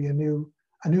 it's going to be a new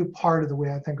part of the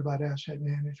way I think about asset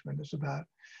management. Is about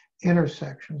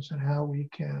intersections and how we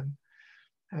can,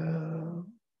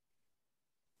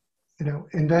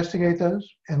 investigate those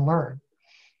and learn.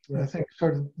 Yeah. I think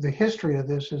sort of the history of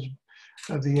this is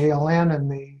of the ALN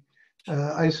and the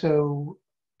ISO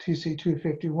TC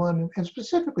 251, and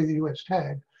specifically the US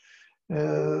tag.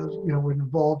 We're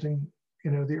involved in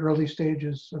the early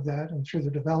stages of that, and through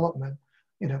the development.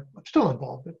 I'm still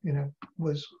involved, but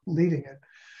was leading it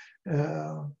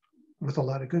with a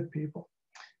lot of good people.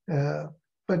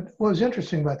 But what was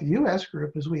interesting about the US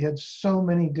group is we had so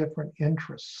many different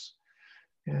interests.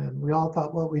 And we all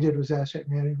thought what we did was asset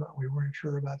management. We weren't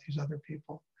sure about these other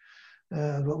people.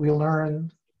 But we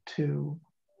learned to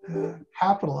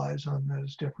capitalize on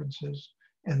those differences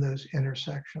and those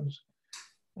intersections.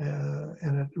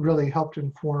 And it really helped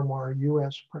inform our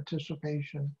US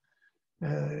participation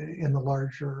in the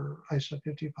larger ISO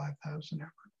 55000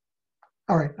 effort.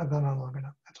 All right, I've gone on long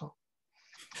enough, that's all.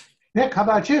 Nick, how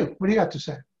about you? What do you got to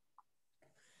say?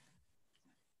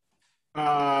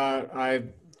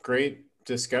 Great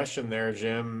discussion there,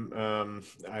 Jim.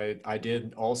 I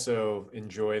did also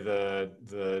enjoy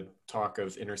the talk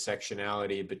of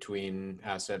intersectionality between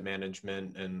asset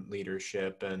management and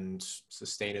leadership and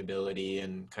sustainability,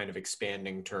 and kind of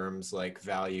expanding terms like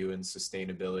value and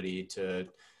sustainability to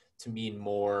mean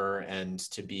more and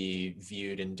to be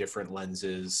viewed in different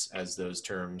lenses as those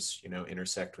terms,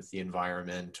 intersect with the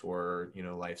environment or,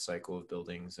 life cycle of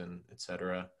buildings and et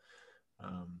cetera.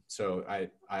 So I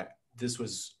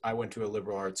went to a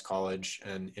liberal arts college,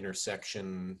 and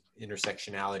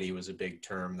intersectionality was a big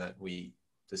term that we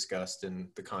discussed in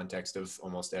the context of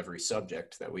almost every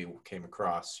subject that we came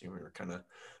across. We were kind of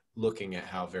looking at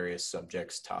how various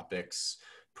subjects, topics,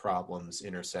 problems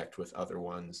intersect with other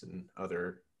ones and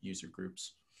other user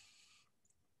groups.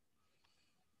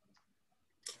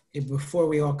 Hey, before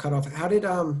we all cut off, how did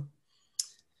Dr.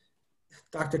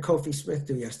 Kofi Smith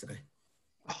do yesterday?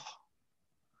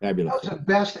 Fabulous. That was the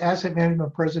best asset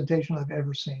management presentation I've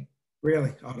ever seen.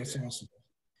 Really? Oh, that's awesome.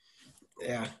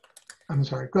 Yeah. I'm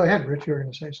sorry. Go ahead, Rich. You were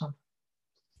going to say something.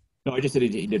 No, I just said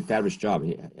he did a fabulous job.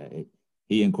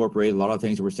 He incorporated a lot of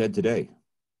things that were said today.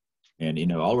 And,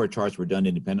 all of our charts were done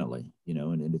independently,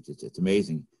 and it's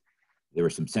amazing. There were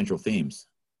some central themes,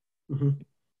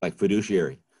 like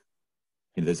fiduciary.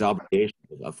 There's obligation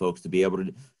of folks to be able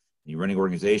to, you're running an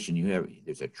organization,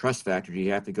 there's a trust factor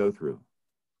you have to go through.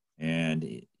 And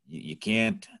you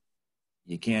can't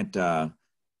do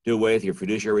away with your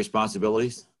fiduciary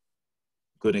responsibilities,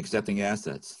 including accepting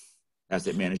assets,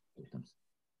 asset management systems.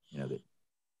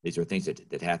 These are things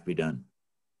that have to be done.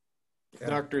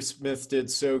 Yeah. Dr. Smith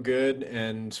did so good.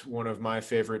 And one of my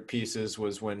favorite pieces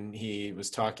was when he was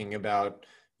talking about,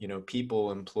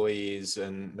 people, employees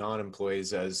and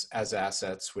non-employees as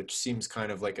assets, which seems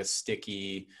kind of like a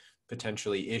sticky,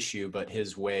 potentially issue, but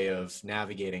his way of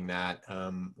navigating that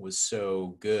was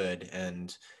so good.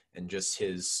 And just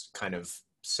his kind of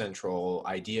central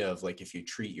idea of like, if you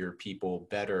treat your people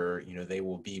better, they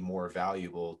will be more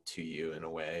valuable to you in a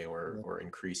way, or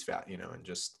increase value, and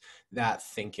just that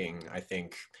thinking, I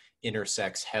think,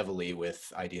 intersects heavily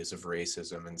with ideas of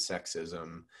racism and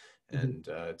sexism and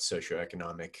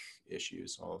socioeconomic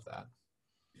issues, all of that.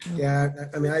 Yeah,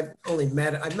 I mean, I've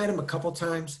met him a couple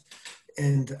times,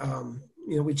 and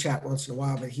we chat once in a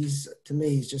while, but to me,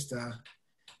 he's just a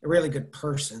really good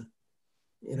person.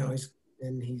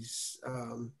 He's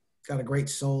got a great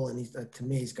soul, and to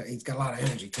me, he's got a lot of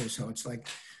energy too. So it's like,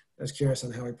 I was curious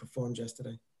on how he performed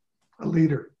yesterday. A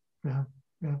leader, yeah.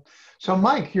 So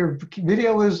Mike, your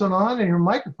video isn't on and your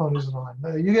microphone isn't on.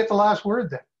 You get the last word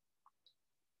then.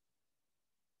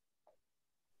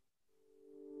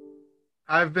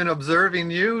 I've been observing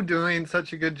you doing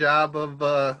such a good job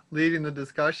of leading the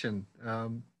discussion.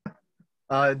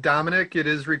 Dominic, it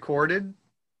is recorded.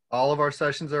 All of our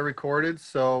sessions are recorded,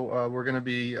 so we're going to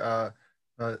be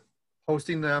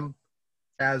hosting them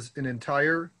as an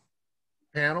entire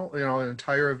panel, an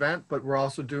entire event, but we're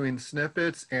also doing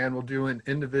snippets, and we'll do an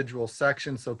individual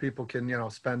section so people can,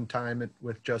 spend time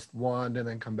with just one and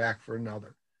then come back for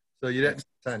another. So you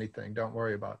anything. Don't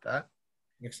worry about that.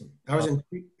 Excellent. I was in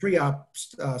pre-op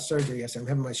surgery yesterday. I'm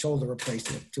having my shoulder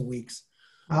replaced in 2 weeks.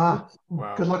 Wow.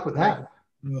 Good luck with that.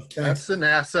 Oh, That's an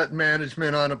asset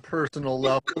management on a personal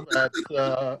level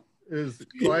that is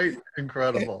quite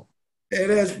incredible. It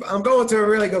is. I'm going to a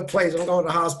really good place. I'm going to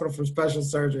the hospital for special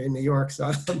surgery in New York, so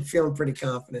I'm feeling pretty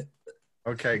confident.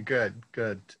 Okay, good.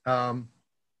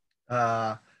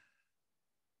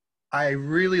 I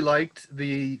really liked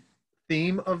the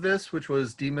theme of this, which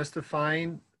was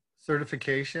demystifying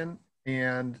certification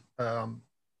and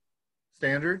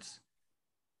standards.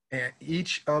 And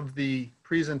each of the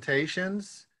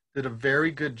presentations did a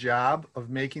very good job of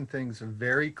making things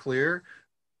very clear.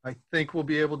 I think we'll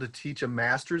be able to teach a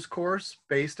master's course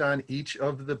based on each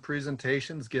of the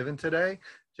presentations given today.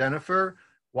 Jennifer,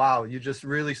 wow, you just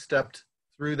really stepped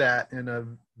through that in a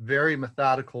very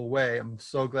methodical way. I'm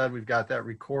so glad we've got that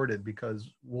recorded because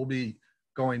we'll be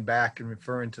going back and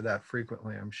referring to that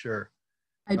frequently, I'm sure.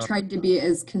 I tried to be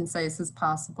as concise as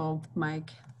possible, Mike.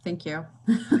 Thank you.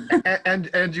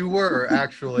 and you were,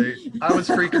 actually. I was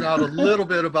freaking out a little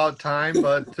bit about time,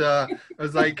 but I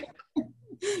was like,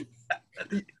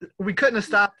 we couldn't have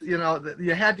stopped, you know,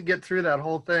 you had to get through that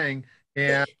whole thing.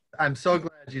 And I'm so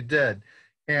glad you did.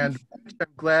 And I'm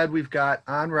glad we've got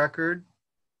on record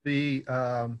the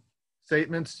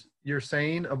statements you're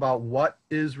saying about what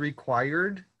is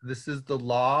required. This is the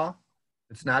law.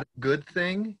 It's not a good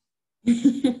thing.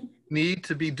 Need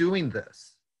to be doing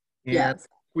this. And yes.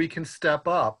 We can step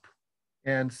up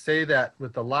and say that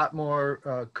with a lot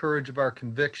more courage of our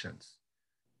convictions.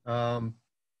 And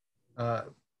to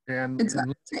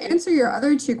answer your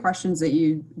other two questions that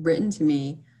you'd written to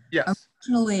me, yes.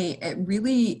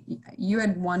 Unfortunately, you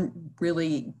had one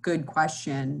really good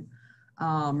question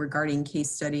regarding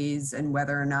case studies and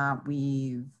whether or not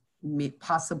we've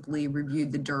possibly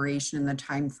reviewed the duration and the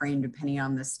time frame depending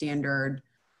on the standard.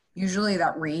 Usually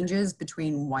that ranges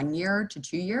between 1 year to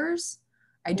 2 years.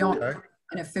 I don't have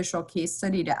an official case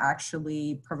study to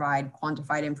actually provide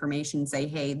quantified information, say,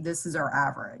 hey, this is our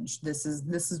average. This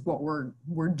is what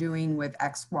we're doing with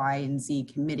X, Y, and Z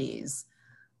committees.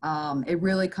 It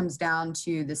really comes down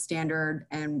to the standard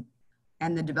and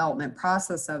the development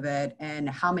process of it and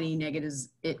how many negatives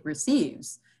it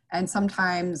receives. And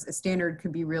sometimes a standard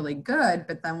could be really good,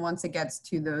 but then once it gets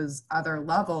to those other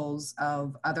levels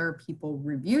of other people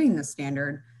reviewing the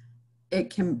standard,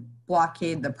 it can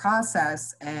blockade the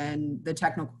process, and the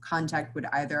technical contact would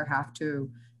either have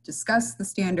to discuss the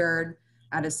standard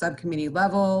at a subcommittee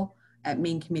level, at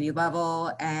main committee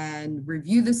level, and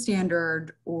review the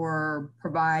standard or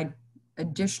provide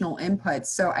additional input.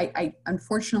 So I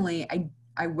unfortunately,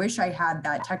 I wish I had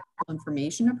that technical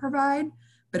information to provide,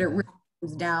 but it really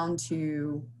comes down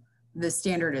to the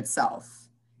standard itself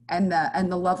and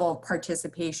the level of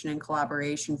participation and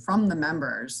collaboration from the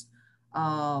members.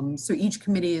 So each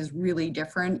committee is really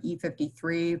different.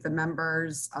 E53, the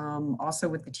members, also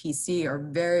with the TC, are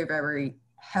very, very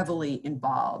heavily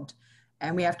involved.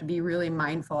 And we have to be really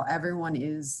mindful. Everyone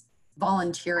is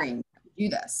volunteering to do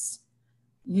this.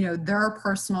 You know, their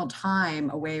personal time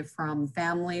away from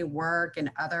family, work,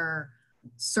 and other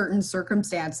certain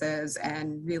circumstances,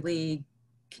 and really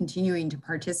continuing to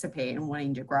participate and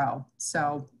wanting to grow.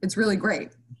 So it's really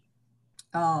great.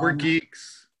 We're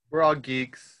geeks. We're all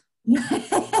geeks.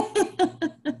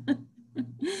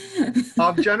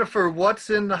 Jennifer, what's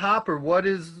in the hopper? What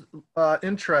is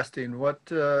interesting? What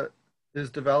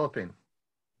is developing?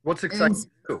 What's exciting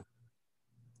too?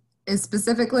 Is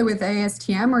specifically with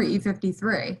ASTM or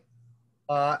E53?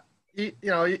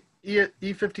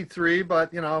 E53,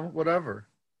 but whatever.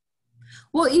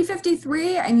 Well,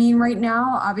 E53, I mean, right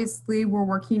now, obviously, we're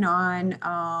working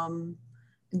on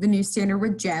the new standard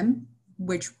with Jim,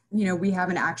 which, we have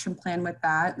an action plan with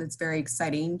that. That's very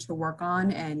exciting to work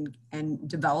on and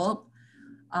develop.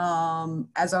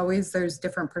 As always, there's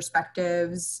different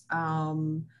perspectives.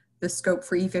 The scope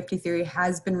for E53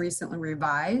 has been recently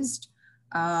revised,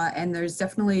 and there's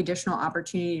definitely additional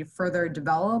opportunity to further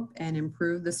develop and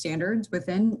improve the standards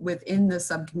within the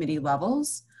subcommittee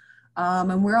levels.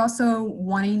 And we're also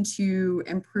wanting to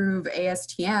improve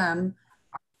ASTM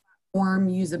form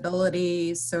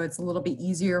usability, so it's a little bit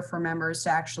easier for members to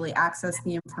actually access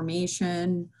the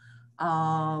information,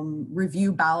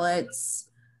 review ballots.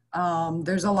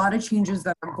 There's a lot of changes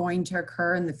that are going to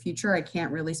occur in the future. I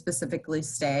can't really specifically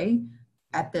say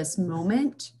at this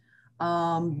moment,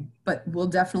 but we'll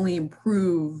definitely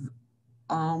improve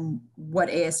what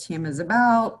ASTM is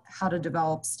about, how to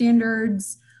develop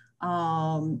standards,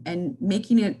 and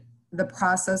making the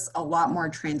process a lot more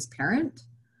transparent.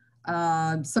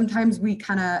 Sometimes we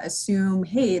kind of assume,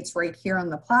 hey, it's right here on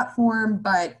the platform.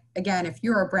 But again, if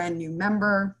you're a brand new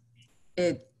member,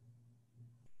 it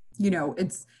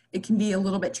can be a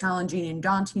little bit challenging and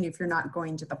daunting if you're not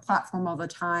going to the platform all the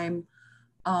time.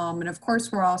 And of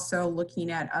course, we're also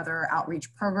looking at other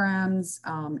outreach programs,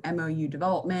 MOU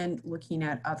development, looking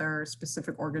at other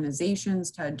specific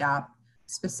organizations to adopt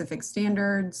specific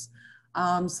standards.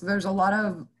 So there's a lot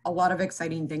of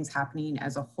exciting things happening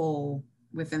as a whole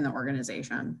within the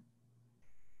organization.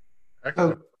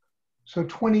 So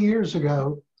 20 years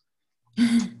ago,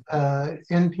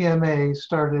 NPMA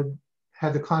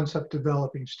had the concept of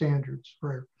developing standards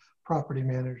for property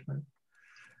management.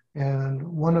 And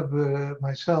one of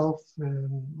myself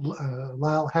and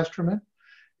Lyle Hesterman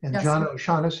and Yes. John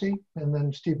O'Shaughnessy, and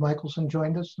then Steve Michelson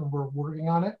joined us, and we're working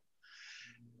on it.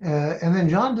 And then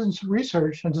John did some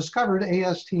research and discovered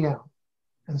ASTM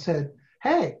and said,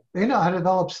 hey, they know how to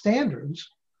develop standards.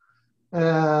 We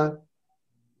don't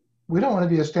want to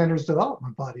be a standards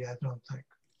development body, I don't think,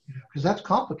 because that's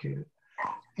complicated.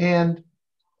 And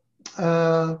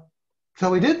so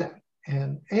we did that.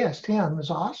 And ASTM is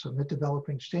awesome at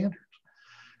developing standards.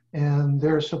 And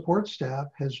their support staff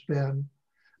has been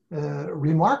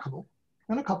remarkable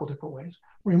in a couple different ways,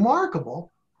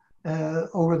 remarkable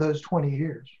over those 20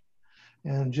 years.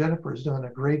 And Jennifer's done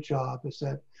a great job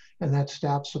in that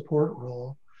staff support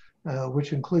role,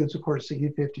 which includes, of course, the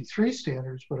E53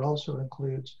 standards, but also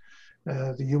includes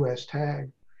the US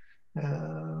tag,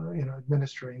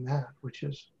 administering that, which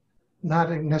is not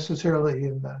necessarily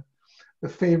in the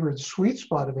favored sweet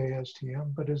spot of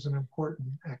ASTM, but is an important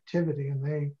activity, and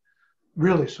they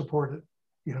really support it,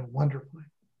 wonderfully.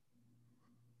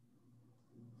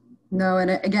 No, and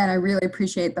again, I really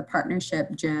appreciate the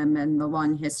partnership, Jim, and the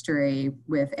long history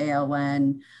with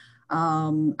ALN.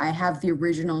 I have the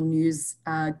original news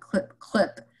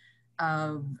clip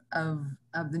of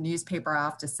the newspaper. I'll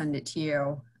have to send it to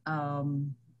you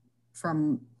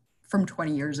from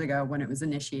 20 years ago when it was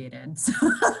initiated.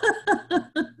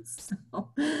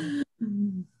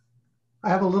 I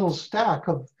have a little stack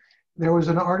there was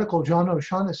an article John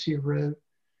O'Shaughnessy wrote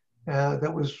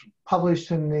that was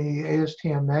published in the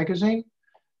ASTM magazine.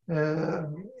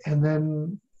 And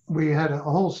then we had a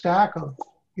whole stack of,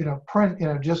 print,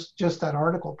 just that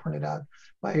article printed out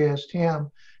by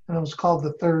ASTM, and it was called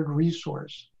The Third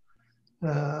Resource.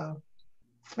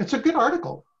 It's a good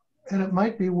article, and it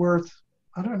might be worth,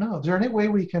 I don't know, is there any way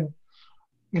we can,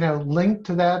 link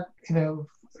to that,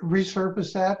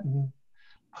 resurface that and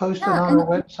post it on our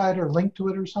website or link to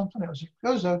it or something?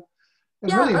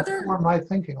 It really informed my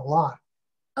thinking a lot.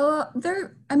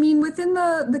 Within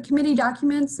the committee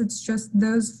documents, it's just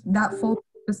that folder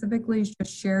specifically is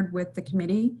just shared with the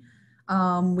committee.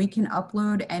 We can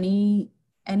upload any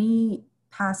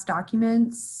past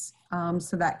documents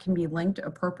so that can be linked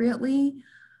appropriately,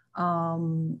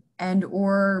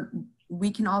 or we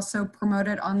can also promote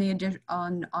it on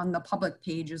the public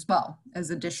page as well as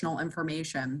additional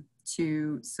information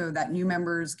so that new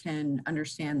members can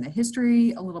understand the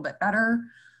history a little bit better,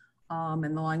 and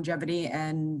the longevity,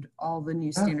 and all the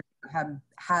new standards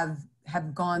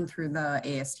have gone through the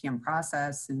ASTM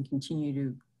process and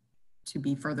continue to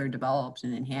be further developed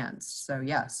and enhanced. So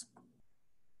yes.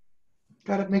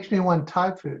 God, it makes me want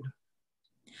Thai food.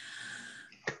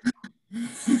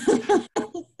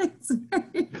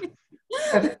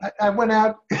 I went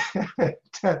out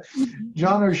to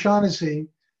John O'Shaughnessy,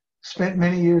 spent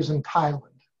many years in Thailand.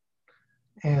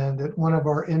 And at one of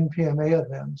our NPMA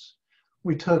events,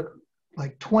 we took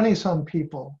like 20 some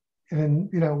people and,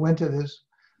 went to this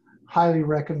highly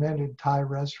recommended Thai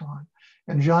restaurant.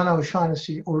 And John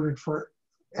O'Shaughnessy ordered for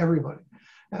everybody.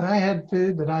 And I had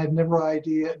food that I had no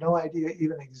idea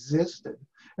even existed,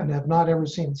 and have not ever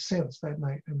seen since that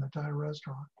night in the Thai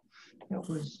restaurant. It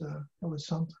was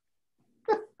something.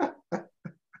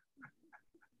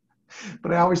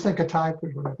 But I always think of Thai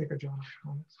food when I think of John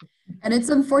O'Shaughnessy. And it's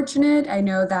unfortunate. I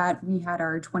know that we had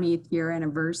our 20th year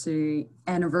anniversary,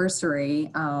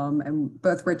 and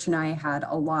both Rich and I had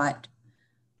a lot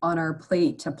on our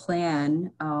plate to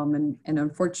plan, and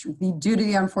unfortunately, due to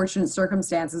the unfortunate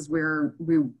circumstances,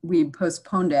 we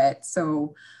postponed it.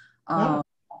 So,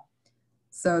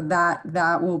 so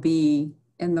that will be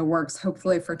in the works,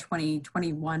 hopefully for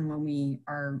 2021, when we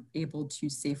are able to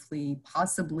safely,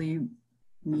 possibly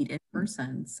meet in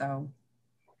person. So,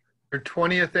 your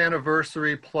 20th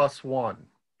anniversary +1.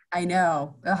 I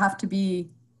know it'll have to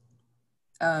be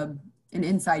an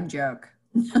inside joke.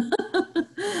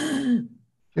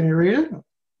 Can you read it?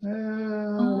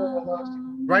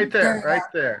 Right there, right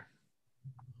there.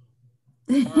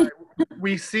 Right.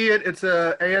 We see it. It's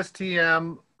a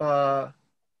ASTM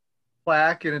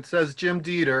plaque and it says Jim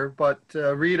Dieter, but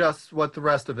read us what the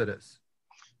rest of it is.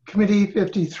 Committee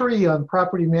 53 on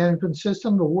Property Management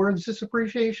System awards this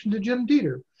appreciation to Jim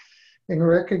Dieter in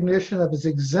recognition of his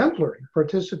exemplary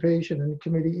participation in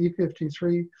Committee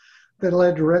E53 that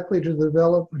led directly to the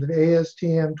development of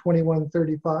ASTM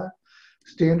 2135,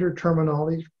 standard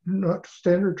terminology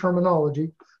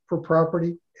for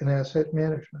property and asset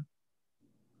management.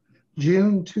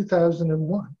 June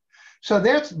 2001. So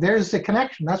there's the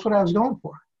connection. That's what I was going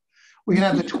for. We can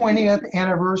have the 20th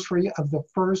anniversary of the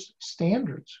first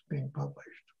standards being published.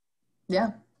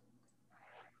 Yeah.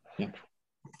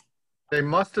 They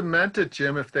must have meant it,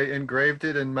 Jim, if they engraved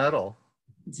it in metal.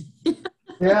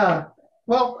 Yeah.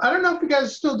 Well, I don't know if you guys are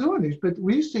still doing these, but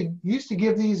we used to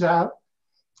give these out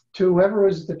to whoever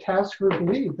was the task group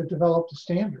lead that developed the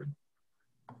standard.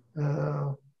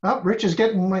 Oh, Rich is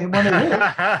getting one of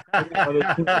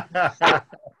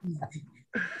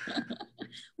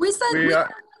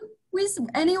his.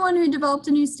 Anyone who developed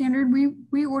a new standard,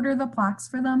 we order the plaques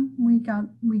for them. We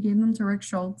gave them to Rick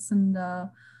Schultz and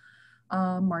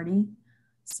Marty.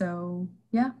 So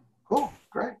yeah. Cool,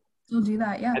 great. We'll do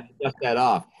that. Yeah. Dust that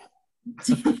off.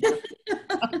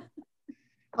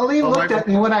 Aline looked at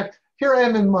me when here I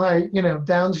am in my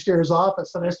downstairs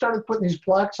office, and I started putting these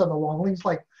plaques on the wall. Aline's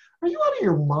like, "Are you out of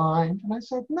your mind?" And I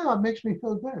said, "No, it makes me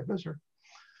feel good. Those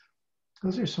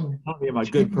are some I'm a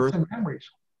good person. Memories."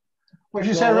 What'd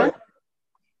you say, Rick?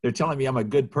 They're telling me I'm a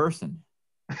good person.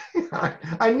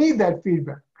 I need that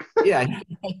feedback. Yeah,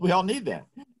 we all need that.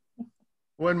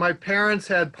 When my parents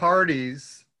had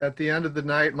parties, at the end of the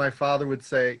night, my father would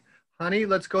say, "Honey,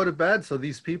 let's go to bed so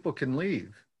these people can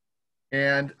leave."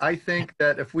 And I think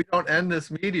that if we don't end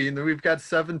this meeting, then we've got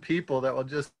 7 people that will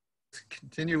just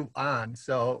continue on.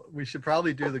 So we should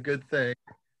probably do the good thing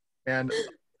and let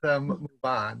them move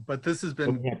on. But this has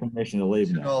been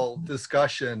a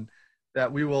discussion that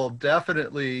we will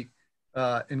definitely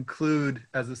include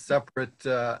as a separate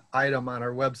item on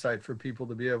our website for people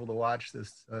to be able to watch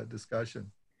this discussion.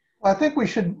 Well, I think we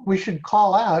should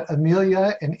call out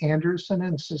Amelia and Anderson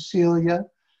and Cecilia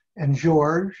and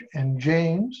George and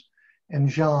James and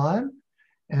John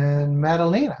and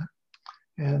Madalena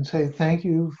and say thank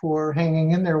you for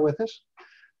hanging in there with us.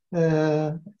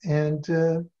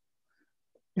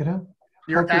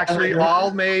 You're actually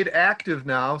all made active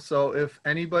now. So if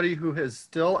anybody who is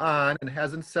still on and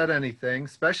hasn't said anything,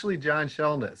 especially John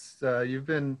Shellness, you've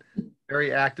been a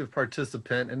very active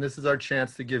participant, and this is our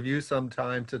chance to give you some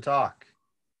time to talk.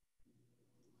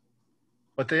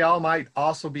 But they all might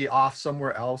also be off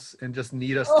somewhere else and just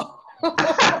need us.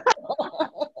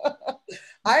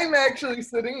 I'm actually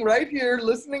sitting right here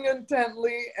listening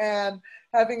intently and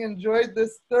having enjoyed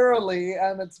this thoroughly,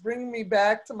 and it's bringing me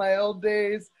back to my old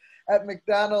days at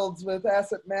McDonald's with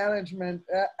asset management,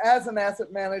 as an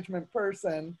asset management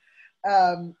person,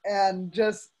 and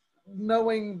just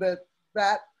knowing that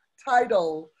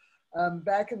title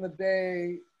back in the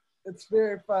day, it's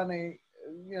very funny.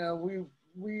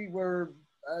 We were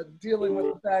dealing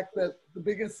with the fact that the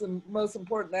biggest and most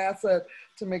important asset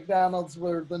to McDonald's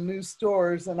were the new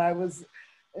stores, and I was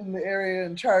in the area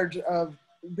in charge of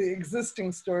the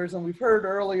existing stores, and we've heard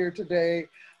earlier today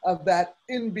of that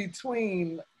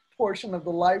in-between portion of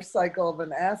the life cycle of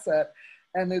an asset,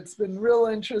 and it's been real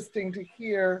interesting to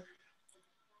hear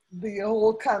the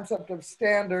whole concept of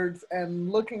standards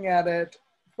and looking at it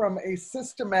from a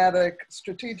systematic,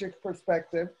 strategic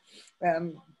perspective.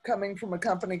 And coming from a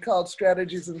company called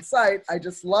Strategies Insight, I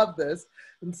just love this.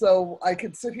 And so I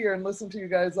could sit here and listen to you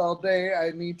guys all day.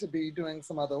 I need to be doing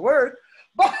some other work,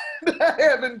 but I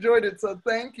have enjoyed it. So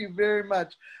thank you very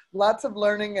much. Lots of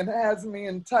learning, and has me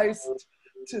enticed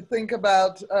to think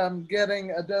about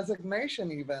getting a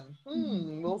designation even.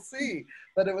 We'll see.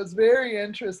 But it was very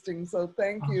interesting. So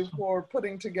thank you for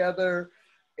putting together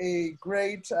a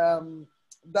great,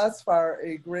 thus far,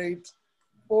 a great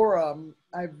forum.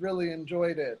 I've really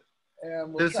enjoyed it.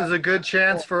 And this is a good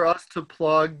chance for us to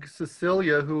plug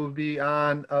Cecilia, who will be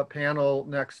on a panel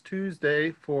next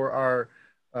Tuesday for our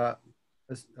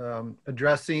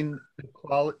addressing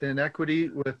inequity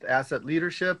with asset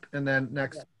leadership. And then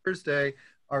next Thursday,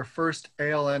 our first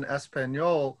ALN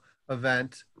Espanol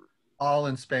event, all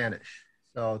in Spanish.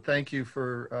 So thank you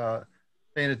for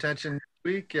paying attention this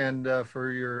week and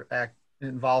for your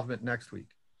involvement next week.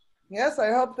 Yes,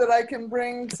 I hope that I can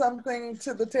bring something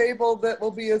to the table that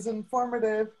will be as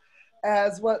informative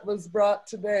as what was brought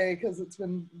today, because it's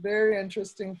been very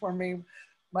interesting for me.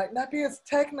 Might not be as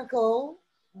technical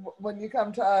when you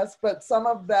come to us, but some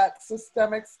of that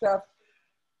systemic stuff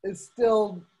is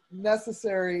still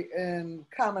necessary in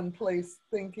commonplace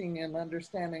thinking and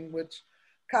understanding, which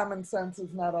common sense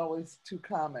is not always too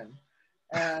common.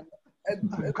 And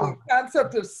the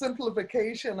concept of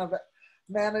simplification of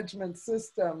management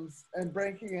systems and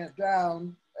breaking it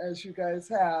down as you guys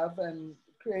have, and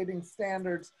creating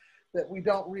standards that we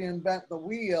don't reinvent the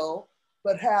wheel,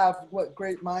 but have what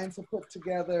great minds have put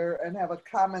together and have a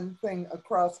common thing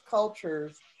across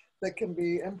cultures that can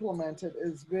be implemented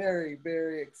is very,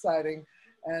 very exciting,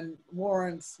 and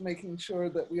warrants making sure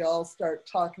that we all start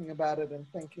talking about it and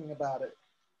thinking about it.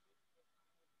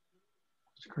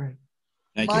 That's great.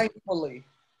 Thank you. Mindfully.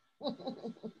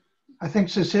 I think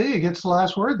Cecilia gets the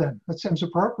last word then. That seems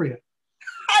appropriate.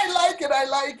 I like it. I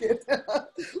like it.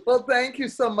 Well, thank you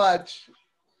so much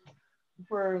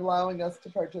for allowing us to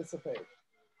participate.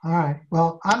 All right.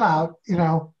 Well, I'm out. You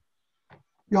know,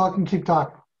 y'all can keep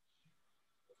talking.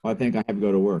 I think I have to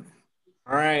go to work.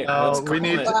 All right. No, Let's we call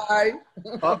need it.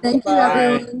 Bye. Thank you, Bye.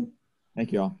 everyone.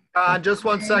 Thank you all. Just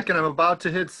 1 second. I'm about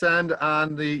to hit send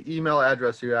on the email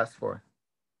address you asked for.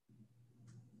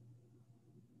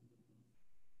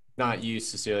 Not you,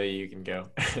 Cecilia. You can go.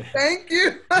 Thank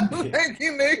you. Thank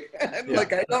you, Nick.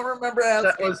 Like, I don't remember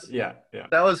asking. Yeah.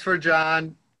 That was for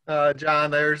John. John,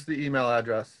 there's the email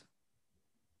address.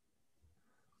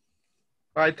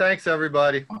 All right. Thanks,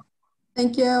 everybody.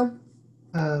 Thank you.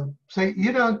 So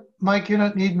you don't, Mike, you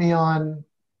don't need me on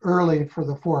early for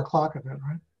the 4 o'clock event,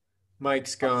 right?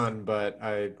 Mike's gone, but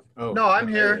No,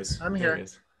 I'm there here. he is. I'm There here. he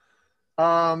is.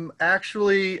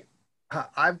 Actually,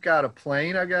 I've got a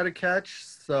plane I got to catch,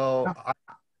 so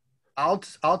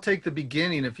I'll take the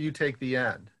beginning if you take the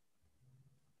end.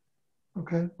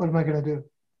 Okay. What am I going to do?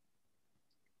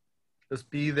 Just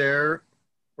be there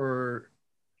for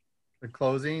the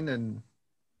closing, and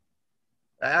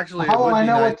actually, How it will would I be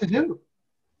know nice. what to do?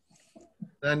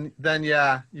 Then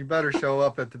yeah, you better show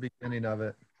up at the beginning of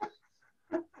it.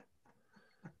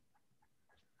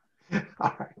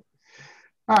 All right.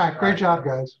 All right. Great job,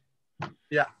 guys.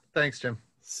 Yeah. Thanks, Jim.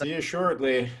 See you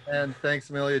shortly. And thanks,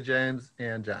 Amelia, James,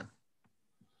 and John.